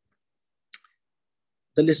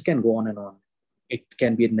 The list can go on and on. It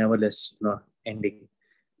can be nevertheless ending.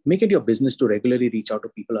 Make it your business to regularly reach out to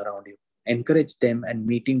people around you. Encourage them and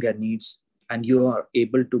meeting their needs, and you are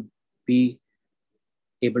able to be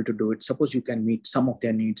able to do it. Suppose you can meet some of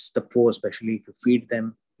their needs, the poor especially, if you feed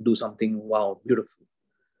them, do something, wow, beautiful.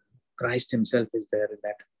 Christ himself is there in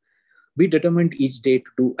that. Be determined each day to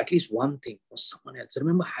do at least one thing for someone else.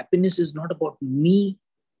 Remember, happiness is not about me.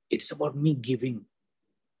 It's about me giving.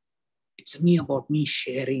 It's about me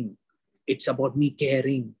sharing. It's about me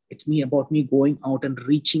caring. It's about me going out and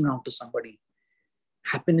reaching out to somebody.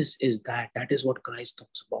 Happiness is that. That is what Christ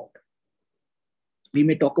talks about. We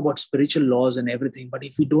may talk about spiritual laws and everything, but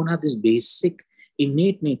if we don't have this basic,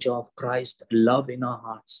 innate nature of Christ, love in our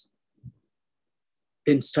hearts,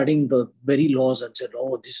 then studying the very laws and said,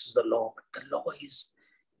 oh, this is the law. But the law is,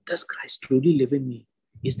 does Christ truly live in me?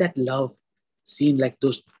 Is that love seen like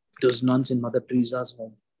those nuns in Mother Teresa's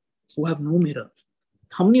home who have no mirror?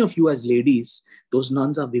 How many of you as ladies, those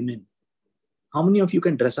nuns are women? How many of you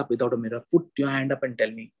can dress up without a mirror? Put your hand up and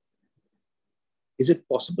tell me. Is it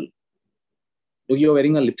possible? If you're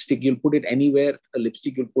wearing a lipstick, you'll put it anywhere. A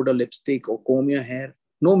lipstick, you'll put a lipstick or comb your hair.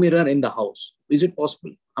 No mirror in the house. Is it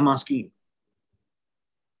possible? I'm asking you.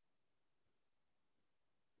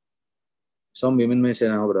 Some women may say,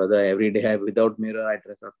 no, brother, every day without mirror, I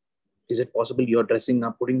dress up. Is it possible? You're dressing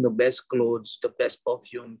up, putting the best clothes, the best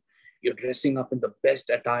perfume. You're dressing up in the best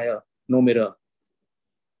attire, no mirror.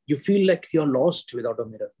 You feel like you're lost without a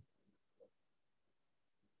mirror.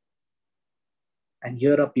 And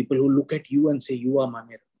here are people who look at you and say, you are my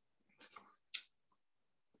mirror.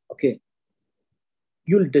 Okay.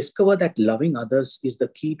 You'll discover that loving others is the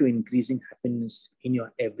key to increasing happiness in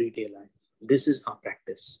your everyday life. This is our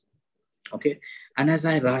practice. Okay. And as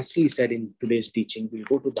I rightly said in today's teaching, we'll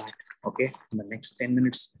go to that, okay, in the next 10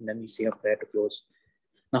 minutes, and then we say a prayer to close.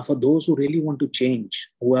 Now, for those who really want to change,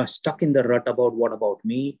 who are stuck in the rut about what about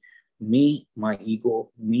me, my ego,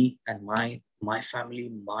 me and my family,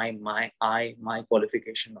 my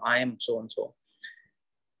qualification, I am so and so.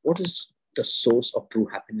 What is the source of true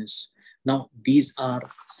happiness? Now, these are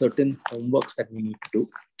certain homeworks that we need to do.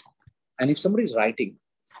 And if somebody is writing,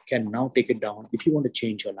 can now take it down. If you want to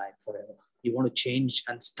change your life forever, you want to change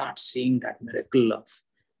and start seeing that miracle of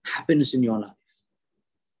happiness in your life,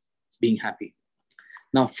 being happy.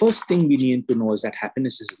 Now, first thing we need to know is that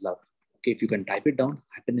happiness is love. Okay, if you can type it down,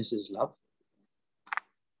 happiness is love,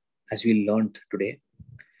 as we learned today.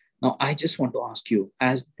 Now, I just want to ask you,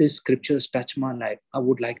 as these scriptures touch my life, I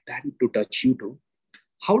would like that to touch you too.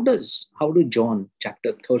 How do John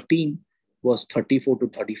chapter 13, verse 34 to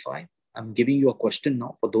 35? I'm giving you a question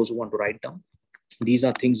now for those who want to write down. These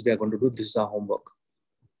are things we are going to do. This is our homework.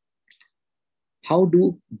 How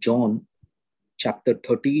do John chapter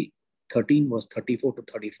 13, verse 34 to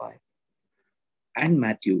 35, and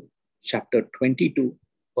Matthew chapter 22,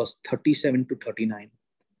 verse 37 to 39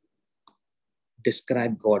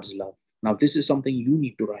 describe God's love? Now, this is something you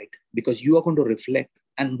need to write, because you are going to reflect,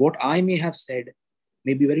 and what I may have said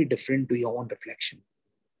may be very different to your own reflection.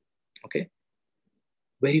 Okay?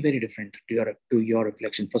 Very, very different to your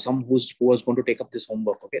reflection. For some who is going to take up this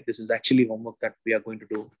homework, okay? This is actually homework that we are going to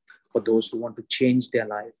do for those who want to change their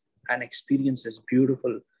life and experience this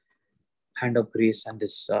beautiful hand of grace and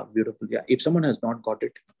this beautiful, yeah. If someone has not got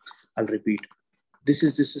it, I'll repeat. This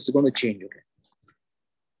is going to change, okay?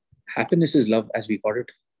 Happiness is love, as we got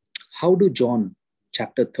it. How do John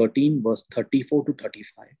chapter 13, verse 34 to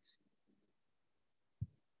 35?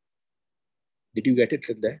 Did you get it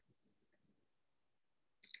right there?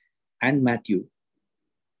 And Matthew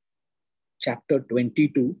chapter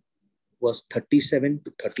 22, verse 37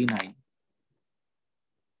 to 39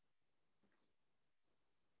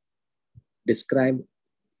 describe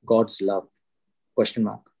God's love, question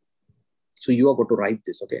mark. So you are going to write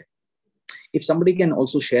this, okay? If somebody can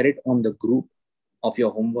also share it on the group of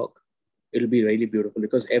your homework, it'll be really beautiful,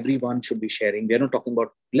 because everyone should be sharing. We're not talking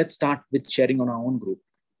about, let's start with sharing on our own group.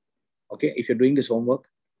 Okay, if you're doing this homework,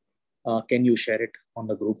 can you share it on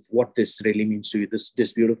the group, what this really means to you,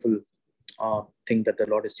 this beautiful thing that the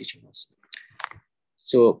Lord is teaching us.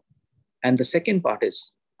 So, and the second part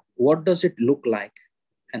is, what does it look like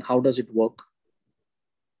and how does it work?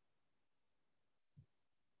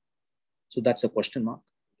 So that's a question mark.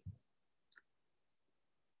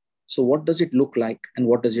 So what does it look like and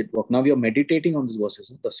what does it work? Now you're meditating on these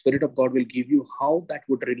verses. The Spirit of God will give you how that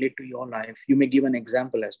would relate to your life. You may give an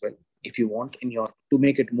example as well, if you want, to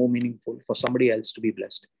make it more meaningful for somebody else to be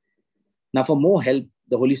blessed. Now, for more help,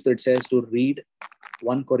 the Holy Spirit says to read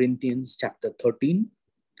 1 Corinthians chapter 13,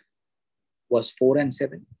 verse 4 and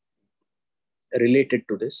 7, related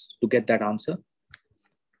to this, to get that answer.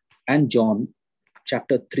 And John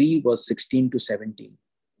chapter 3, verse 16 to 17.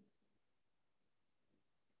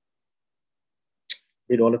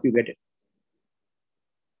 Did all of you get it?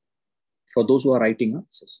 For those who are writing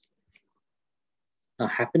answers. Now,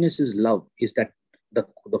 happiness is love is that the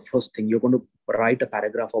first thing. You're going to write a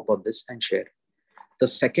paragraph about this and share. The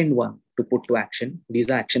second one to put to action, these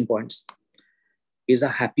are action points, is a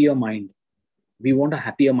happier mind. We want a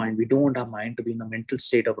happier mind. We don't want our mind to be in a mental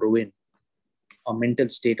state of ruin, a mental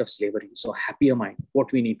state of slavery. So happier mind,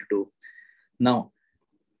 what we need to do. Now,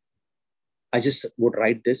 I just would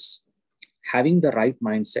write this. Having the right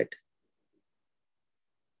mindset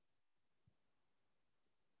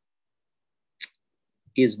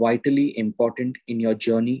is vitally important in your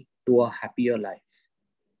journey to a happier life.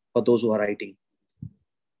 For those who are writing,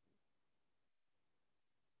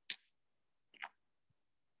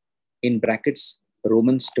 in brackets,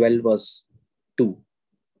 Romans 12 verse 2.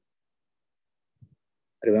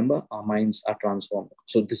 Remember, our minds are transformed.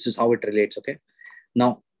 So this is how it relates, okay?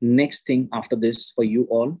 Now, next thing after this for you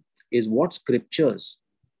all is what scriptures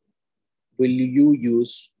will you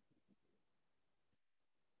use?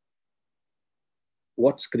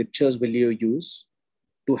 What scriptures will you use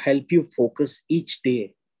to help you focus each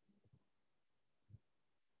day?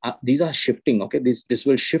 These are shifting, okay? This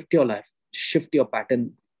will shift your life, shift your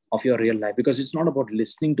pattern of your real life, because it's not about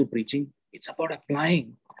listening to preaching. It's about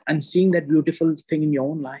applying and seeing that beautiful thing in your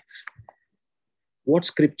own life. What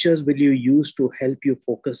scriptures will you use to help you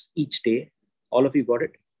focus each day? All of you got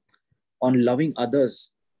it? On loving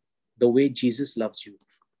others the way Jesus loves you?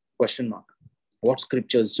 Question mark. What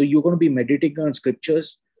scriptures? So you're going to be meditating on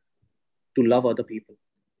scriptures to love other people.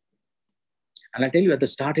 And I tell you, at the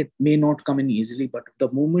start, it may not come in easily, but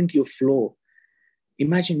the moment you flow,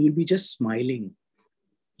 imagine you'll be just smiling.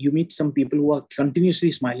 You meet some people who are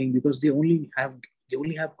continuously smiling because they only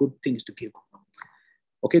have good things to give.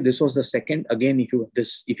 Okay, this was the second. Again,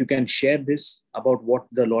 if you can share this about what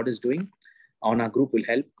the Lord is doing on our group, will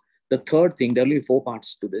help. The third thing, there will be 4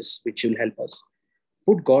 parts to this, which will help us.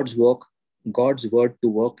 Put God's word to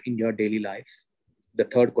work in your daily life. The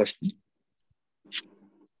third question.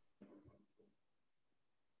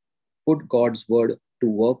 Put God's word to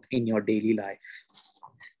work in your daily life.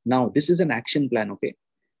 Now, this is an action plan, okay?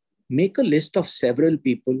 Make a list of several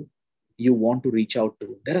people you want to reach out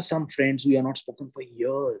to. There are some friends who are not spoken for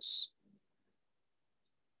years.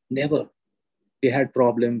 Never. They had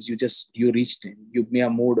problems. You reached in. You may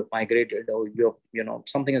have moved, migrated, or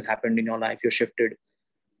something has happened in your life. You're shifted.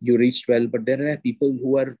 You reached well, but there are people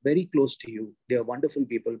who are very close to you. They are wonderful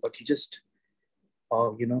people, but you just,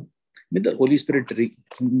 may the Holy Spirit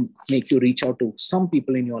make you reach out to some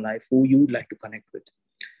people in your life who you would like to connect with.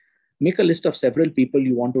 Make a list of several people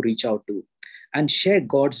you want to reach out to and share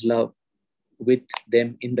God's love with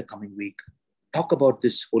them in the coming week. Talk about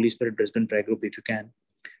this Holy Spirit Brisbane prayer group if you can.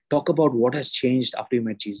 Talk about what has changed after you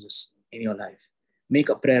met Jesus in your life. Make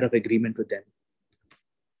a prayer of agreement with them.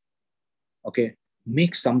 Okay,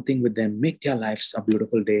 make something with them. Make their lives a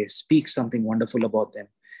beautiful day. Speak something wonderful about them.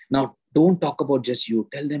 Now, don't talk about just you.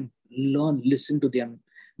 Tell them, learn, listen to them.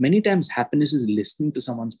 Many times happiness is listening to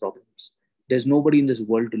someone's problems. There's nobody in this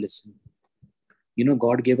world to listen.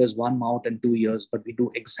 God gave us 1 mouth and 2 ears, but we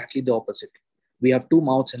do exactly the opposite. We have 2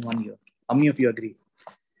 mouths and 1 ear. How many of you agree?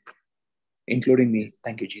 Including me.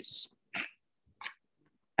 Thank you, Jesus.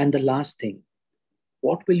 And the last thing,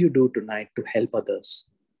 what will you do tonight to help others?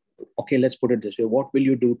 Okay, let's put it this way. What will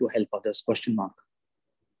you do to help others? Question mark.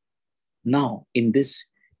 Now, in this,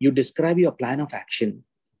 you describe your plan of action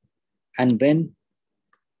and when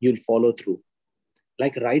you'll follow through.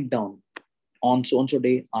 Like write down, on so-and-so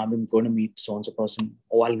day, I'm going to meet so-and-so person,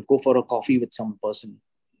 or I'll go for a coffee with some person.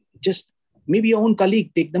 Just maybe your own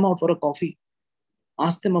colleague, take them out for a coffee.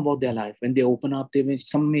 Ask them about their life. When they open up,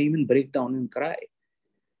 some may even break down and cry.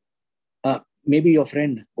 Maybe your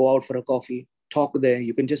friend, go out for a coffee, talk there.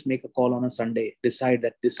 You can just make a call on a Sunday. Decide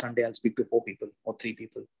that this Sunday I'll speak to 4 people or 3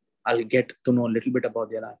 people. I'll get to know a little bit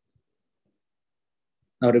about their life.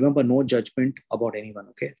 Now remember, no judgment about anyone,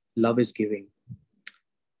 okay? Love is giving.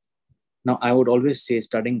 Now, I would always say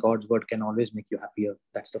studying God's word can always make you happier.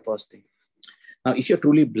 That's the first thing. Now, if you're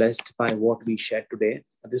truly blessed by what we shared today,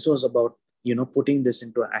 this was about, putting this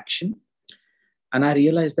into action. And I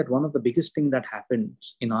realized that one of the biggest things that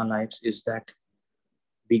happens in our lives is that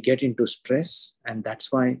we get into stress. And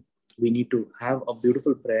that's why we need to have a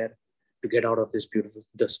beautiful prayer to get out of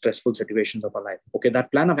the stressful situations of our life. Okay,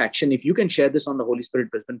 that plan of action, if you can share this on the Holy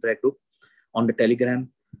Spirit Brisbane prayer group, on the Telegram,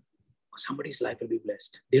 somebody's life will be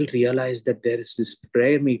blessed. They'll realize that there is this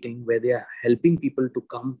prayer meeting where they are helping people to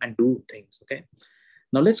come and do things. Okay.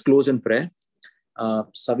 Now let's close in prayer.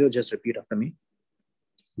 Savio, just repeat after me.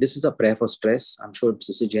 This is a prayer for stress. I'm sure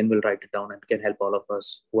Sister Jane will write it down and can help all of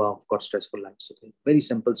us who have got stressful lives. Okay. Very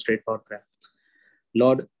simple, straightforward prayer.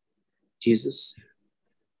 Lord Jesus.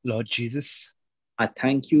 Lord Jesus. I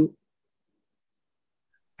thank you.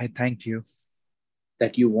 I thank you.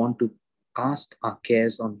 That you want to cast our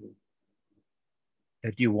cares on you.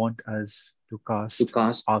 That you want us to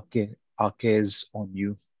cast our cares on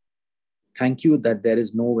you. Thank you that there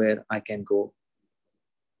is nowhere I can go.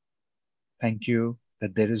 Thank you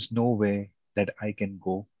that there is no way that I can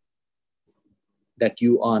go. That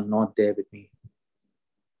you are not there with me.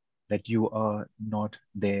 That you are not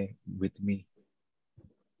there with me.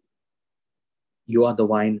 You are the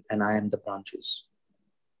vine and I am the branches.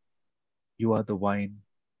 You are the vine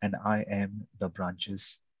and I am the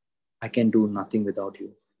branches. I can do nothing without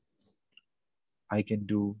you. I can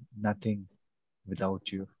do nothing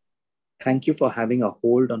without you. Thank you for having a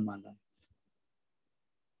hold on my life.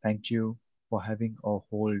 Thank you for having a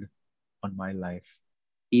hold on my life.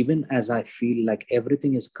 Even as I feel like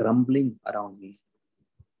everything is crumbling around me.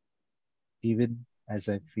 Even as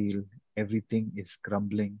I feel everything is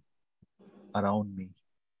crumbling around me.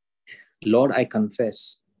 Lord, I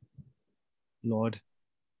confess. Lord,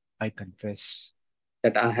 I confess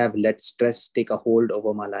that I have let stress take a hold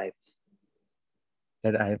over my life.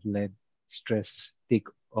 That I have let stress take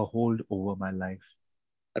a hold over my life.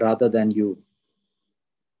 Rather than you.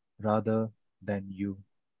 Rather than you.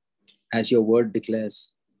 As your word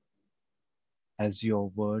declares. As your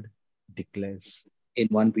word declares. In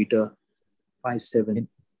 1 Peter 5:7.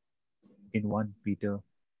 In 1 Peter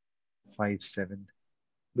 5:7.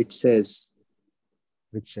 Which says.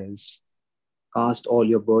 Cast all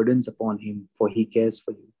your burdens upon him, for he cares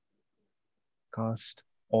for you. Cast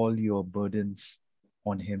all your burdens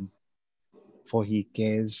on him, for he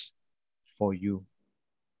cares for you.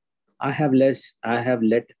 I have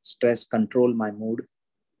let stress control my mood.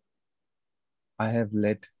 I have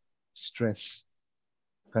let stress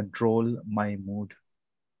control my mood.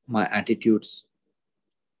 My attitudes.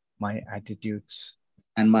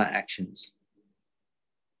 And my actions.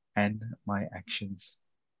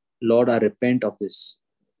 Lord, I repent of this.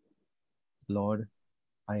 Lord,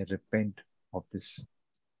 I repent of this.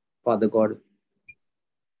 Father God,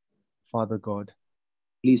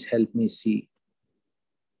 please help me see.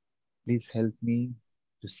 Please help me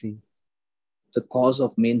to see the cause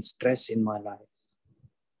of main stress in my life.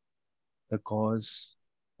 The cause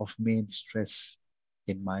of main stress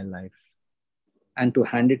in my life. And to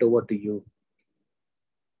hand it over to you.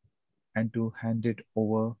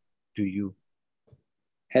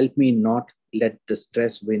 Help me not let the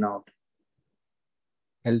stress win out.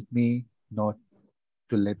 Help me not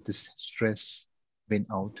to let this stress win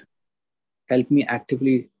out. Help me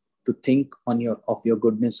actively to think of your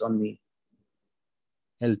goodness on me.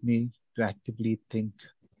 Help me to actively think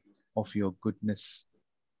of your goodness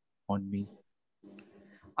on me.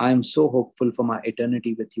 I am so hopeful for my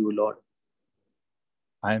eternity with you, Lord.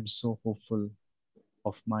 I am so hopeful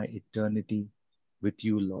of my eternity with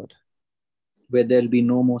you, Lord. Where there will be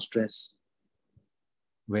no more stress.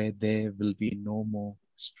 Where there will be no more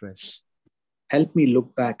stress. Help me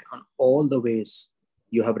look back on all the ways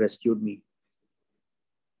you have rescued me.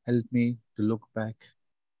 Help me to look back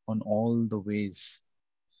on all the ways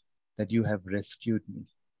that you have rescued me.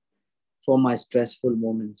 From my stressful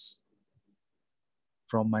moments.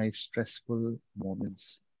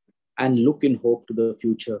 And look in hope to the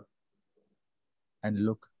future.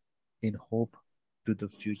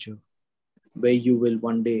 Where you will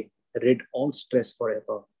one day rid all stress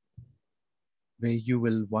forever.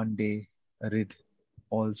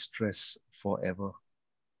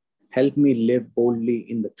 Help me live boldly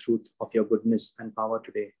in the truth of your goodness and power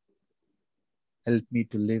today. Help me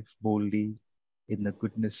to live boldly in the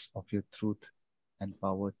goodness of your truth and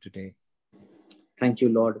power today. Thank you,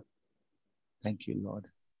 Lord. Thank you, Lord.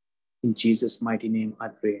 In Jesus' mighty name, I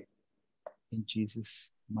pray. In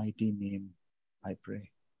Jesus' mighty name, I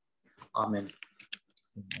pray. Amen.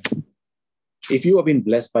 Amen. If you have been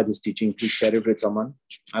blessed by this teaching, please share it with someone.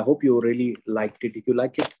 I hope you really liked it. If you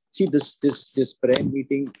like it, see, this prayer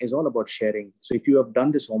meeting is all about sharing. So if you have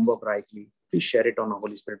done this homework rightly, please share it on our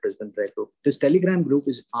Holy Spirit Brisbane prayer group. This Telegram group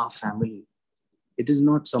is our family. It is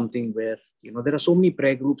not something where, there are so many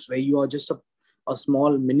prayer groups where you are just a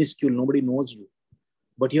small, minuscule, nobody knows you.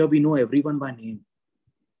 But here we know everyone by name.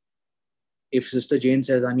 If Sister Jane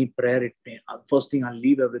says, I need prayer, first thing I'll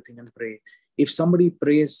leave everything and pray. If somebody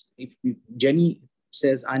prays, if Jenny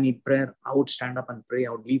says, I need prayer, I would stand up and pray. I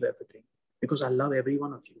would leave everything because I love every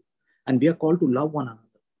one of you. And we are called to love one another.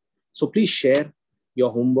 So please share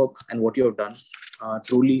your homework and what you have done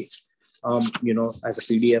truly, as a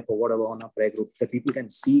PDF or whatever on our prayer group, that people can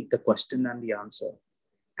see the question and the answer.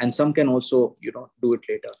 And some can also, do it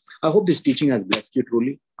later. I hope this teaching has blessed you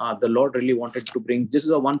truly. The Lord really wanted to bring, this is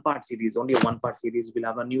a one-part series, only a one-part series. We'll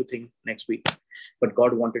have a new thing next week. But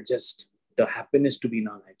God wanted just the happiness to be in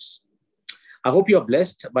our lives. I hope you are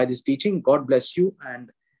blessed by this teaching. God bless you. And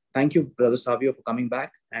thank you, Brother Savio, for coming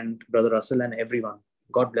back, and Brother Russell and everyone.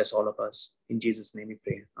 God bless all of us. In Jesus' name we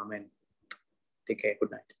pray. Amen. Take care.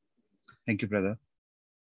 Good night. Thank you, brother.